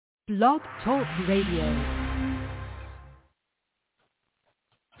Blog Talk Radio.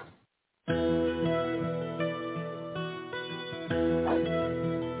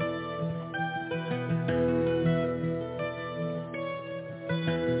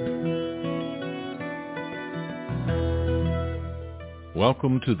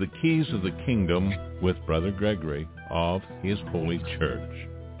 Welcome to the Keys of the Kingdom with Brother Gregory of His Holy Church.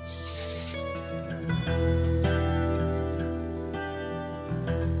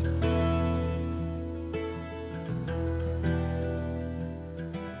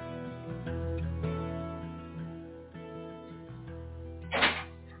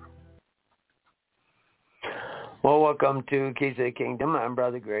 Well, welcome to Keys of the Kingdom. I'm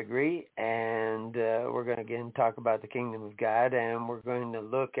Brother Gregory, and we're going to again talk about the Kingdom of God, and we're going to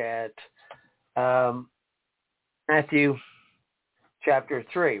look at Matthew chapter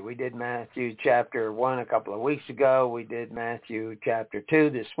 3. We did Matthew chapter 1 a couple of weeks ago. We did Matthew chapter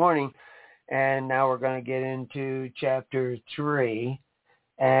 2 this morning, and now we're going to get into chapter 3.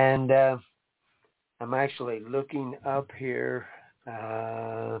 And I'm actually looking up here.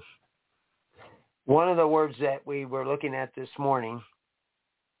 One of the words that we were looking at this morning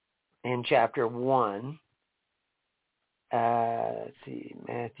in chapter 1, let's see,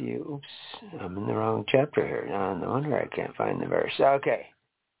 Matthew, oops, I'm in the wrong chapter here. No wonder I can't find the verse. Okay,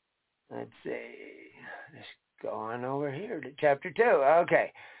 let's see, let's go on over here to chapter 2.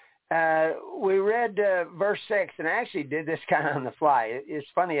 Okay, we read verse 6, and I actually did this kind of on the fly. It's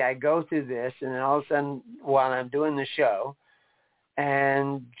funny, I go through this, and then all of a sudden, while I'm doing the show,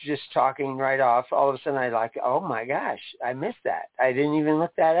 and just talking right off, all of a sudden I like, oh my gosh, I missed that. I didn't even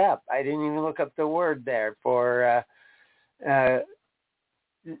look that up. I didn't even look up the word there for that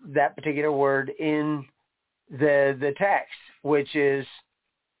particular word in the text, which is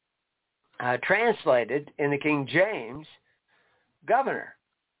translated in the King James, governor.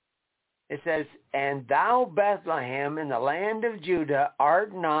 It says, "And thou, Bethlehem, in the land of Judah,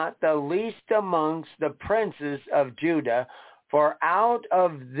 art not the least amongst the princes of Judah, for out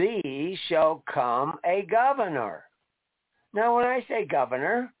of thee shall come a governor." Now, when I say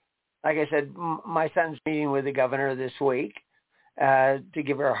governor, like I said, my son's meeting with the governor this week to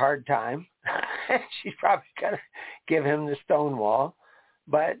give her a hard time. She's probably going to give him the stonewall.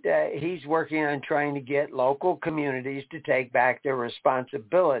 But he's working on trying to get local communities to take back their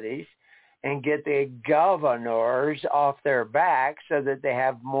responsibilities and get the governors off their back so that they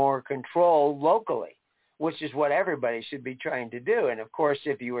have more control locally, which is what everybody should be trying to do. And, of course,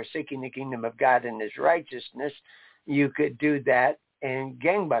 if you were seeking the kingdom of God and his righteousness, you could do that in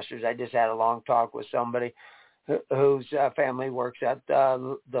gangbusters. I just had a long talk with somebody whose family works at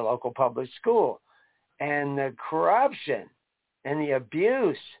the local public school. And the corruption and the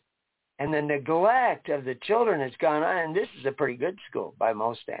abuse and the neglect of the children has gone on. And this is a pretty good school by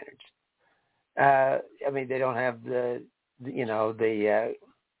most standards. I mean, they don't have the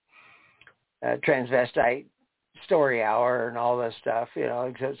transvestite story hour and all this stuff,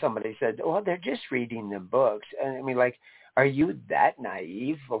 somebody said, well, they're just reading the books. And I mean, like, are you that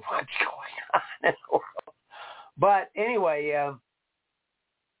naive of what's going on in the world? But anyway,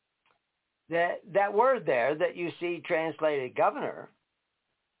 that word there that you see translated governor,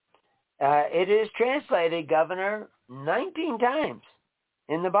 it is translated governor 19 times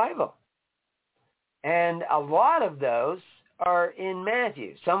in the Bible. And a lot of those are in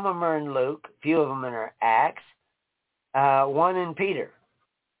Matthew. Some of them are in Luke. A few of them are Acts. One in Peter.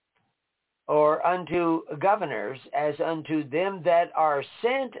 Or unto governors, as unto them that are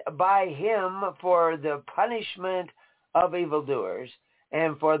sent by him for the punishment of evildoers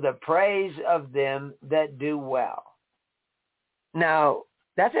and for the praise of them that do well. Now,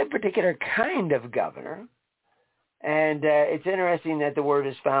 that's a particular kind of governor. And it's interesting that the word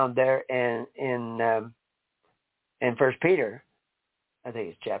is found there in 1 Peter, I think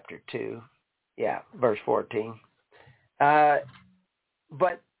it's chapter 2, verse 14.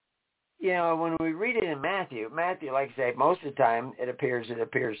 But, when we read it in Matthew, like I say, most of the time it appears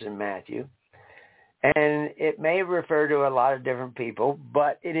in Matthew. And it may refer to a lot of different people,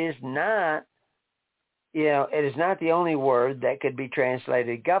 but it is not, it is not the only word that could be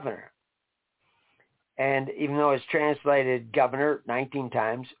translated governor. And even though it's translated governor 19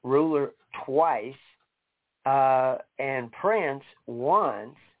 times, ruler twice, and prince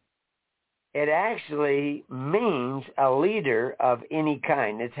once, it actually means a leader of any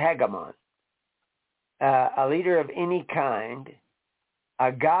kind. It's hegemon. A leader of any kind,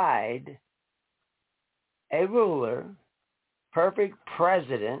 a guide, a ruler, perfect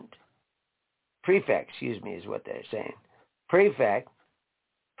president, prefect, is what they're saying. Prefect,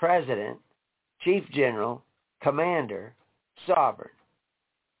 president, chief general, commander, sovereign.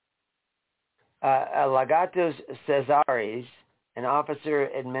 a legatus Caesaris, an officer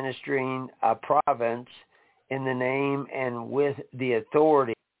administering a province in the name and with the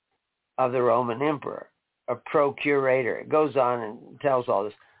authority of the Roman emperor, a procurator. It goes on and tells all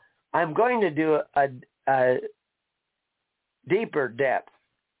this. I'm going to do a deeper depth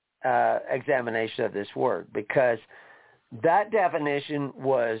examination of this word, because that definition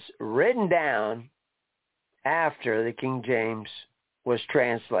was written down after the King James was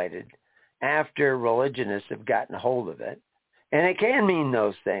translated, after religionists have gotten hold of it. And it can mean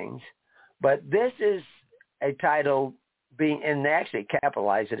those things, but this is a title being, and they actually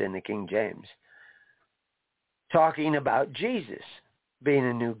capitalize it in the King James, talking about Jesus being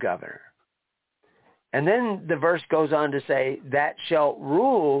a new governor. And then the verse goes on to say, that shall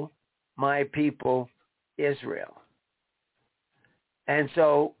rule my people Israel. And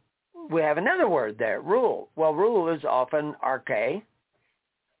so we have another word there, rule. Well, rule is often arche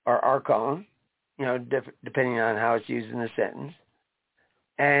or archon, depending on how it's used in the sentence.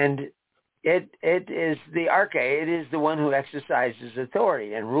 And it is the arche. It is the one who exercises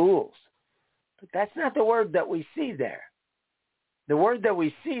authority and rules. But that's not the word that we see there. The word that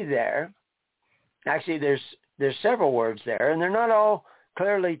we see there, actually there's several words there, and they're not all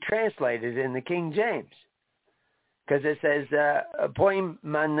clearly translated in the King James. Because it says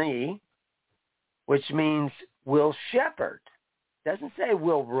poimani, which means will shepherd. It doesn't say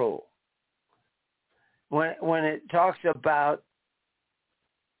will rule. When it talks about,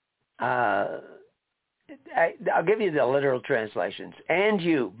 I'll give you the literal translations. And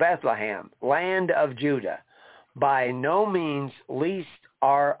you, Bethlehem, land of Judah, by no means least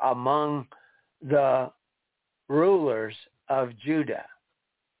are among the rulers of Judah.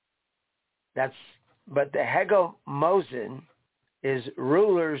 But the hegemosin is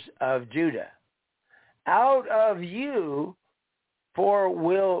rulers of Judah. Out of you, for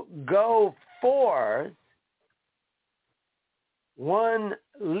will go forth one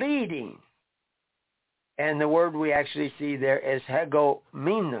leading. And the word we actually see there is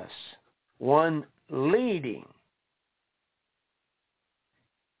hegomenos, one leading.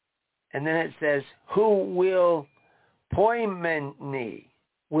 And then it says, who will poimeni,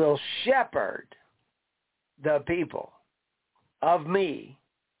 will shepherd the people of me,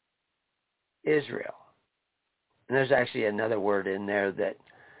 Israel. And there's actually another word in there that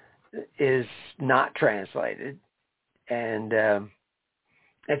is not translated. And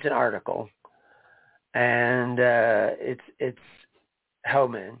it's an article. And it's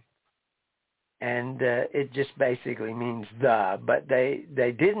homen. And it just basically means the, but they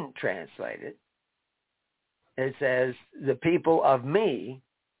didn't translate it. It says, the people of me,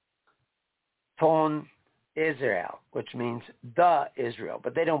 ton Israel, which means the Israel,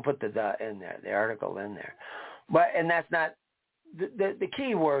 but they don't put the in there, the article in there. And that's not the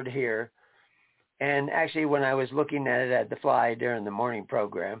key word here. And actually, when I was looking at it at the fly during the morning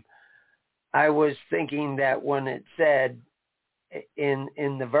program, I was thinking that when it said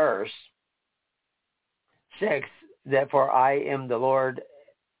in the verse 6, that for I am the Lord.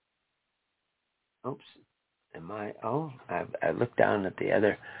 Oops. I looked down at the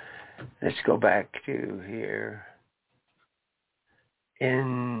other. Let's go back to here.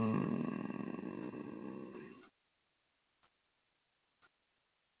 In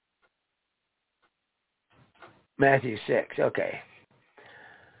Matthew 6, okay.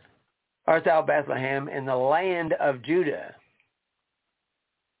 Art thou Bethlehem in the land of Judah,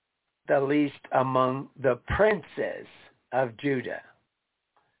 the least among the princes of Judah?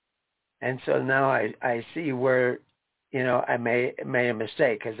 And so now I see where, I made a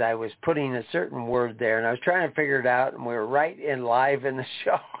mistake, because I was putting a certain word there, and I was trying to figure it out, and we were right in live in the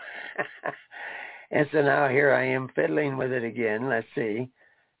show. And so now here I am fiddling with it again. Let's see.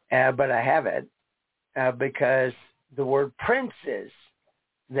 But I have it because the word princes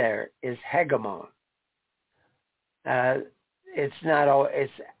there is hegemon. It's not all.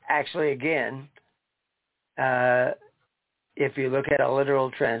 It's actually, again, if you look at a literal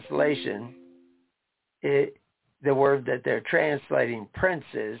translation, the word that they're translating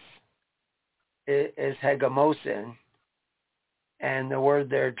princes is hegemosin, and the word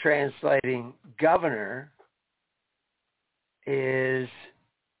they're translating governor is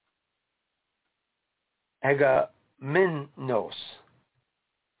hegemenos.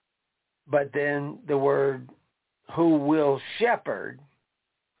 But then the word who will shepherd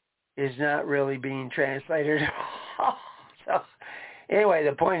is not really being translated at all. So anyway,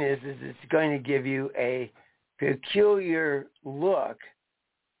 the point is it's going to give you a peculiar look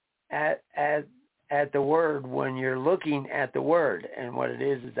at the word when you're looking at the word. And what it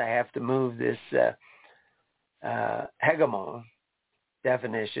is I have to move this hegemon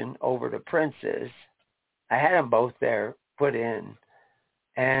definition over the princes. I had them both there put in.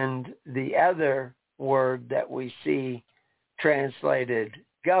 And the other word that we see translated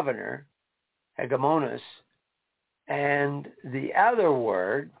governor, hegemonos, and the other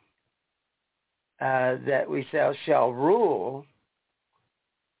word that we shall rule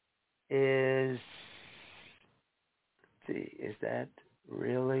is, let's see, is that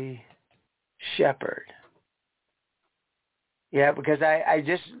really shepherd? Yeah, because I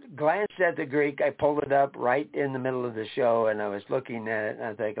just glanced at the Greek. I pulled it up right in the middle of the show, and I was looking at it, and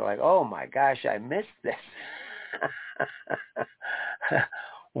I'm thinking like, oh, my gosh, I missed this.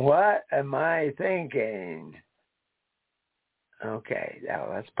 What am I thinking? Okay,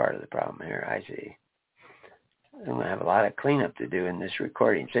 that's part of the problem here. I see. I'm going to have a lot of cleanup to do in this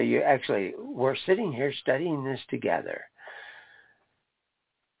recording. So we're sitting here studying this together.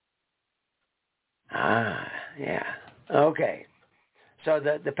 Yeah. Okay. So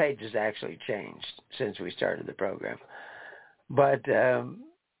the page has actually changed since we started the program. But the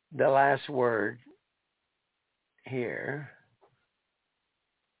last word here,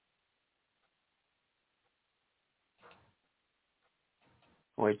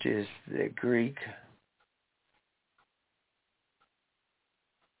 which is the Greek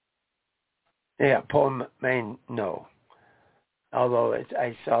pomeno. Although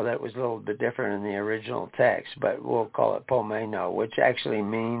I saw that was a little bit different in the original text, but we'll call it pomeno, which actually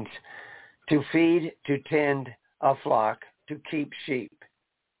means to feed, to tend a flock, to keep sheep.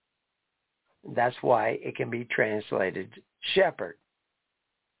 That's why it can be translated shepherd.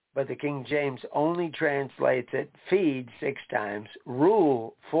 But the King James only translates it feed 6 times,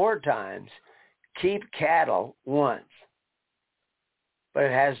 rule 4 times, keep cattle once. But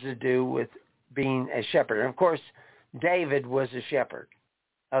it has to do with being a shepherd. And of course, David was a shepherd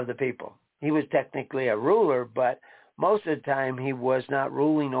of the people. He was technically a ruler, but most of the time he was not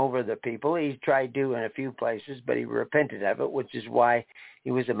ruling over the people. He tried to in a few places, but he repented of it, which is why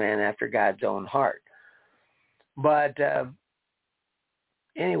he was a man after God's own heart. But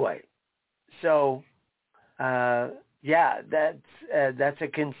anyway, so that's a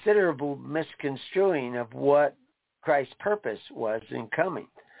considerable misconstruing of what Christ's purpose was in coming.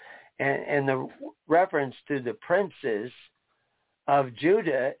 And the reference to the princes of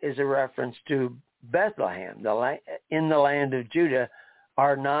Judah is a reference to Bethlehem. In the land of Judah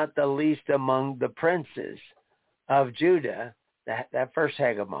are not the least among the princes of Judah. That first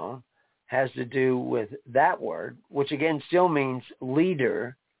hegemon has to do with that word, which again still means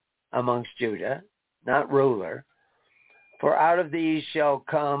leader amongst Judah, not ruler. For out of these shall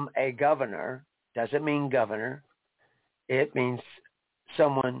come a governor. Doesn't mean governor. It means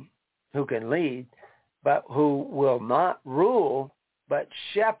someone who can lead, but who will not rule, but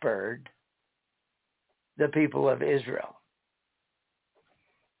shepherd the people of Israel.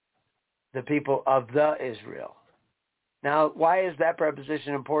 The people of the Israel. Now, why is that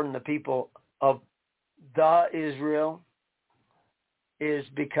preposition important? The people of the Israel is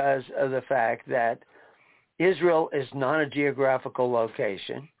because of the fact that Israel is not a geographical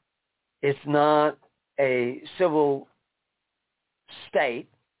location. It's not a civil state,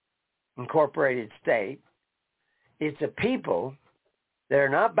 incorporated state. It's a people that are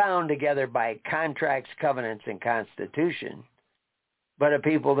not bound together by contracts, covenants, and constitution, but a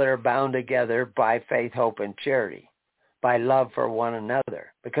people that are bound together by faith, hope, and charity, by love for one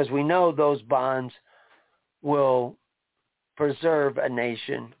another, because we know those bonds will preserve a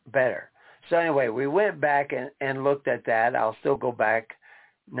nation better. So anyway, we went back and looked at that. I'll still go back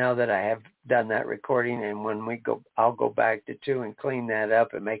now that I have done that recording, and when we go, I'll go back to 2 and clean that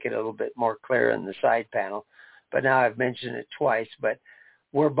up and make it a little bit more clear in the side panel. But now I've mentioned it twice, but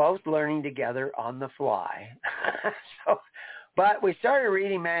we're both learning together on the fly. But we started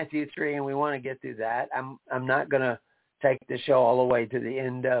reading Matthew 3, and we want to get through that. I'm not going to take the show all the way to the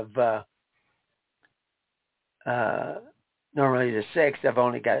end of normally the 6th. I've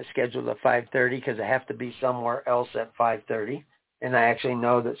only got it scheduled at 5:30 because I have to be somewhere else at 5:30. And I actually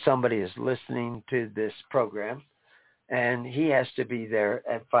know that somebody is listening to this program, and he has to be there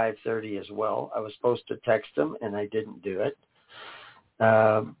at 5:30 as well. I was supposed to text him, and I didn't do it.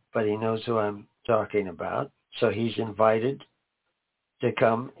 But he knows who I'm talking about. So he's invited to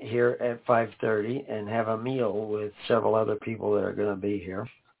come here at 5:30 and have a meal with several other people that are going to be here.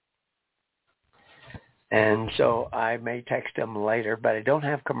 And so I may text him later, but I don't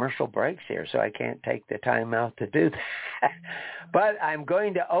have commercial breaks here, so I can't take the time out to do that. But I'm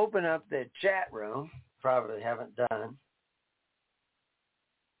going to open up the chat room. Probably haven't done.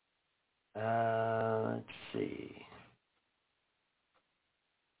 Let's see.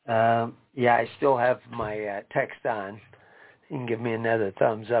 I still have my text on. You can give me another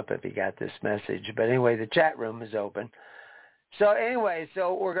thumbs up if you got this message. But anyway, the chat room is open. So anyway,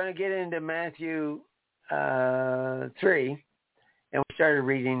 we're going to get into Matthew 3. And we started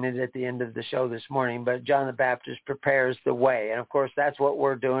reading it at the end of the show this morning. But John the Baptist prepares the way. And, of course, that's what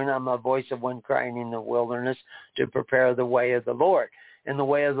we're doing. I'm a voice of one crying in the wilderness to prepare the way of the Lord. And the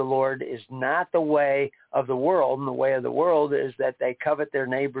way of the Lord is not the way of the world. And the way of the world is that they covet their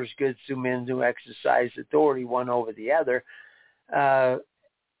neighbor's goods through men who exercise authority one over the other.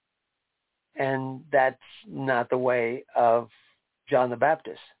 And that's not the way of John the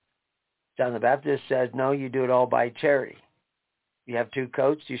Baptist. John the Baptist said, no, you do it all by charity. You have 2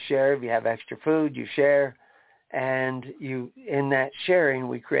 coats, you share. If you have extra food, you share. And in that sharing,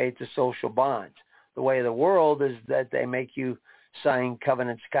 we create the social bonds. The way of the world is that they make you sign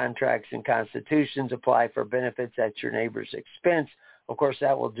covenants, contracts, and constitutions, apply for benefits at your neighbor's expense. Of course,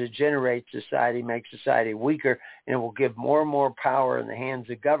 that will degenerate society, make society weaker, and it will give more and more power in the hands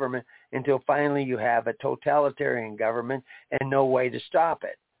of government until finally you have a totalitarian government and no way to stop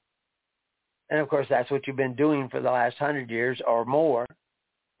it. And, of course, that's what you've been doing for the last 100 years or more,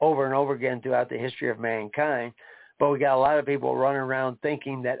 over and over again throughout the history of mankind. But we got a lot of people running around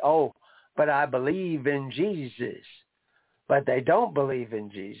thinking that, oh, but I believe in Jesus. But they don't believe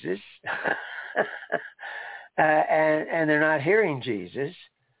in Jesus. And they're not hearing Jesus.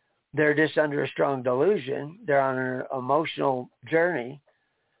 They're just under a strong delusion. They're on an emotional journey.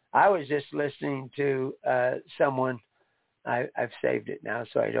 I was just listening to someone. I've saved it now,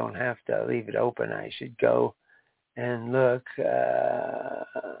 so I don't have to leave it open. I should go and look,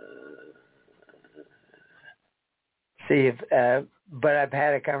 see if, but I've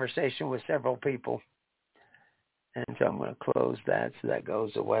had a conversation with several people, and so I'm going to close that so that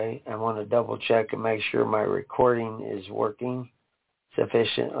goes away. I want to double check and make sure my recording is working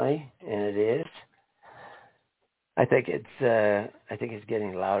sufficiently, and it is. I think it's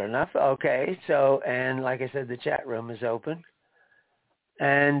getting loud enough. Okay, so, and like I said, the chat room is open.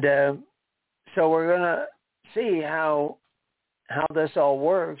 And so we're going to see how this all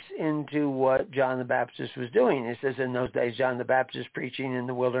works into what John the Baptist was doing. It says, in those days, John the Baptist preaching in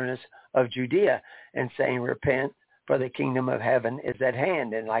the wilderness of Judea and saying, repent, for the kingdom of heaven is at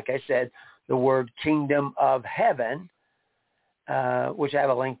hand. And like I said, the word kingdom of heaven, which I have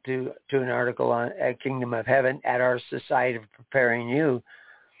a link to an article on Kingdom of Heaven at our Society of Preparing You.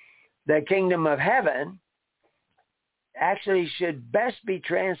 The Kingdom of Heaven actually should best be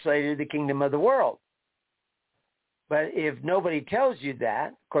translated the kingdom of the world. But if nobody tells you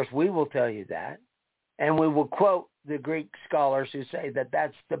that, of course we will tell you that, and we will quote the Greek scholars who say that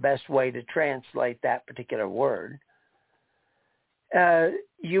that's the best way to translate that particular word.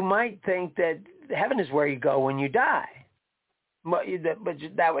 You might think that heaven is where you go when you die. But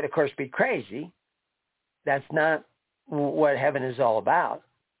that would, of course, be crazy. That's not what heaven is all about.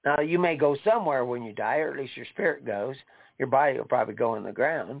 Now, you may go somewhere when you die, or at least your spirit goes. Your body will probably go in the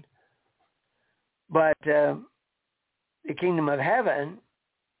ground. But the kingdom of heaven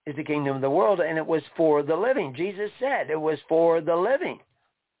is the kingdom of the world, and it was for the living. Jesus said it was for the living,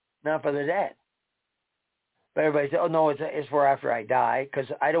 not for the dead. But everybody said, oh, no, it's for after I die,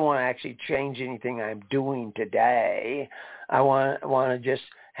 because I don't want to actually change anything I'm doing today. I want to just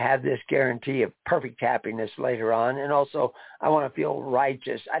have this guarantee of perfect happiness later on. And also, I want to feel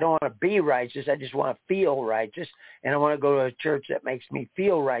righteous. I don't want to be righteous. I just want to feel righteous. And I want to go to a church that makes me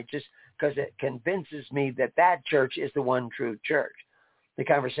feel righteous because it convinces me that that church is the one true church. The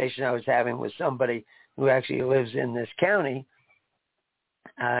conversation I was having with somebody who actually lives in this county,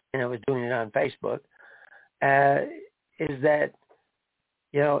 and I was doing it on Facebook, is that,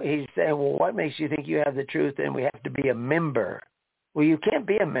 he's saying, well, what makes you think you have the truth and we have to be a member? Well, you can't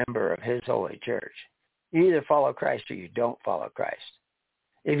be a member of his holy church. You either follow Christ or you don't follow Christ.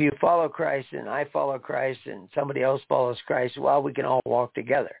 If you follow Christ and I follow Christ and somebody else follows Christ, well, we can all walk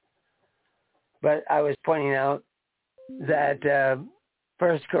together. But I was pointing out that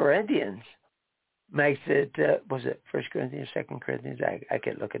 1 Corinthians makes it, was it 1 Corinthians, 2 Corinthians? I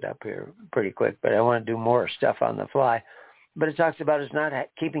could look it up here pretty quick, but I want to do more stuff on the fly. But it talks about us not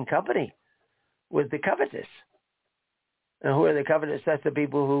keeping company with the covetous. And who are the covetous? That's the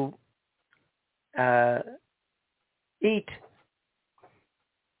people who eat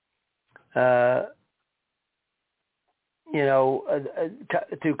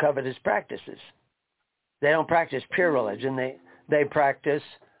through covetous practices. They don't practice pure religion. They practice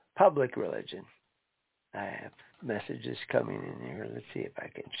public religion. I have messages coming in here. Let's see if I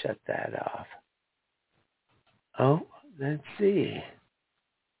can shut that off. Oh, let's see.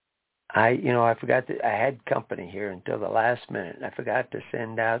 I forgot that I had company here until the last minute. I forgot to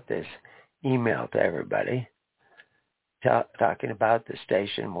send out this email to everybody. talking about the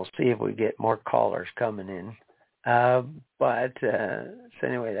station. We'll see if we get more callers coming in. So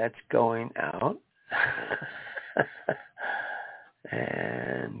anyway, that's going out.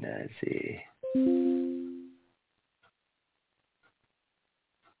 And let's see.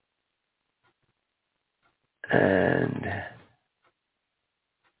 And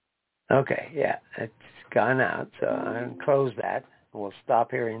okay, yeah, it's gone out. So I'm going to close that. We'll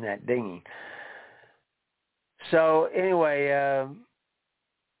stop hearing that dinging. So anyway,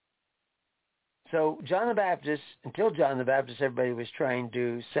 so John the Baptist, until John the Baptist, everybody was trying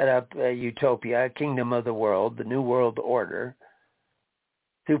to set up a utopia, a kingdom of the world, the New World Order,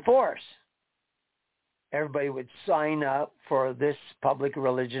 through force. Everybody would sign up for this public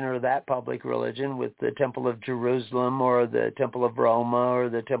religion or that public religion with the Temple of Jerusalem or the Temple of Roma or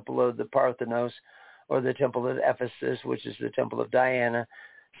the Temple of the Parthenos or the Temple of Ephesus, which is the Temple of Diana.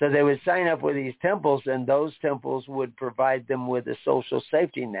 So they would sign up with these temples, and those temples would provide them with a social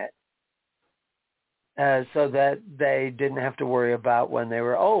safety net so that they didn't have to worry about when they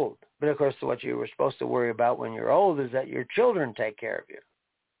were old. But, of course, what you were supposed to worry about when you're old is that your children take care of you.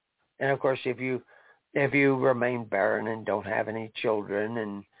 And, of course, if you remain barren and don't have any children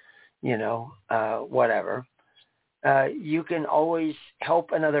and, whatever, you can always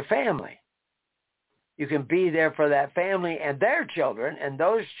help another family. You can be there for that family and their children, and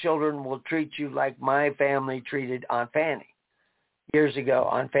those children will treat you like my family treated Aunt Fanny. Years ago,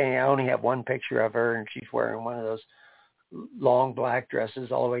 Aunt Fanny, I only have one picture of her, and she's wearing one of those long black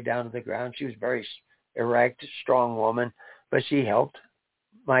dresses all the way down to the ground. She was a very erect, strong woman, but she helped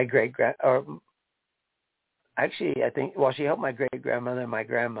my she helped my great-grandmother and my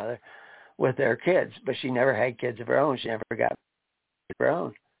grandmother with their kids, but she never had kids of her own. She never got kids of her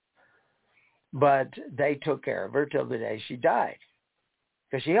own. But they took care of her till the day she died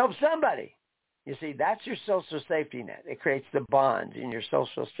because she helped somebody. You see, that's your social safety net. It creates the bond in your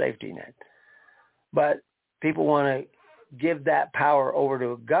social safety net. But people want to give that power over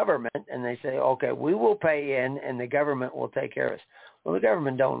to a government, and they say, okay, we will pay in, and the government will take care of us. Well, the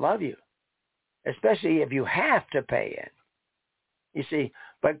government don't love you, especially if you have to pay in. You see,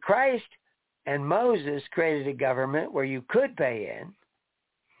 but Christ and Moses created a government where you could pay in.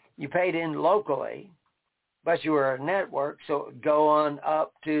 You paid in locally, but you were a network, so it would go on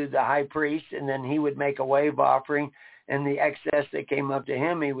up to the high priest, and then he would make a wave offering, and the excess that came up to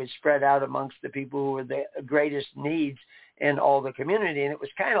him, he would spread out amongst the people who were the greatest needs in all the community. And it was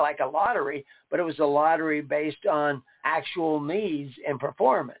kind of like a lottery, but it was a lottery based on actual needs and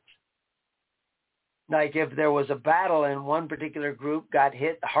performance. Like if there was a battle and one particular group got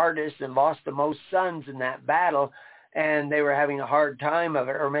hit the hardest and lost the most sons in that battle, and they were having a hard time of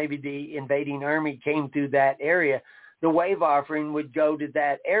it, or maybe the invading army came through that area, the wave offering would go to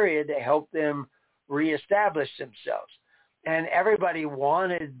that area to help them reestablish themselves. And everybody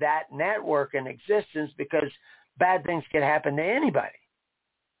wanted that network in existence because bad things could happen to anybody.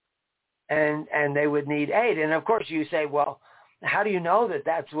 And they would need aid. And, of course, you say, well, how do you know that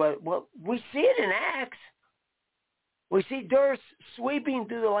that's what? Well, we see it in Acts. We see dearth sweeping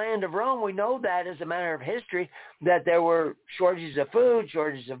through the land of Rome. We know that as a matter of history, that there were shortages of food,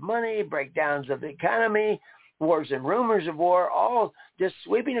 shortages of money, breakdowns of the economy, wars and rumors of war, all just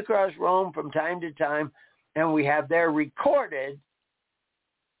sweeping across Rome from time to time. And we have there recorded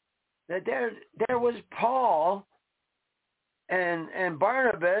that there was Paul and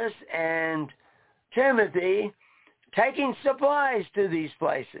Barnabas and Timothy taking supplies to these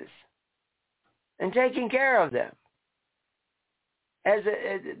places and taking care of them. As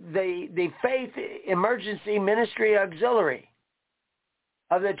the faith emergency ministry auxiliary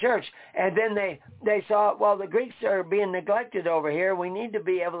of the church. And then they saw, well, the Greeks are being neglected over here. We need to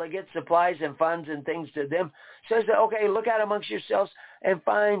be able to get supplies and funds and things to them. So they said, okay, look out amongst yourselves and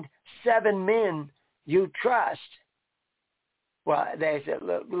find 7 men you trust. Well, they said,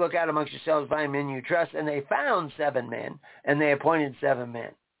 look out amongst yourselves, find men you trust. And they found 7 men, and they appointed 7 men.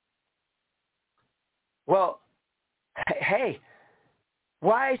 Well, hey,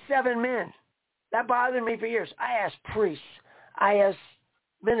 why 7 men? That bothered me for years. I asked priests. I asked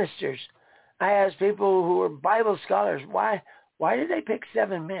ministers. I asked people who were Bible scholars. Why did they pick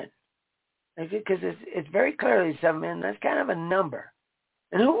 7 men? Because it's very clearly 7 men. That's kind of a number.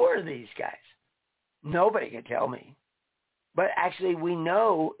 And who were these guys? Nobody could tell me. But actually, we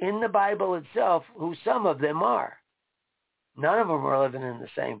know in the Bible itself who some of them are. None of them were living in the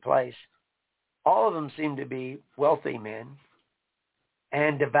same place. All of them seem to be wealthy men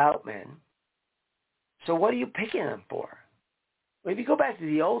and devout men. So what are you picking them for? Well, if you go back to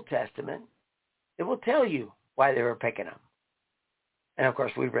the Old Testament, it will tell you why they were picking them. And, of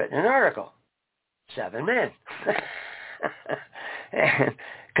course, we've written an article. 7 men.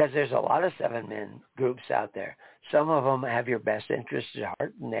 Because there's a lot of 7-men groups out there. Some of them have your best interests at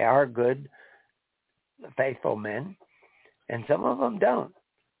heart, and they are good, faithful men, and some of them don't.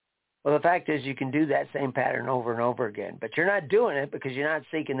 Well, the fact is you can do that same pattern over and over again, but you're not doing it because you're not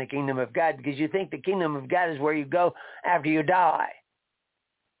seeking the kingdom of God, because you think the kingdom of God is where you go after you die.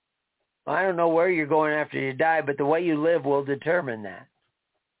 Well, I don't know where you're going after you die, but the way you live will determine that.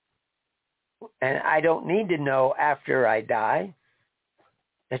 And I don't need to know after I die.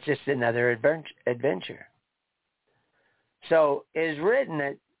 It's just another adventure. So it is written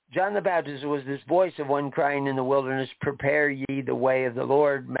that John the Baptist was this voice of one crying in the wilderness, prepare ye the way of the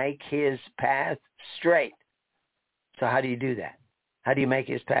Lord, make his path straight. So how do you do that? How do you make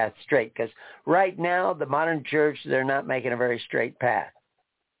his path straight? Because right now, the modern church, they're not making a very straight path.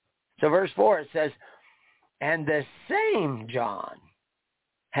 So verse 4, it says, and the same John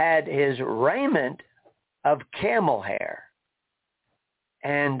had his raiment of camel hair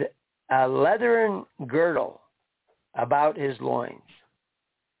and a leathern girdle about his loins.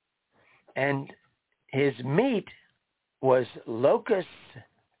 And his meat was locusts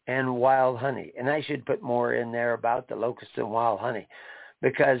and wild honey. And I should put more in there about the locusts and wild honey,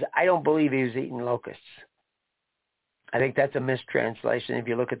 because I don't believe he was eating locusts. I think that's a mistranslation. If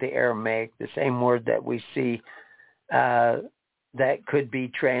you look at the Aramaic, the same word that we see that could be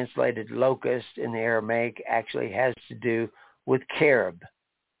translated locust in the Aramaic actually has to do with carob.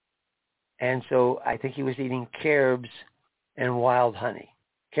 And so I think he was eating carobs and wild honey.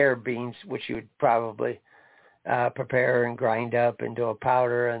 Carob beans, which you would probably prepare and grind up into a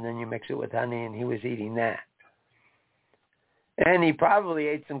powder, and then you mix it with honey, and he was eating that. And he probably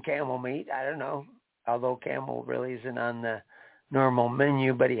ate some camel meat. I don't know, although camel really isn't on the normal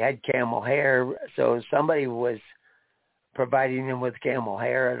menu, but he had camel hair, so somebody was providing him with camel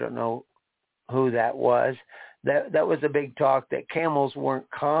hair. I don't know who that was. That was a big talk that camels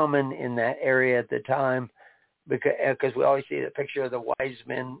weren't common in that area at the time, because we always see the picture of the wise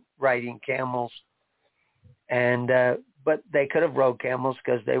men riding camels, and but they could have rode camels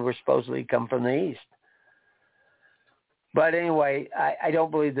because they were supposedly come from the east. But anyway, I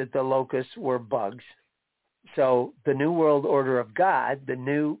don't believe that the locusts were bugs. So the New World Order of God, the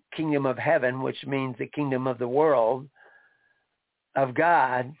new kingdom of heaven, which means the kingdom of the world of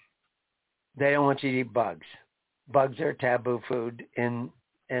God, they don't want you to eat bugs. Bugs are taboo food. And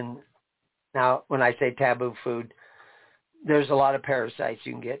now, when I say taboo food, there's a lot of parasites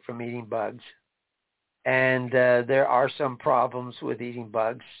you can get from eating bugs. And there are some problems with eating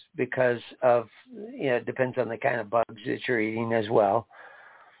bugs because of, it depends on the kind of bugs that you're eating as well.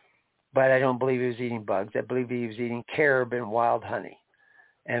 But I don't believe he was eating bugs. I believe he was eating carob and wild honey.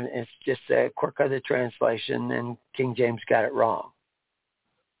 And it's just a quirk of the translation, and King James got it wrong.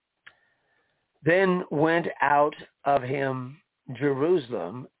 Then went out of him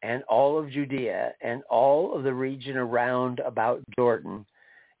Jerusalem and all of Judea and all of the region around about Jordan,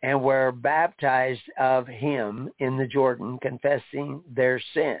 and were baptized of him in the Jordan, confessing their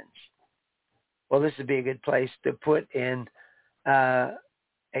sins. Well, this would be a good place to put in a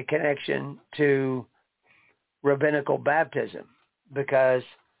connection to rabbinical baptism, because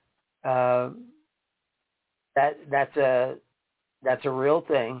that's a real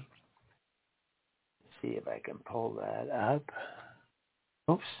thing. Let's see if I can pull that up.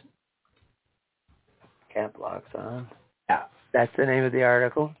 Oops. Cap lock's on. Yeah, that's the name of the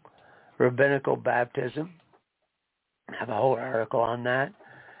article, Rabbinical Baptism. I have a whole article on that.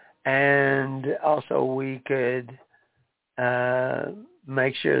 And also we could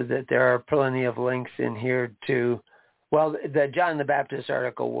make sure that there are plenty of links in here to, well, the John the Baptist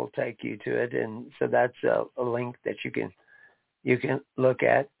article will take you to it, and so that's a link that you can look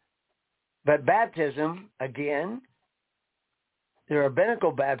at. But baptism, again, the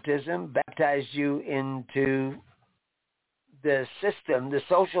rabbinical baptism baptized you into the system, the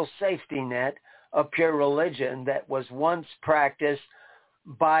social safety net of pure religion that was once practiced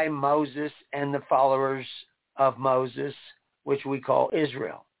by Moses and the followers of Moses, which we call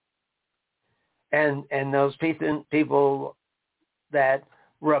Israel. And those people that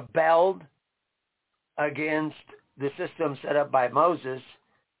rebelled against the system set up by Moses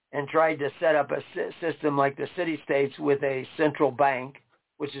and tried to set up a system like the city-states with a central bank,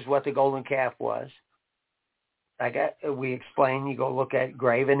 which is what the golden calf was. We explain, you go look at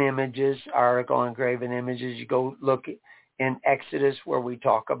graven images, article on graven images. You go look in Exodus where we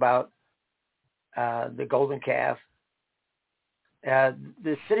talk about the golden calf.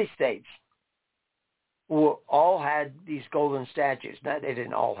 The city-states all had these golden statues. They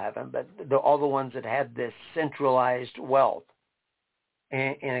didn't all have them, but all the ones that had this centralized wealth.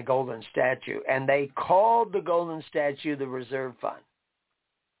 in a golden statue. And they called the golden statue the Reserve Fund.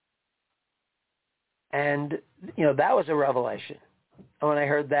 And, that was a revelation when I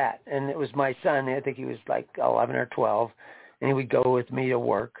heard that. And it was my son, I think he was like 11 or 12, and he would go with me to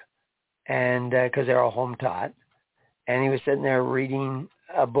work, and because they're all home taught. And he was sitting there reading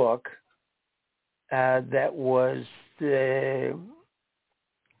a book that was I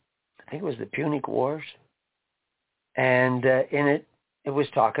think it was the Punic Wars. And in it was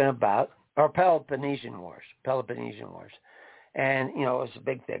talking about, or Peloponnesian Wars. And, it was a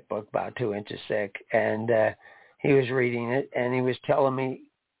big, thick book, about 2 inches thick. And he was reading it, and he was telling me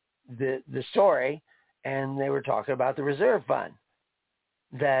the story, and they were talking about the Reserve Fund,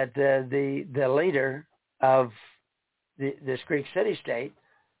 that the leader of this Greek city-state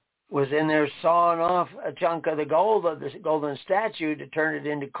was in there sawing off a chunk of the gold of this golden statue to turn it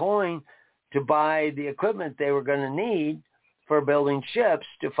into coin to buy the equipment they were going to need for building ships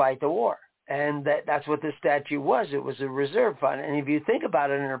to fight the war. And that's what the statue was. It was a reserve fund. And if you think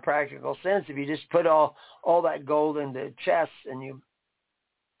about it in a practical sense, if you just put all that gold into chests and you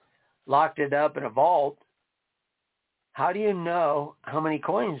locked it up in a vault, how do you know how many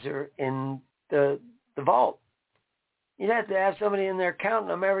coins are in the vault? You'd have to have somebody in there counting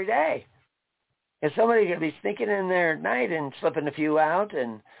them every day. If somebody could be sneaking in there at night and slipping a few out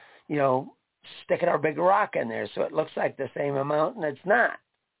and, sticking our big rock in there so it looks like the same amount, and it's not.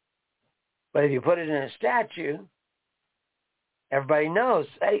 But if you put it in a statue, everybody knows,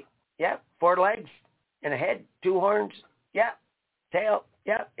 hey, yep, 4 legs and a head, 2 horns, yep, tail,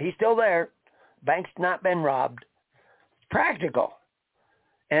 yep, he's still there. Bank's not been robbed. It's practical.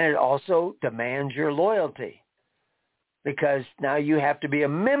 And it also demands your loyalty, because now you have to be a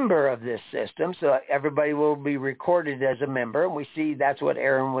member of this system, so everybody will be recorded as a member. And we see that's what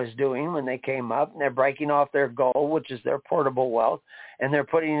Aaron was doing when they came up, and they're breaking off their gold, which is their portable wealth, and they're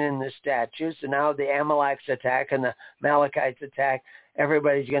putting in the statues. So now the Amalekites attack and the Amalekites attack,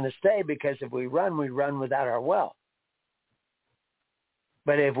 everybody's going to stay, because if we run without our wealth.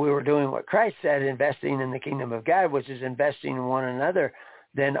 But if we were doing what Christ said, investing in the kingdom of God, which is investing in one another,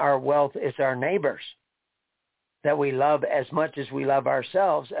 then our wealth is our neighbors that we love as much as we love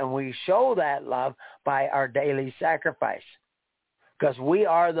ourselves, and we show that love by our daily sacrifice, because we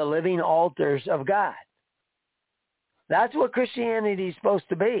are the living altars of God. That's what Christianity is supposed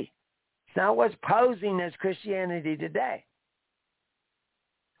to be. It's not what's posing as Christianity today.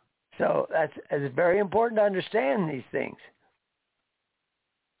 So it's very important to understand these things.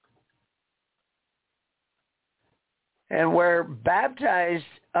 And we're baptized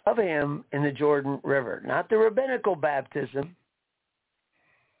of him in the Jordan River, not the rabbinical baptism,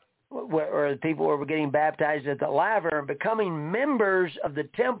 where the people were getting baptized at the laver and becoming members of the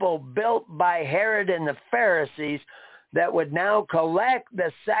temple built by Herod and the Pharisees that would now collect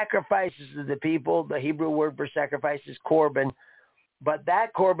the sacrifices of the people. The Hebrew word for sacrifice is korban, but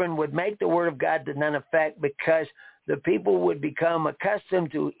that korban would make the word of God to none effect, because the people would become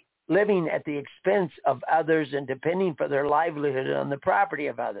accustomed to living at the expense of others and depending for their livelihood on the property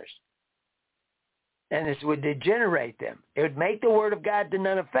of others. And this would degenerate them. It would make the word of God to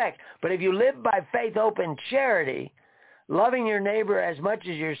none effect. But if you live by faith, hope, and charity, loving your neighbor as much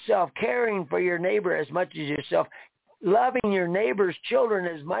as yourself, caring for your neighbor as much as yourself, loving your neighbor's children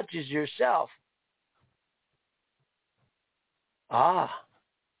as much as yourself, now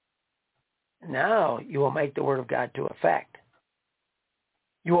you will make the word of God to effect.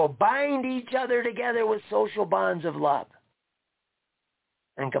 You will bind each other together with social bonds of love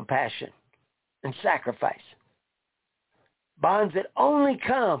and compassion and sacrifice. Bonds that only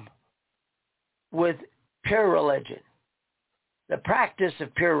come with pure religion. The practice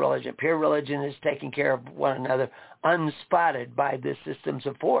of pure religion. Pure religion is taking care of one another, unspotted by the systems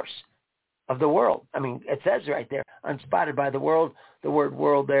of force of the world. I mean, it says right there, unspotted by the world. The word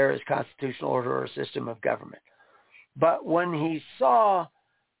world there is constitutional order or system of government. But when he saw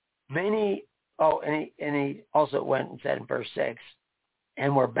many, and he also went and said in verse 6,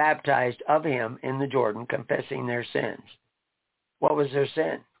 and were baptized of him in the Jordan, confessing their sins. What was their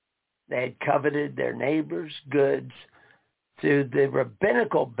sin? They had coveted their neighbor's goods through the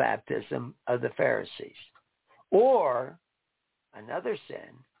rabbinical baptism of the Pharisees. Or another sin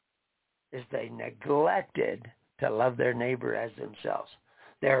is they neglected to love their neighbor as themselves.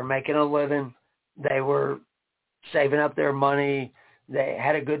 They were making a living. They were saving up their money. They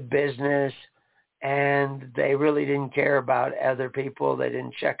had a good business, and they really didn't care about other people. They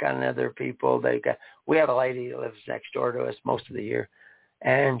didn't check on other people. We have a lady who lives next door to us most of the year,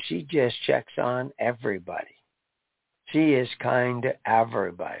 and she just checks on everybody. She is kind to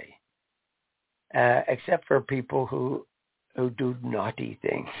everybody, except for people who who do naughty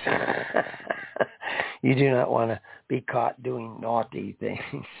things. You do not want to be caught doing naughty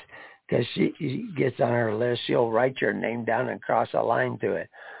things, because she gets on her list. She'll write your name down and cross a line through it.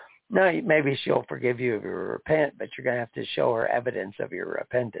 Now, maybe she'll forgive you if you repent, but you're going to have to show her evidence of your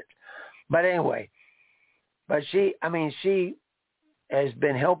repentance. But anyway, she has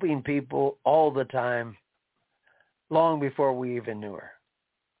been helping people all the time, long before we even knew her.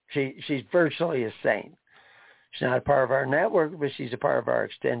 She's virtually a saint. She's not a part of our network, but she's a part of our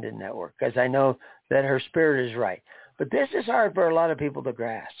extended network, because I know that her spirit is right. But this is hard for a lot of people to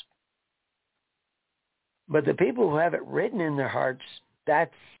grasp. But the people who have it written in their hearts,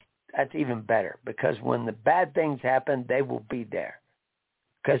 that's even better, because when the bad things happen, they will be there,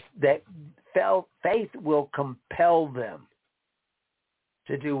 because that faith will compel them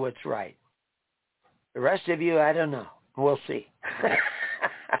to do what's right. The rest of you, I don't know. We'll see.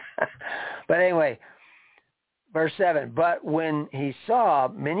 But anyway, verse 7, but when he saw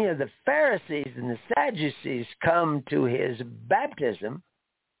many of the Pharisees and the Sadducees come to his baptism,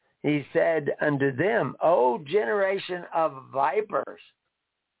 he said unto them, O generation of vipers,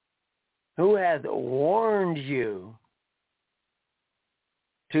 who hath warned you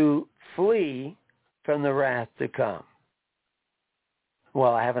to flee from the wrath to come?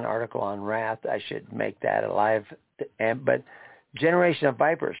 Well, I have an article on wrath. I should make that alive. But generation of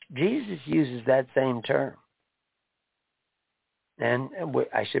vipers, Jesus uses that same term. And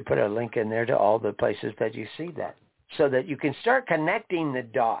I should put a link in there to all the places that you see that, so that you can start connecting the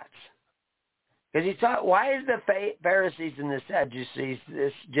dots. Because he thought, why is the Pharisees and the Sadducees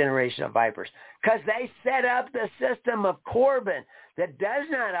this generation of vipers? Because they set up the system of Corban that does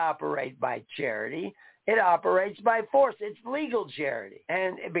not operate by charity. It operates by force. It's legal charity.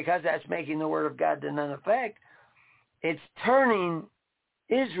 And because that's making the word of God to none effect, it's turning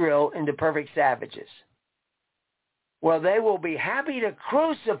Israel into perfect savages. Well, they will be happy to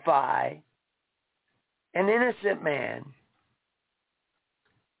crucify an innocent man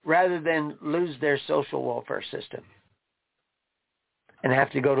rather than lose their social welfare system and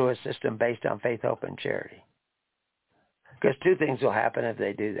have to go to a system based on faith, hope, and charity. Because two things will happen if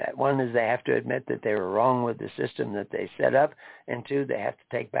they do that. One is they have to admit that they were wrong with the system that they set up, and two, they have to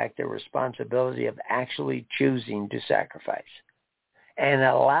take back their responsibility of actually choosing to sacrifice and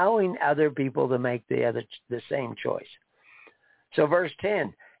allowing other people to make the same choice. So verse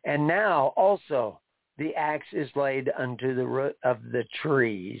 10, and now also the axe is laid unto the root of the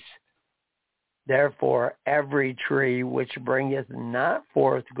trees. Therefore every tree which bringeth not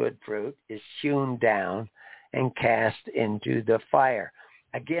forth good fruit is hewn down and cast into the fire.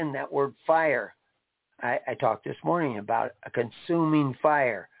 Again, that word fire, I talked this morning about a consuming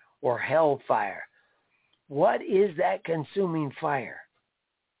fire or hellfire. What is that consuming fire?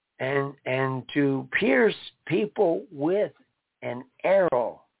 And to pierce people with an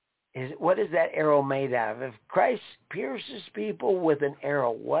arrow, what is that arrow made out of? If Christ pierces people with an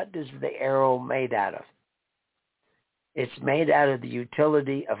arrow, what is the arrow made out of? It's made out of the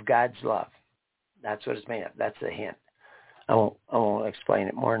utility of God's love. That's what it's made of. That's a hint. I won't explain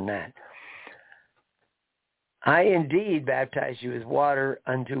it more than that. I indeed baptize you with water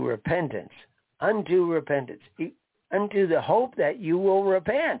unto repentance. Unto repentance. Unto the hope that you will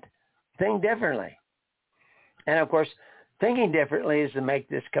repent. Think differently. And of course, thinking differently is to make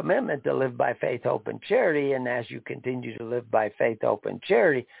this commitment to live by faith, hope, and charity. And as you continue to live by faith, hope, and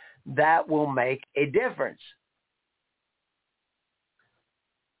charity, that will make a difference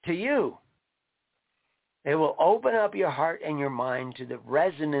to you. It will open up your heart and your mind to the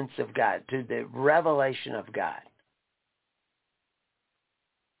resonance of God, to the revelation of God.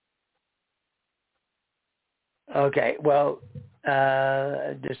 Okay, well,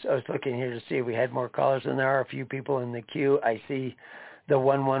 I was looking here to see if we had more callers, and there are a few people in the queue. I see the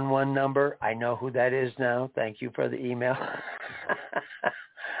 111 number. I know who that is now. Thank you for the email.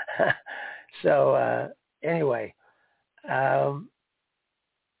 So anyway,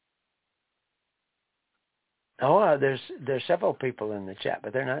 there's several people in the chat,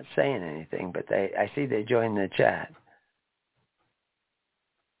 but they're not saying anything. But I see they joined the chat.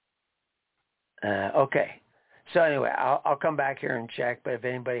 Okay. So anyway, I'll come back here and check, but if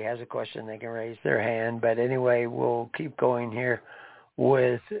anybody has a question, they can raise their hand. But anyway, we'll keep going here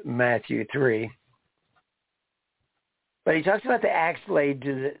with Matthew 3. But he talks about the axe laid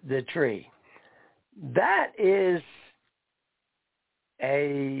to the tree. That is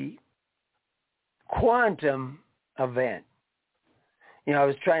a quantum event. You know, I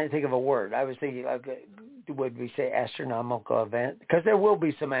was trying to think of a word. I was thinking, okay, would we say astronomical event? Because there will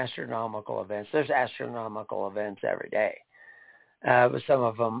be some astronomical events. There's astronomical events every day. But some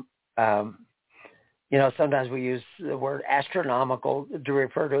of them, Sometimes we use the word astronomical to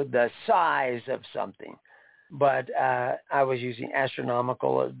refer to the size of something. But I was using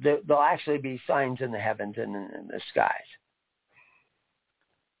astronomical. There'll actually be signs in the heavens and in the skies.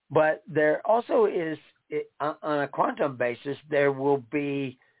 But there also is, on a quantum basis, there will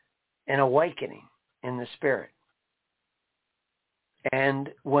be an awakening in the spirit. And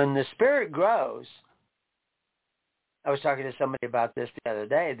when the spirit grows, I was talking to somebody about this the other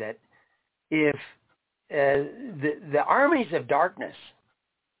day, that if the armies of darkness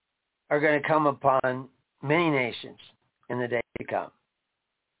are going to come upon many nations in the day to come,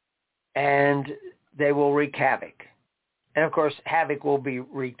 and they will wreak havoc. And of course, havoc will be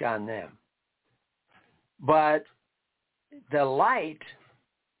wreaked on them. But the light,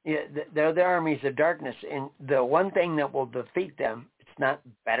 they're the armies of darkness, and the one thing that will defeat them, it's not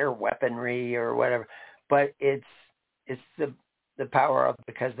better weaponry or whatever, but it's the power of,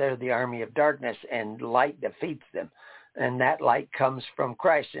 because they're the army of darkness, and light defeats them. And that light comes from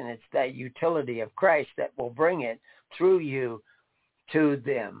Christ, and it's that utility of Christ that will bring it through you to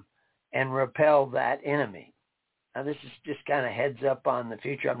them and repel that enemy. Now, this is just kind of heads up on the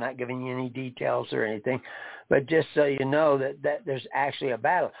future. I'm not giving you any details or anything, but just so you know that there's actually a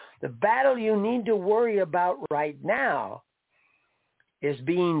battle. The battle you need to worry about right now is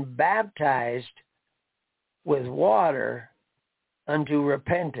being baptized with water unto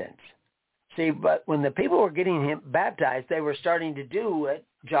repentance. See, but when the people were getting baptized, they were starting to do what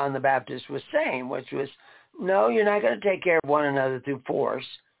John the Baptist was saying, which was, no, you're not going to take care of one another through force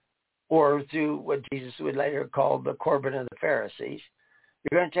or through what Jesus would later call the Corban of the Pharisees.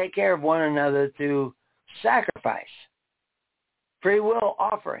 You're going to take care of one another through sacrifice, free will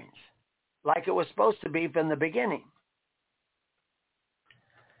offerings, like it was supposed to be from the beginning.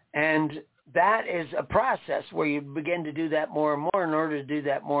 And that is a process where you begin to do that more and more. In order to do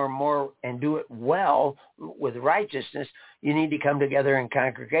that more and more and do it well with righteousness, you need to come together in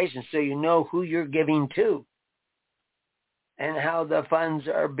congregation so you know who you're giving to and how the funds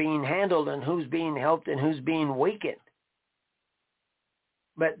are being handled and who's being helped and who's being weakened.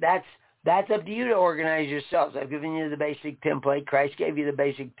 But that's up to you to organize yourselves. I've given you the basic template. Christ gave you the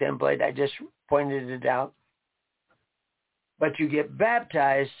basic template. I just pointed it out. But you get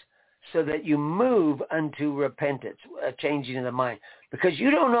baptized so that you move unto repentance, a changing of the mind. Because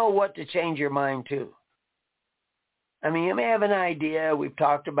you don't know what to change your mind to. I mean, you may have an idea. We've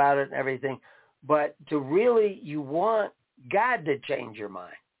talked about it and everything. But to really, you want God to change your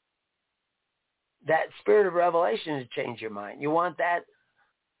mind. That spirit of revelation to change your mind. You want that,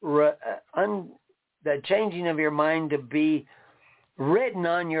 the changing of your mind to be written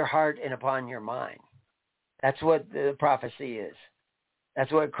on your heart and upon your mind. That's what the prophecy is.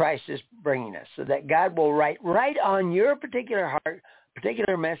 That's what Christ is bringing us, so that God will write right on your particular heart,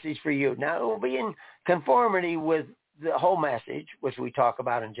 particular message for you. Now, it will be in conformity with the whole message, which we talk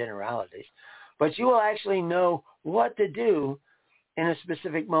about in generalities, but you will actually know what to do in a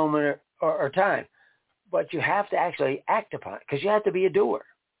specific moment or time. But you have to actually act upon it, because you have to be a doer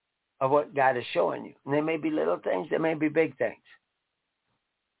of what God is showing you. And they may be little things, they may be big things.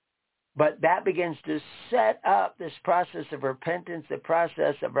 But that begins to set up this process of repentance, the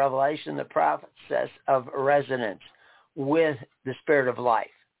process of revelation, the process of resonance with the Spirit of life.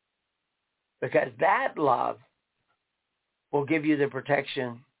 Because that love will give you the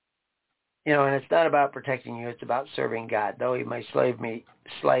protection, and it's not about protecting you, it's about serving God. Though he may slay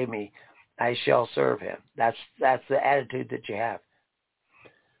me, I shall serve him. That's the attitude that you have.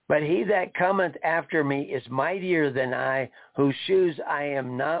 But he that cometh after me is mightier than I, whose shoes I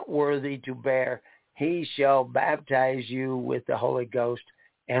am not worthy to bear. He shall baptize you with the Holy Ghost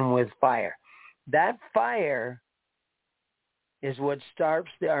and with fire. That fire is what stops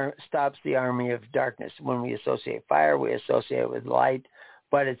the army of darkness. When we associate fire, we associate it with light,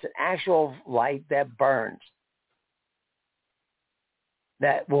 but it's an actual light that burns,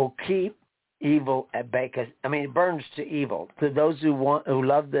 that will keep evil at bay. It burns to evil. To those who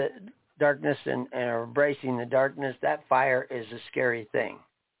love the darkness and are embracing the darkness, that fire is a scary thing.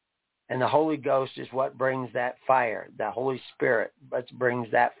 And the Holy Ghost is what brings that fire. The Holy Spirit brings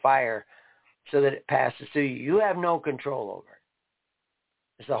that fire so that it passes through you. You have no control over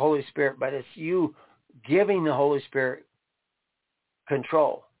it. It's the Holy Spirit, but it's you giving the Holy Spirit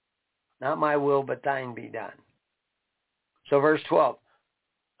control. Not my will, but thine be done. So verse 12.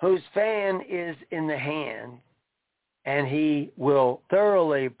 Whose fan is in the hand, and he will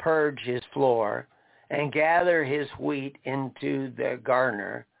thoroughly purge his floor and gather his wheat into the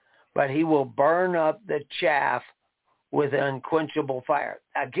garner, but he will burn up the chaff with unquenchable fire.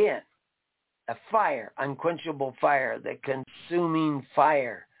 Again, a fire, unquenchable fire, the consuming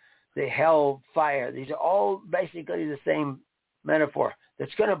fire the hell fire. These are all basically the same metaphor.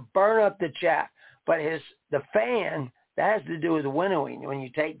 That's going to burn up the chaff. But the fan, that has to do with winnowing. When you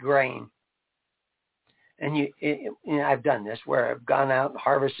take grain, and I've done this where I've gone out and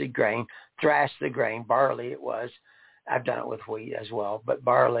harvested grain, thrashed the grain, barley it was. I've done it with wheat as well, but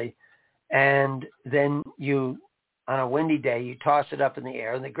barley. And then on a windy day, you toss it up in the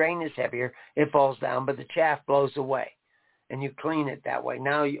air, and the grain is heavier. It falls down, but the chaff blows away, and you clean it that way.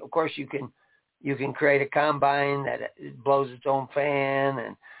 Now, of course, you can create a combine that blows its own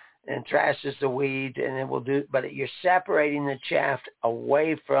fan and thrashes the wheat, and it will do. But you're separating the chaff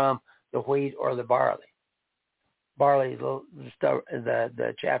away from the wheat or the barley. Barley,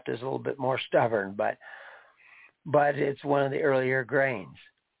 the chaff is a little bit more stubborn, but it's one of the earlier grains.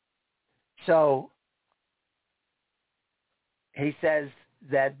 So he says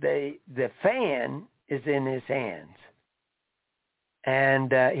that the fan is in his hands,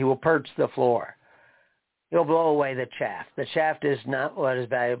 and he will purge the floor. He'll blow away the chaff. The chaff is not what is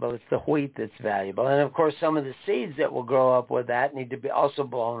valuable. It's the wheat that's valuable. And, of course, some of the seeds that will grow up with that need to be also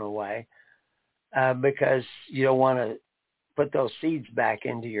blown away because you don't want to put those seeds back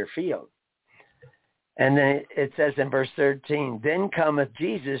into your field. And then it says in verse 13, then cometh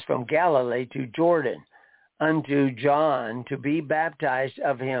Jesus from Galilee to Jordan unto John to be baptized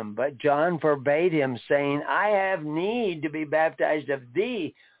of him. But John forbade him, saying, I have need to be baptized of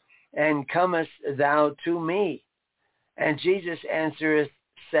thee, and comest thou to me? And Jesus answereth,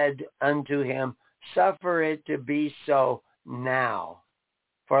 said unto him, suffer it to be so now,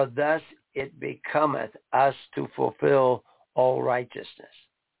 for thus it becometh us to fulfill all righteousness.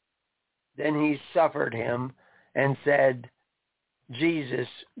 Then he suffered him, and said, Jesus,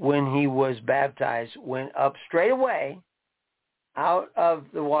 when he was baptized, went up straightway out of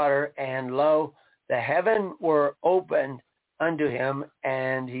the water, and lo, the heaven were opened unto him,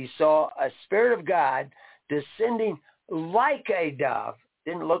 and he saw a Spirit of God descending like a dove.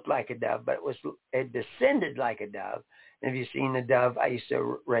 Didn't look like a dove, but it descended like a dove. And if you've seen a dove, I used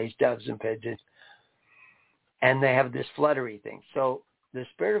to raise doves and pigeons, and they have this fluttery thing. So the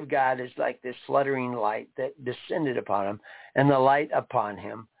Spirit of God is like this fluttering light that descended upon him, and the light upon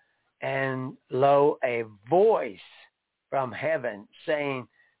him. And lo, a voice from heaven saying,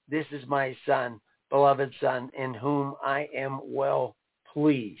 this is my Son, beloved Son, in whom I am well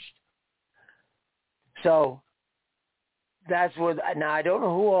pleased. So that's what, now I don't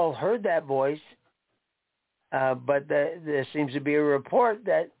know who all heard that voice, but there seems to be a report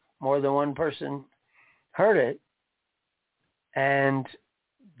that more than one person heard it. And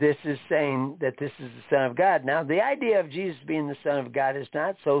this is saying that this is the Son of God. Now, the idea of Jesus being the Son of God is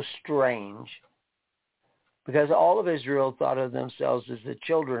not so strange, because all of Israel thought of themselves as the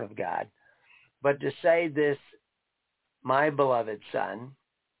children of God. But to say this, my beloved Son,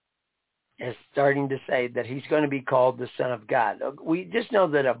 is starting to say that he's going to be called the Son of God. We just know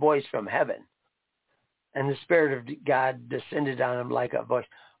that a voice from heaven, and the Spirit of God descended on him like a voice.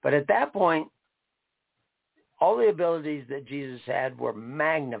 But at that point, all the abilities that Jesus had were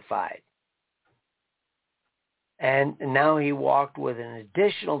magnified. And now he walked with an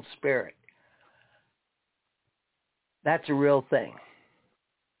additional spirit. That's a real thing.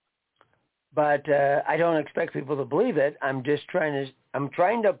 But I don't expect people to believe it. I'm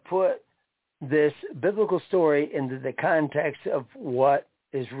trying to put this biblical story into the context of what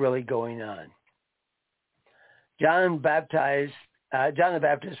is really going on. John the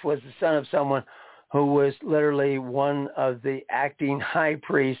Baptist was the son of someone who was literally one of the acting high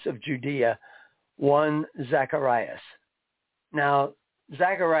priests of Judea, one Zacharias. Now,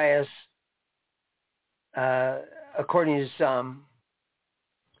 Zacharias, according to some,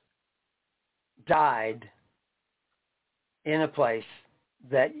 died in a place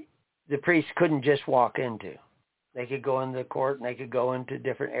that the priests couldn't just walk into. They could go into the court and they could go into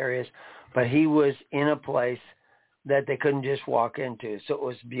different areas, but he was in a place that they couldn't just walk into. So it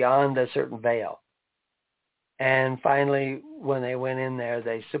was beyond a certain veil. And finally, when they went in there,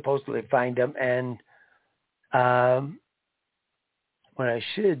 they supposedly find him. And what I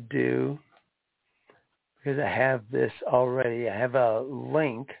should do, because I have this already, I have a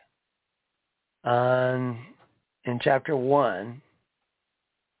link in chapter 1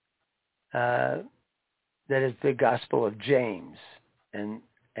 that is the Gospel of James. And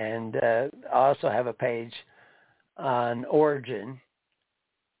I also have a page on Origen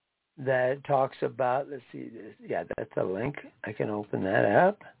that talks about, let's see, yeah, that's a link. I can open that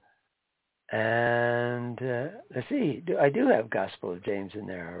up. And let's see, I do have Gospel of James in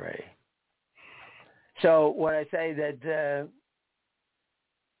there already. So what I say that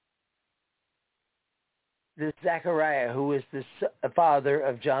this Zechariah, who was the father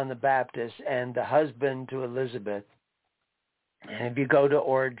of John the Baptist and the husband to Elizabeth. And if you go to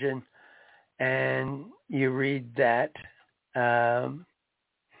Origen and you read that, John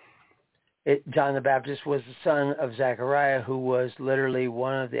the Baptist was the son of Zechariah, who was literally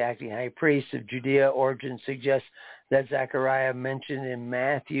one of the acting high priests of Judea. Origen suggests that Zechariah, mentioned in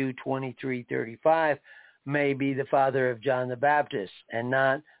Matthew 23:35, may be the father of John the Baptist, and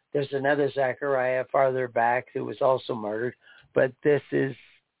not, there's another Zechariah farther back who was also murdered, but this is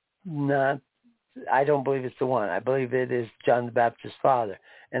not, I don't believe it's the one. I believe it is John the Baptist's father,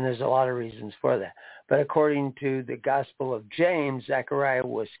 and there's a lot of reasons for that. But according to the Gospel of James, Zechariah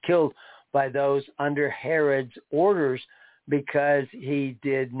was killed by those under Herod's orders because he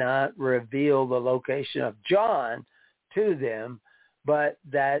did not reveal the location of John to them, but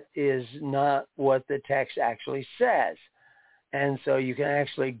that is not what the text actually says. And so you can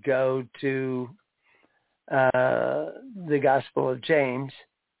actually go to the Gospel of James.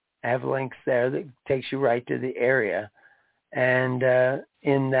 I have links there that takes you right to the area. And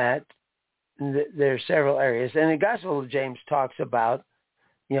in that, there are several areas. And the Gospel of James talks about,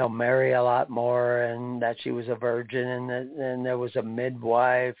 Mary a lot more, and that she was a virgin, and there was a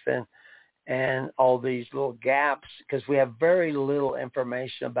midwife, and all these little gaps, because we have very little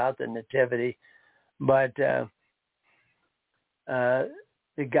information about the nativity. But the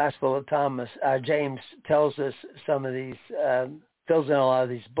Gospel of James tells us some of these, fills in a lot of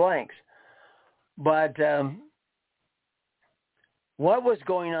these blanks. But what was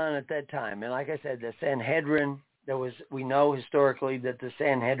going on at that time? And like I said, the Sanhedrin, we know historically that the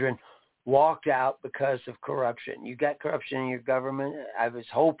Sanhedrin walked out because of corruption. You got corruption in your government. I was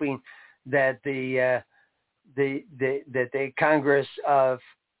hoping that the Congress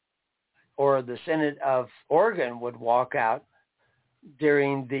or the Senate of Oregon would walk out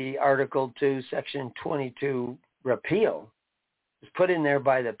during the Article 2, Section 22 repeal. It was put in there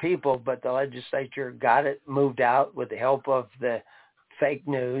by the people, but the legislature got it moved out with the help of the fake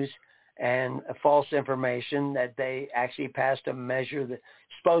news and false information, that they actually passed a measure that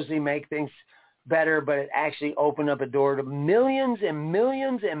supposedly make things better, but it actually opened up a door to millions and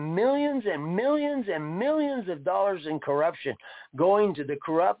millions and millions and millions and millions of dollars in corruption going to the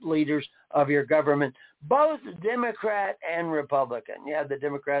corrupt leaders of your government, both Democrat and Republican. Yeah, the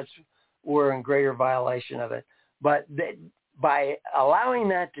Democrats were in greater violation of it, but by allowing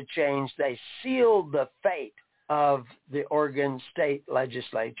that to change, they sealed the fate of the Oregon State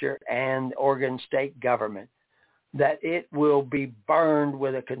Legislature and Oregon State government, that it will be burned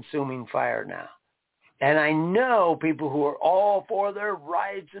with a consuming fire now. And I know people who are all for their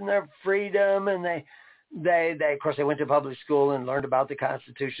rights and their freedom, and they of course, they went to public school and learned about the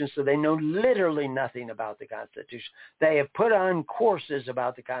Constitution, so they know literally nothing about the Constitution. They have put on courses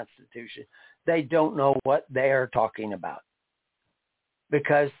about the Constitution. They don't know what they are talking about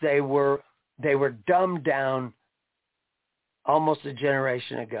because they were dumbed down almost a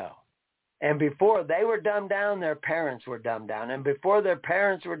generation ago. And before they were dumbed down, their parents were dumbed down. And before their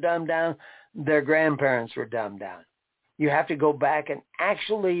parents were dumbed down, their grandparents were dumbed down. You have to go back and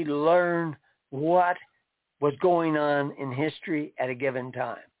actually learn what was going on in history at a given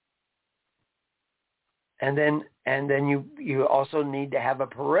time. And then you also need to have a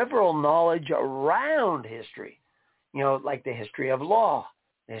peripheral knowledge around history, like the history of law,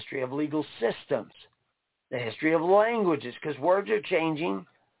 the history of legal systems, the history of languages, because words are changing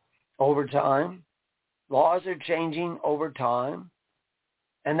over time. Laws are changing over time.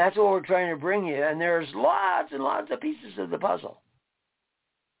 And that's what we're trying to bring you. And there's lots and lots of pieces of the puzzle.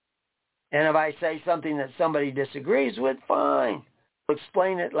 And if I say something that somebody disagrees with, fine. We'll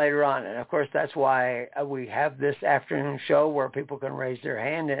explain it later on. And, of course, that's why we have this afternoon show where people can raise their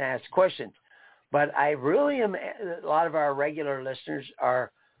hand and ask questions. But I really am, a lot of our regular listeners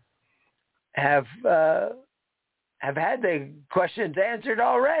have had the questions answered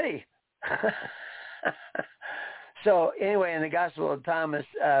already. So anyway, in the Gospel of Thomas,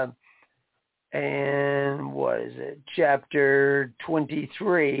 and what is it, chapter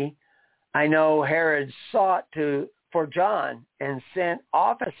 23, I know Herod sought for John and sent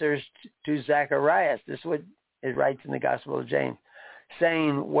officers to Zacharias. This is what it writes in the Gospel of James,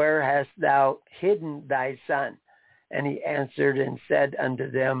 saying, "Where hast thou hidden thy son?" And he answered and said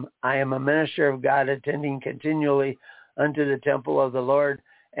unto them, I am a minister of God, attending continually unto the temple of the Lord,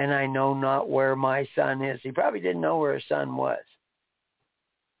 and I know not where my son is. He probably didn't know where his son was.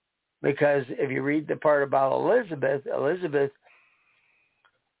 Because if you read the part about Elizabeth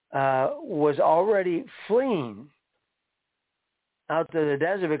was already fleeing out to the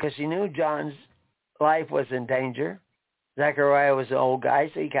desert because she knew John's life was in danger. Zechariah was an old guy,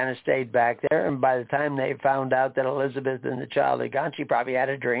 so he kind of stayed back there. And by the time they found out that Elizabeth and the child had gone, she probably had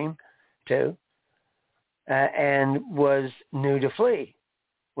a dream, too, and was new to flee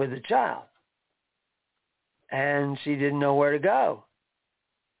with the child. And she didn't know where to go.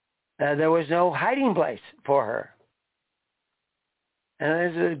 There was no hiding place for her. And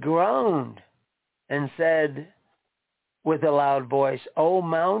Elizabeth groaned and said with a loud voice, O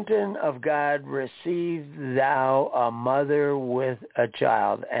mountain of God, receive thou a mother with a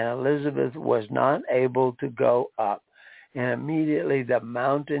child. And Elizabeth was not able to go up. And immediately the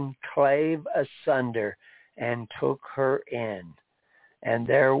mountain clave asunder and took her in. And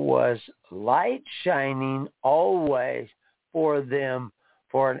there was light shining always for them,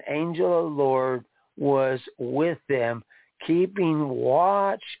 for an angel of the Lord was with them, keeping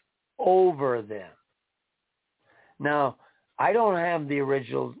watch over them. Now, I don't have the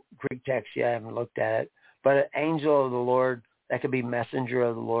original Greek text yet. I haven't looked at it. But an angel of the Lord, that could be messenger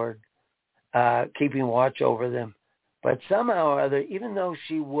of the Lord, keeping watch over them. But somehow or other, even though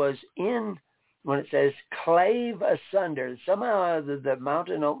she was in, when it says clave asunder, somehow or other the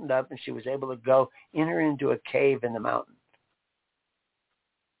mountain opened up and she was able to go enter into a cave in the mountain.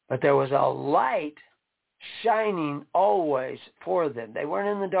 But there was a light shining always for them. They weren't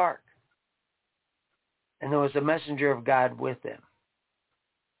in the dark. And there was a messenger of God with them.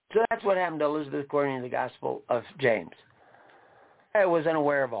 So that's what happened to Elizabeth according to the Gospel of James. I was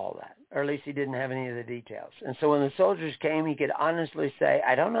unaware of all that, or at least he didn't have any of the details. And so when the soldiers came, he could honestly say,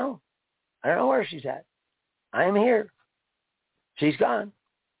 I don't know. I don't know where she's at. I'm here. She's gone.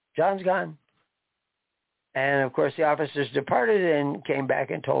 John's gone. And, of course, the officers departed and came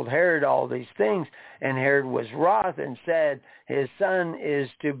back and told Herod all these things. And Herod was wroth and said, his son is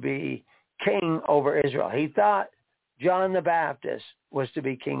to be king over Israel. He thought John the Baptist was to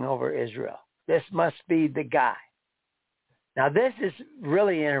be king over Israel. This must be the guy. Now, this is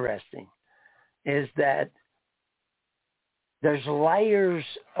really interesting, is that there's layers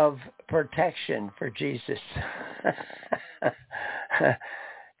of protection for Jesus.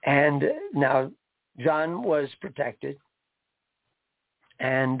 And now John was protected.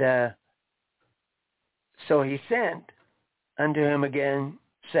 And so he sent unto him again,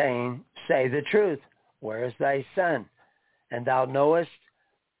 saying, say the truth, where is thy son? And thou knowest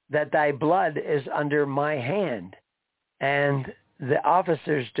that thy blood is under my hand. And the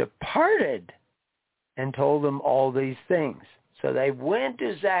officers departed and told them all these things. So they went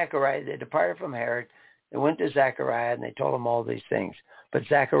to Zechariah. They departed from Herod. They went to Zechariah and they told him all these things. But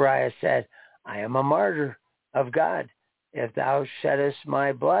Zechariah said, I am a martyr of God. If thou sheddest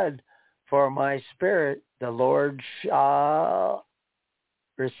my blood for my spirit, the Lord shall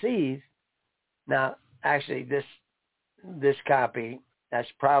receive. Now, actually, this copy, that's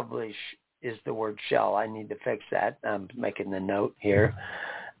probably is the word shall. I need to fix that. I'm making the note here.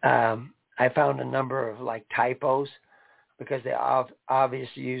 I found a number of typos because they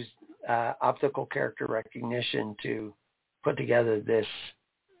obviously used optical character recognition to put together this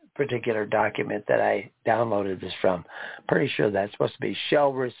particular document that I downloaded this from. Pretty sure that's supposed to be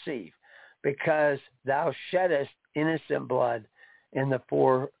shall receive, because thou sheddest innocent blood in the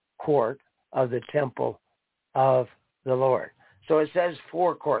forecourt of the temple of the Lord. So it says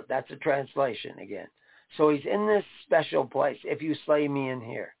forecourt. That's a translation again. So he's in this special place. If you slay me in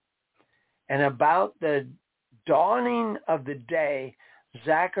here. And about the dawning of the day,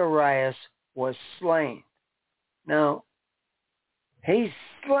 Zacharias was slain. Now, he's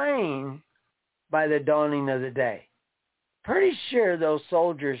slain by the dawning of the day. Pretty sure those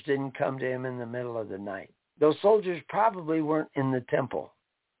soldiers didn't come to him in the middle of the night. Those soldiers probably weren't in the temple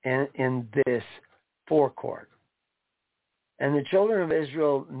in this forecourt. And the children of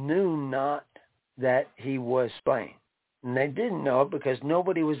Israel knew not that he was slain. And they didn't know it because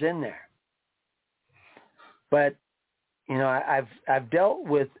nobody was in there. But, I've dealt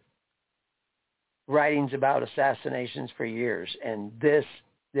with writings about assassinations for years. And this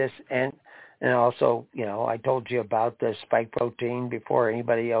and also, I told you about the spike protein before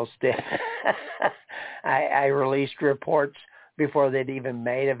anybody else did. I released reports before they'd even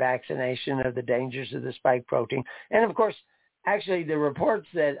made a vaccination of the dangers of the spike protein. And, of course, actually, the reports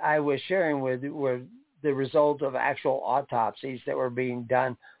that I was sharing were the result of actual autopsies that were being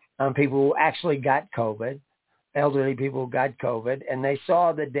done on people who actually got COVID, elderly people who got COVID, and they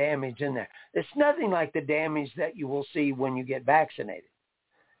saw the damage in there. It's nothing like the damage that you will see when you get vaccinated.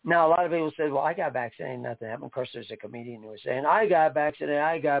 Now, a lot of people said, well, I got vaccinated, nothing happened. Of course, there's a comedian who was saying, I got vaccinated,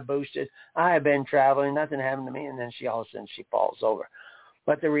 I got boosted, I have been traveling, nothing happened to me, and then all of a sudden she falls over.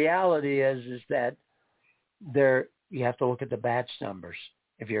 But the reality is that you have to look at the batch numbers.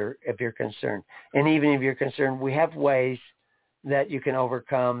 if you're concerned. And even if you're concerned, we have ways that you can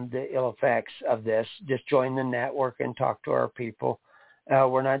overcome the ill effects of this. Just join the network and talk to our people.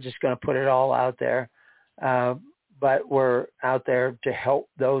 We're not just going to put it all out there, but we're out there to help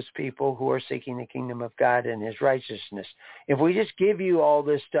those people who are seeking the kingdom of God and his righteousness. If we just give you all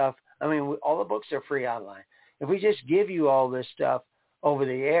this stuff, I mean, all the books are free online. If we just give you all this stuff over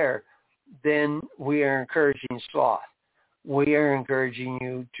the air, then we are encouraging sloth. We are encouraging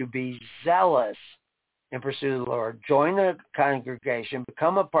you to be zealous and pursue the Lord. Join a congregation,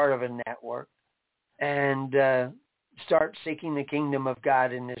 become a part of a network, and start seeking the kingdom of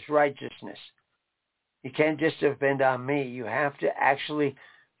God and his righteousness. You can't just depend on me. You have to actually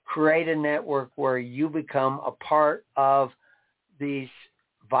create a network where you become a part of these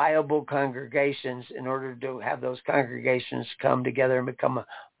viable congregations in order to have those congregations come together and become a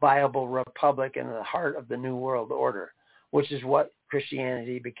viable republic in the heart of the New World Order, which is what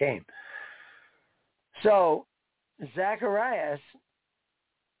Christianity became. So Zacharias,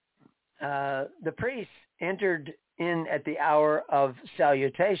 the priest, entered in at the hour of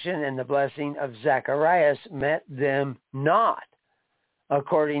salutation, and the blessing of Zacharias met them not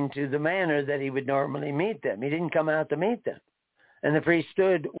according to the manner that he would normally meet them. He didn't come out to meet them. And the priest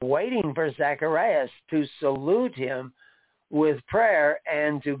stood waiting for Zacharias to salute him with prayer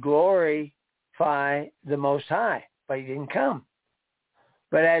and to glorify the Most High. But he didn't come.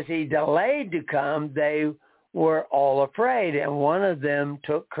 But as he delayed to come, they were all afraid, and one of them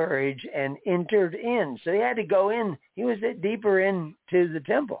took courage and entered in. So he had to go in. He was deeper into the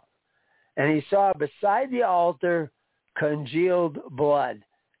temple. And he saw beside the altar congealed blood,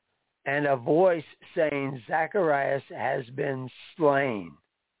 and a voice saying, Zacharias has been slain,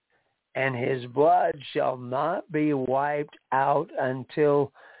 and his blood shall not be wiped out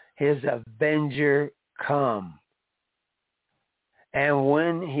until his avenger come. And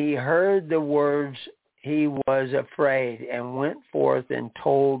when he heard the words, he was afraid and went forth and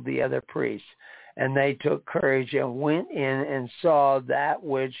told the other priests. And they took courage and went in and saw that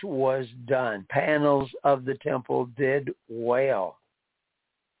which was done. Panels of the temple did wail,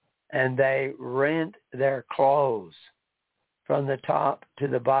 and they rent their clothes from the top to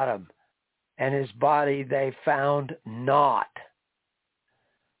the bottom. And his body they found not,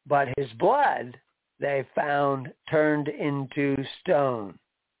 but his blood they found turned into stone.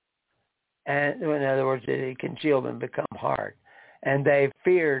 And in other words, it had congealed and become hard. And they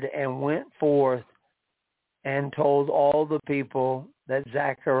feared and went forth and told all the people that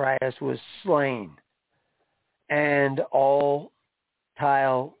Zacharias was slain. And all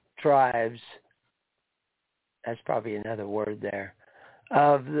tribes, that's probably another word there,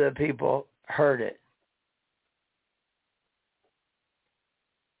 of the people heard it.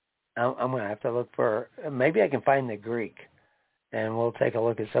 I'm going to have to look for, maybe I can find the Greek, and we'll take a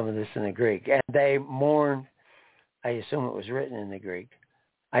look at some of this in the Greek. And they mourned. I assume it was written in the Greek.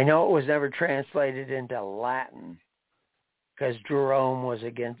 I know it was never translated into Latin because Jerome was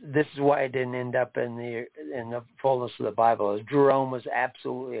against. This is why it didn't end up in the fullness of the Bible. Jerome was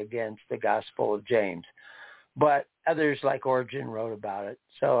absolutely against the Gospel of James, but others like Origen wrote about it.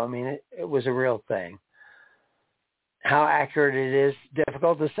 So I mean, it was a real thing. How accurate it is,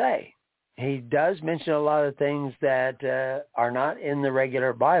 difficult to say. He does mention a lot of things that are not in the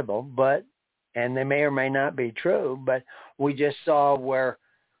regular Bible, and they may or may not be true, but we just saw where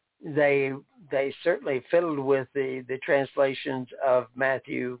they certainly fiddled with the translations of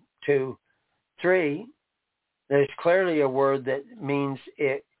Matthew 2:3. There's clearly a word that means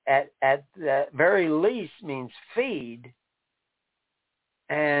it at the very least means feed,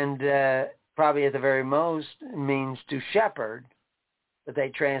 and probably at the very most means to shepherd, but they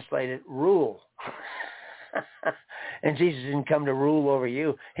translate it rule. And Jesus didn't come to rule over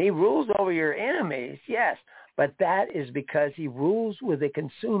you. He rules over your enemies, yes, but that is because he rules with a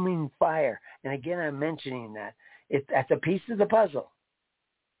consuming fire. And again, I'm mentioning that. That's a piece of the puzzle.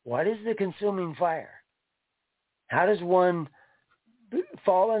 What is the consuming fire? How does one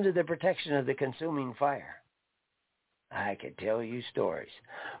fall under the protection of the consuming fire? I could tell you stories.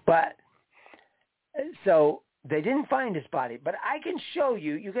 But so they didn't find his body, but I can show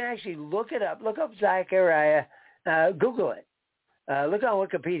you. You can actually look it up. Look up Zachariah. Google it. Look on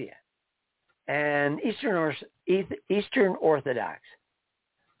Wikipedia. And Eastern Orthodox.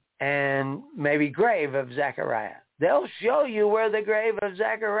 And maybe grave of Zachariah. They'll show you where the grave of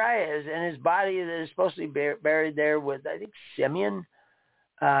Zachariah is, and his body that is supposed to be buried there with, I think, Simeon.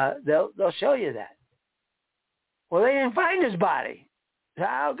 They'll show you that. Well, they didn't find his body. So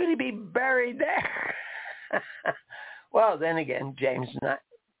how could he be buried there? Well, then again, James,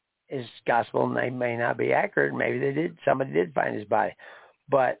 his gospel may not be accurate. Maybe somebody did find his body.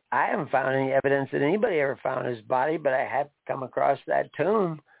 But I haven't found any evidence that anybody ever found his body, but I have come across that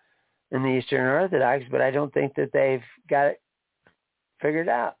tomb in the Eastern Orthodox, but I don't think that they've got it figured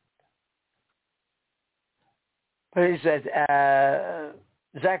out. But he says,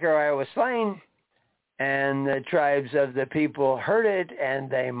 Zechariah was slain, and the tribes of the people heard it, and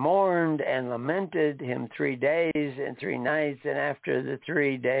they mourned and lamented him 3 days and 3 nights. And after the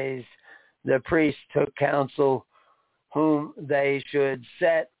 3 days, the priests took counsel whom they should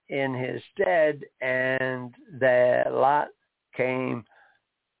set in his stead, and the lot came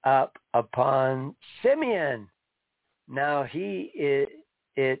up upon Simeon. Now it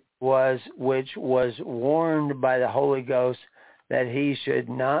was which was warned by the Holy Ghost that he should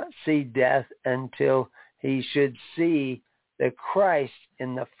not see death until he should see the Christ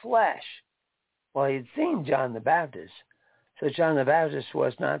in the flesh. Well, he'd seen John the Baptist. So John the Baptist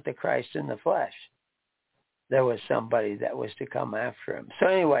was not the Christ in the flesh. There was somebody that was to come after him. So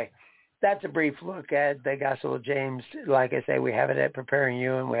anyway, that's a brief look at the Gospel of James. Like I say, we have it at Preparing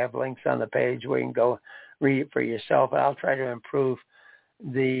You, and we have links on the page where you can go read it for yourself. And I'll try to improve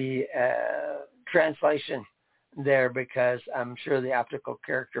the translation there, because I'm sure the optical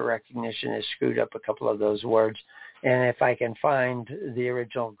character recognition has screwed up a couple of those words. And if I can find the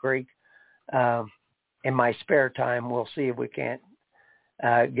original Greek in my spare time, we'll see if we can't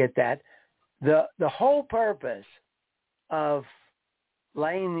get that. The whole purpose of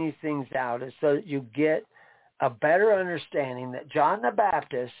laying these things out is so that you get a better understanding that John the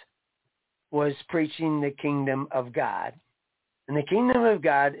Baptist was preaching the kingdom of God. And the kingdom of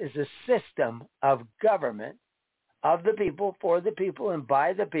God is a system of government of the people, for the people, and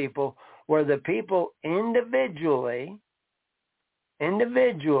by the people, where the people individually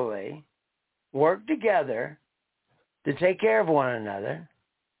work together to take care of one another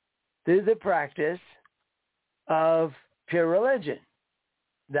through the practice of pure religion.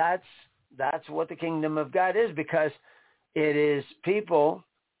 That's what the kingdom of God is, because it is people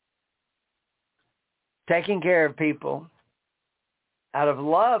taking care of people out of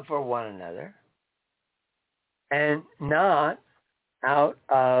love for one another, and not out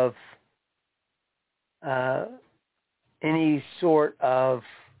of any sort of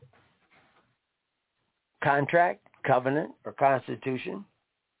contract, covenant, or constitution,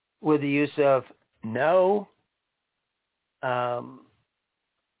 with the use of no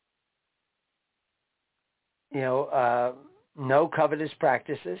covetous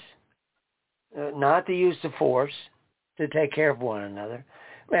practices, not the use of force to take care of one another.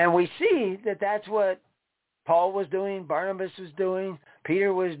 And we see that that's what Paul was doing, Barnabas was doing,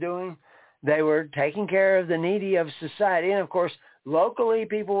 Peter was doing. They were taking care of the needy of society. And, of course, locally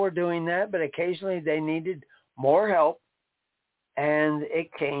people were doing that, but occasionally they needed more help. And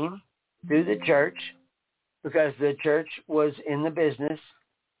it came through the church, because the church was in the business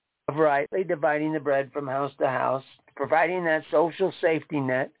of rightly dividing the bread from house to house, providing that social safety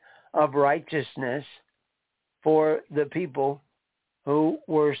net of righteousness for the people who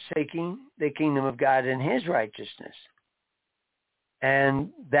were seeking the kingdom of God and his righteousness. And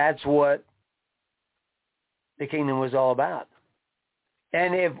that's what the kingdom was all about.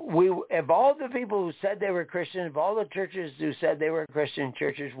 And if all the people who said they were Christian, if all the churches who said they were Christian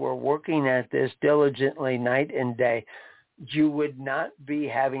churches were working at this diligently night and day, you would not be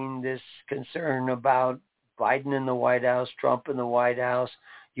having this concern about Biden in the White House, Trump in the White House.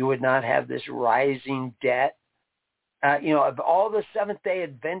 You would not have this rising debt. If all the Seventh-day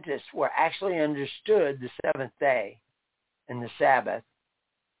Adventists were actually understood the seventh day and the Sabbath,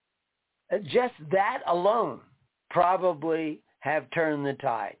 just that alone probably have turned the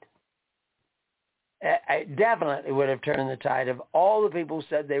tide. I definitely would have turned the tide if all the people who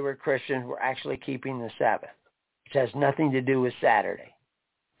said they were Christians were actually keeping the Sabbath, which has nothing to do with Saturday.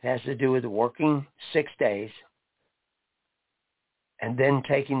 It has to do with working 6 days and then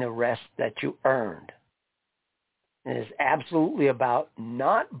taking the rest that you earned. It is absolutely about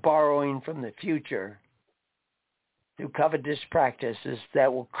not borrowing from the future through covetous practices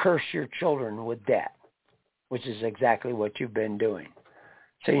that will curse your children with debt, which is exactly what you've been doing.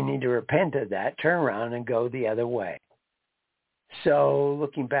 So you need to repent of that, turn around, and go the other way. So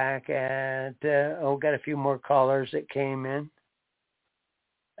looking back at, got a few more callers that came in.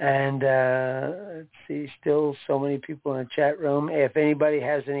 And let's see, still so many people in the chat room. If anybody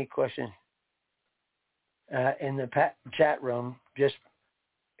has any questions in the chat room, just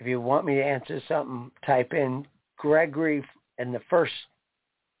if you want me to answer something, type in Gregory in the first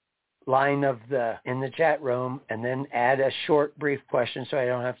line in the chat room, and then add a short, brief question so I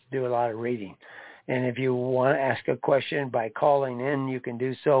don't have to do a lot of reading. And if you want to ask a question by calling in, you can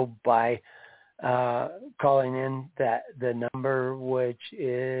do so by calling in the number, which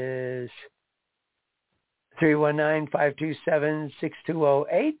is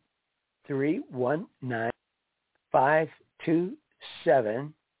 319-527-6208,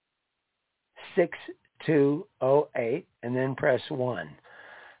 319-527-6208, and then press 1.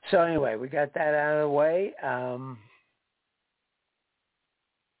 So anyway, we got that out of the way. Go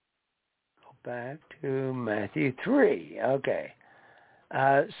back to Matthew 3. Okay.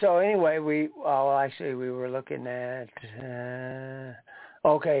 So anyway, we were looking at,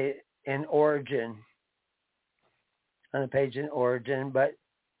 in Origin, on the page in Origin, but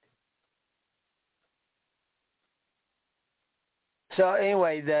so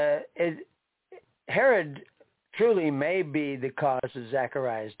anyway, Herod truly may be the cause of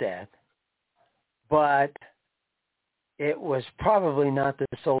Zechariah's death, but it was probably not the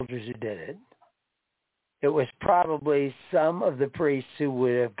soldiers who did it. It was probably some of the priests who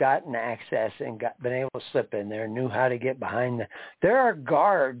would have gotten access and been able to slip in there, knew how to get behind There are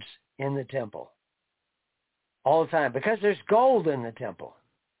guards in the temple all the time because there's gold in the temple.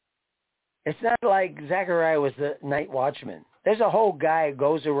 It's not like Zechariah was the night watchman. There's a whole guy who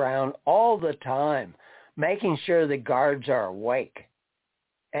goes around all the time making sure the guards are awake.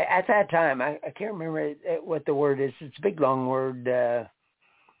 At that time, I can't remember what the word is. It's a big, long word.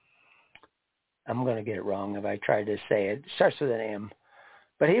 I'm going to get it wrong if I try to say it. It starts with an M.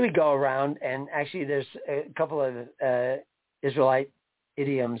 But he would go around, and actually there's a couple of Israelite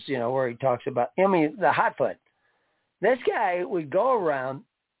idioms, where he talks about, the hot foot. This guy would go around,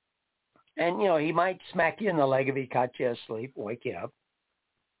 and, he might smack you in the leg if he caught you asleep, wake you up.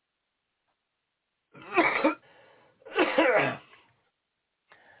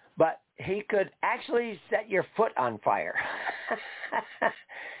 But he could actually set your foot on fire.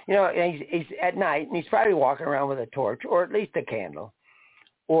 He's at night, and he's probably walking around with a torch, or at least a candle,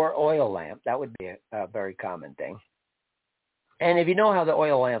 or oil lamp. That would be a very common thing. And if you know how the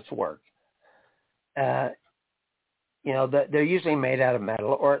oil lamps work, they're usually made out of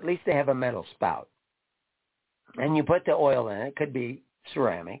metal, or at least they have a metal spout. And you put the oil in it. It could be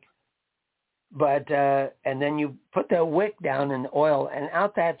ceramic. But and then you put the wick down in the oil, and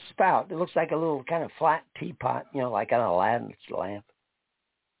out that spout, it looks like a little kind of flat teapot, like an Aladdin's lamp.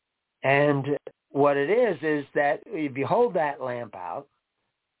 And what it is that if you hold that lamp out,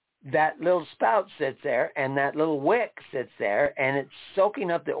 that little spout sits there, and that little wick sits there, and it's soaking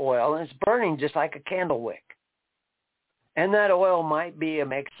up the oil, and it's burning just like a candle wick. And that oil might be a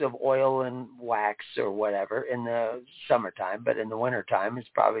mix of oil and wax or whatever in the summertime, but in the wintertime, it's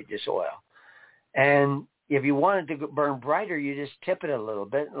probably just oil. And if you want it to burn brighter, you just tip it a little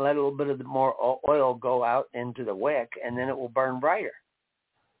bit and let a little bit of the more oil go out into the wick, and then it will burn brighter.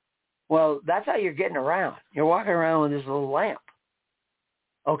 Well, that's how you're getting around. You're walking around with this little lamp.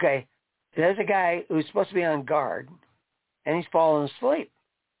 Okay, there's a guy who's supposed to be on guard, and he's falling asleep.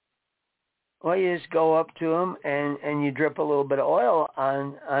 Well, you just go up to him, and you drip a little bit of oil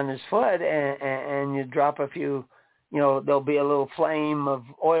on his foot, and you drop a few, there'll be a little flame of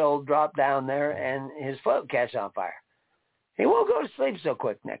oil drop down there, and his foot will catch on fire. He won't go to sleep so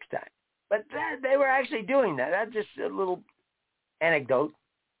quick next time. But they were actually doing that. That's just a little anecdote.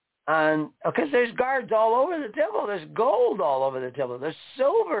 Because there's guards all over the temple. There's gold all over the temple. There's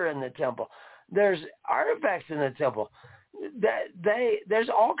silver in the temple. There's artifacts in the temple. There's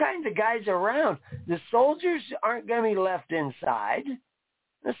all kinds of guys around. The soldiers aren't going to be left inside.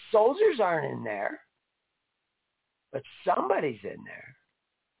 The soldiers aren't in there. But somebody's in there.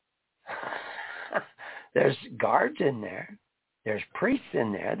 There's guards in there. There's priests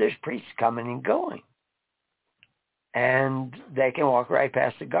in there. There's priests coming and going. And they can walk right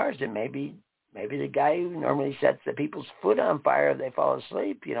past the guards. And maybe the guy who normally sets the people's foot on fire if they fall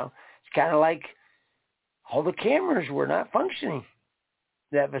asleep, it's kind of like all the cameras were not functioning.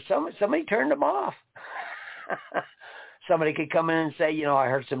 That somebody turned them off. Somebody could come in and say, I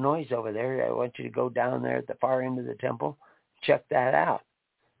heard some noise over there. I want you to go down there at the far end of the temple, check that out.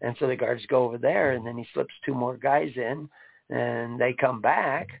 And so the guards go over there, and then he slips two more guys in, and they come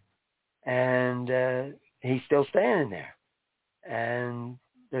back, and he's still standing there. And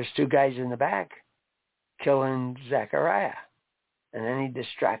there's two guys in the back killing Zechariah. And then he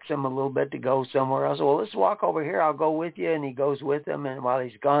distracts them a little bit to go somewhere else. Well, let's walk over here. I'll go with you. And he goes with them. And while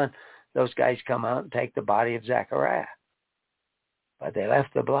he's gone, those guys come out and take the body of Zechariah. But they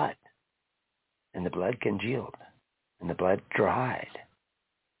left the blood. And the blood congealed. And the blood dried.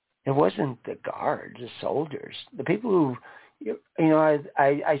 It wasn't the guards, the soldiers, the people who,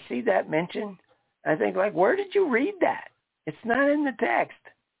 I see that mentioned. I think, where did you read that? It's not in the text.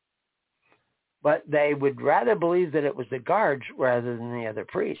 But they would rather believe that it was the guards rather than the other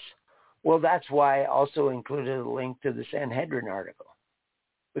priests. Well, that's why I also included a link to the Sanhedrin article.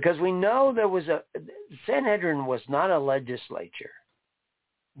 Because we know Sanhedrin was not a legislature.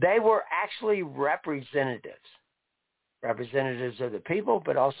 They were actually representatives of the people,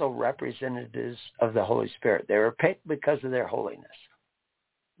 but also representatives of the Holy Spirit. They were picked because of their holiness,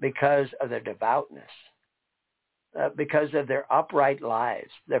 because of their devoutness, because of their upright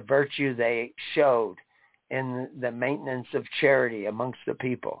lives, the virtue they showed in the maintenance of charity amongst the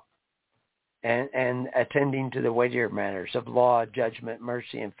people, and attending to the weightier matters of law, judgment,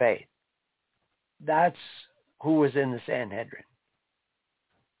 mercy, and faith. That's who was in the Sanhedrin.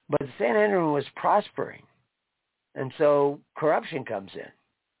 But the Sanhedrin was prospering, and so corruption comes in.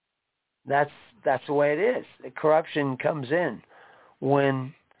 That's the way it is. The corruption comes in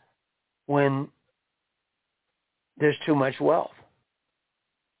when there's too much wealth,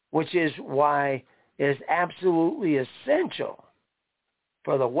 which is why it is absolutely essential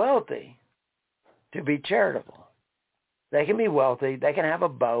for the wealthy to be charitable. They can be wealthy. They can have a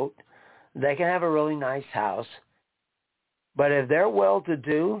boat. They can have a really nice house. But if they're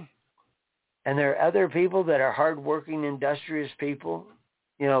well-to-do and there are other people that are hardworking, industrious people,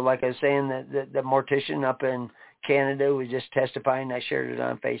 like I was saying, the mortician up in Canada was just testifying. I shared it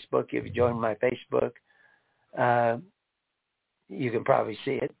on Facebook. If you join my Facebook, you can probably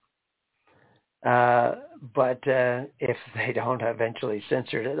see it. But if they don't eventually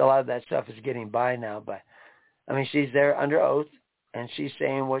censor it, a lot of that stuff is getting by now. But, she's there under oath, and she's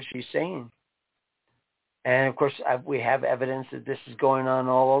saying what she's saying. And, of course, we have evidence that this is going on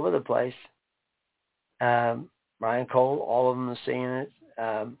all over the place. Ryan Cole, all of them are seeing it.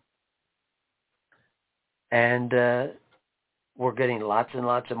 And we're getting lots and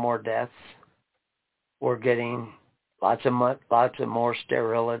lots of more deaths. We're getting lots of more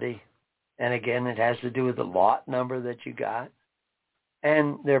sterility. And, again, it has to do with the lot number that you got.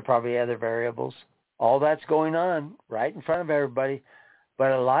 And there are probably other variables. All that's going on right in front of everybody.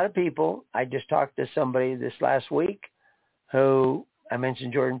 But a lot of people, I just talked to somebody this last week who, I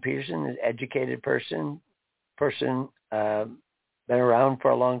mentioned Jordan Peterson, an educated person, been around for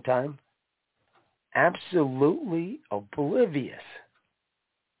a long time, absolutely oblivious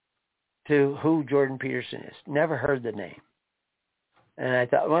to who Jordan Peterson is. Never heard the name. And I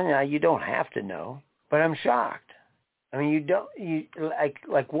thought, well, now you don't have to know, but I'm shocked. What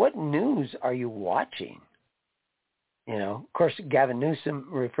news are you watching? Of course, Gavin Newsom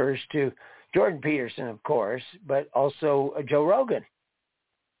refers to Jordan Peterson, of course, but also Joe Rogan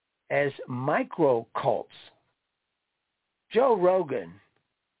as micro cults. Joe Rogan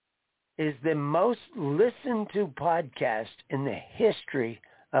is the most listened to podcast in the history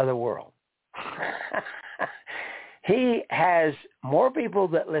of the world. He has more people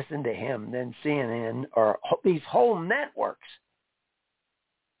that listen to him than CNN or these whole networks.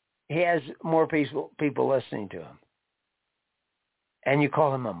 He has more people listening to him. And you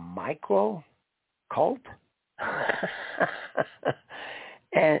call him a micro cult?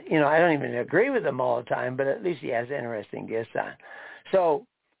 And, I don't even agree with him all the time, but at least he has interesting guests on. So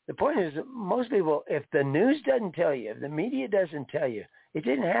the point is that most people, if the news doesn't tell you, if the media doesn't tell you, it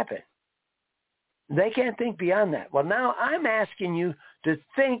didn't happen. They can't think beyond that. Well, now I'm asking you to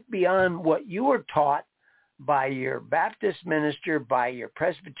think beyond what you were taught by your Baptist minister, by your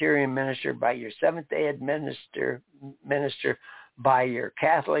Presbyterian minister, by your Seventh-day Adventist minister, by your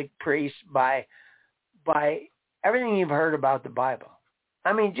Catholic priest, by everything you've heard about the Bible.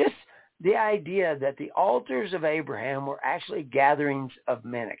 Just the idea that the altars of Abraham were actually gatherings of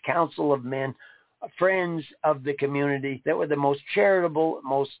men, a council of men, friends of the community that were the most charitable,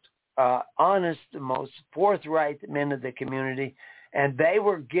 most honest, the most forthright men of the community, and they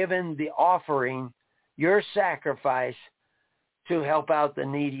were given the offering, your sacrifice, to help out the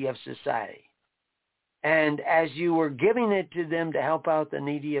needy of society. And as you were giving it to them to help out the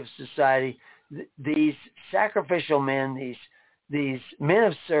needy of society, these sacrificial men, these men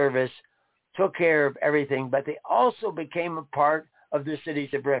of service, took care of everything, but they also became a part of the cities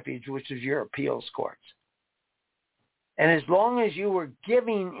of refuge, which was your appeals courts. And as long as you were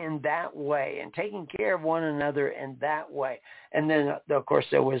giving in that way and taking care of one another in that way, and then, of course,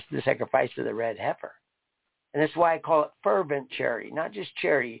 there was the sacrifice of the red heifer. And that's why I call it fervent charity, not just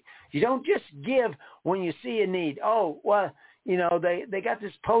charity. You don't just give when you see a need. Oh, well, they got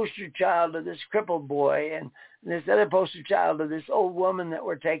this poster child of this crippled boy and this other poster child of this old woman that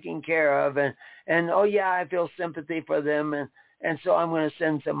we're taking care of. And oh, yeah, I feel sympathy for them. And so I'm going to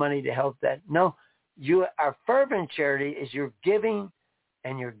send some money to help that. No, our fervent charity is you're giving,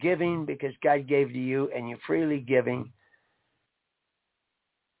 and you're giving because God gave to you, and you're freely giving.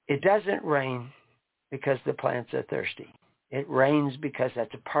 It doesn't rain because the plants are thirsty. It rains because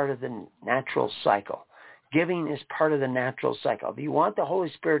that's a part of the natural cycle. Giving is part of the natural cycle. If you want the Holy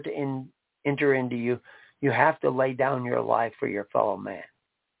Spirit to enter into you, you have to lay down your life for your fellow man.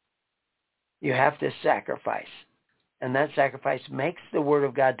 You have to sacrifice. And that sacrifice makes the Word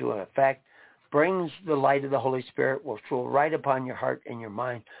of God to an effect, brings the light of the Holy Spirit, which will write upon your heart and your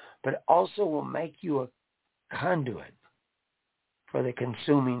mind, but also will make you a conduit for the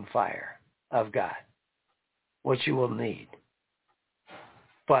consuming fire of God, which you will need.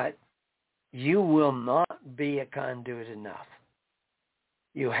 But you will not be a conduit enough.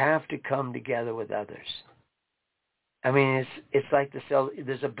 You have to come together with others. I mean, it's like the cell.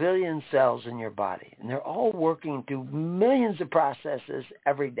 There's a billion cells in your body, and they're all working through millions of processes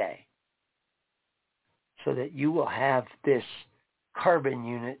every day so that you will have this carbon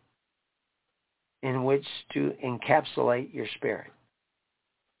unit in which to encapsulate your spirit.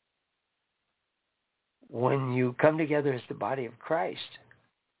 When you come together as the body of Christ,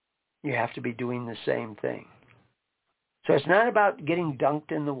 you have to be doing the same thing. So it's not about getting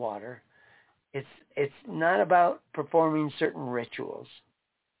dunked in the water. It's not about performing certain rituals.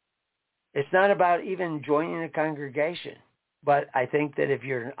 It's not about even joining a congregation. But I think that if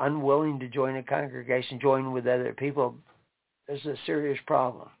you're unwilling to join a congregation, join with other people, there's a serious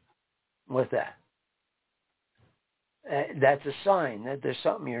problem with that. That's a sign that there's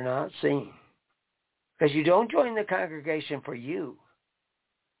something you're not seeing. Because you don't join the congregation for you.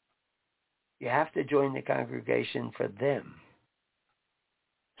 You have to join the congregation for them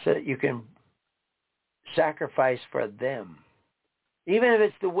so that you can sacrifice for them. Even if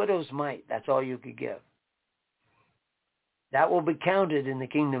it's the widow's mite, that's all you could give. That will be counted in the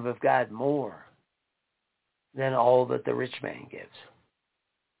kingdom of God more than all that the rich man gives.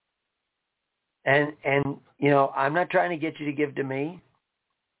 And you know, I'm not trying to get you to give to me.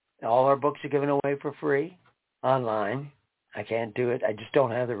 All our books are given away for free online. I can't do it. I just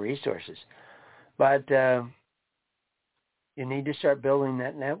don't have the resources. But you need to start building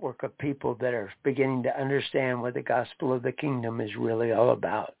that network of people that are beginning to understand what the gospel of the kingdom is really all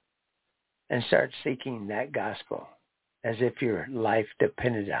about, and start seeking that gospel as if your life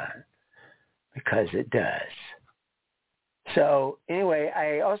depended on it, because it does. So anyway,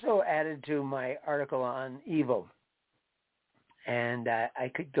 I also added to my article on evil, and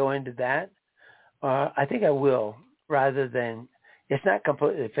I could go into that. I think I will, rather than, it's not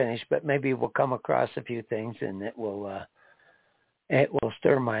completely finished, but maybe we'll come across a few things and it will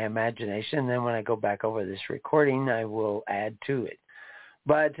stir my imagination. And then when I go back over this recording, I will add to it.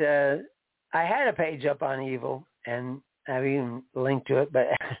 But I had a page up on evil, and I've even linked to it, but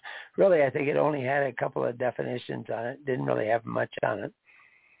really I think it only had a couple of definitions on it. Didn't really have much on it.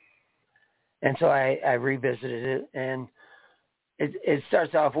 And so I revisited it, and it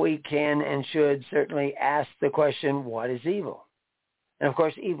starts off, we can and should certainly ask the question, what is evil? And of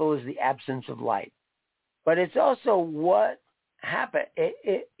course, evil is the absence of light. But it's also what happened.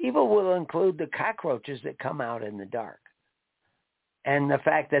 Evil will include the cockroaches that come out in the dark, and the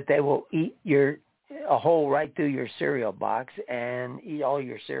fact that they will eat a hole right through your cereal box and eat all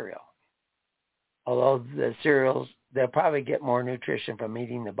your cereal. Although the cereals, they'll probably get more nutrition from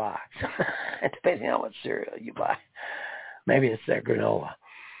eating the box, depending on what cereal you buy. Maybe it's their granola.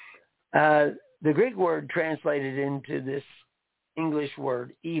 The Greek word translated into this English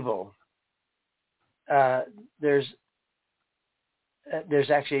word, evil, there's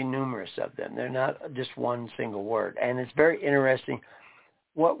actually numerous of them. They're not just one single word. And it's very interesting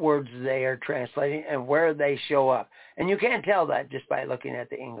what words they are translating and where they show up. And you can't tell that just by looking at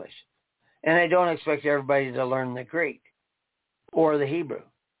the English. And I don't expect everybody to learn the Greek or the Hebrew,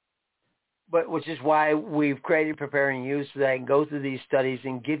 but which is why we've created Preparing You, so that I can go through these studies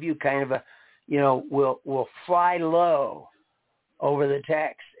and give you kind of a, we'll fly low over the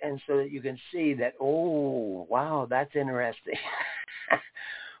text, and so that you can see that, oh, wow, that's interesting.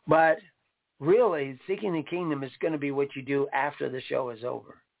 But really, seeking the kingdom is going to be what you do after the show is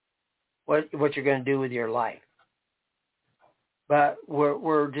over, what you're going to do with your life. But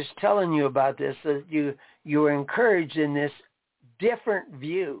we're just telling you about this so that you're encouraged in this different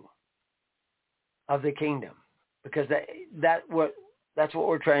view of the kingdom, because that's what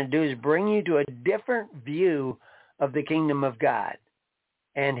we're trying to do, is bring you to a different view of the kingdom of God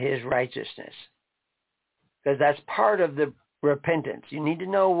and his righteousness, because that's part of the repentance. You need to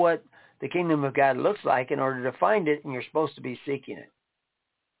know what the kingdom of God looks like in order to find it, and you're supposed to be seeking it.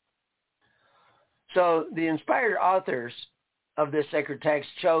 So the inspired authors of this sacred text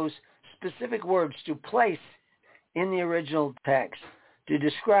chose specific words to place in the original text to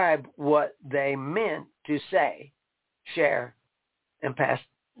describe what they meant to say, share, and pass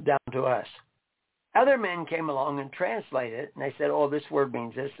down to us. Other men came along and translated it, and they said, oh, this word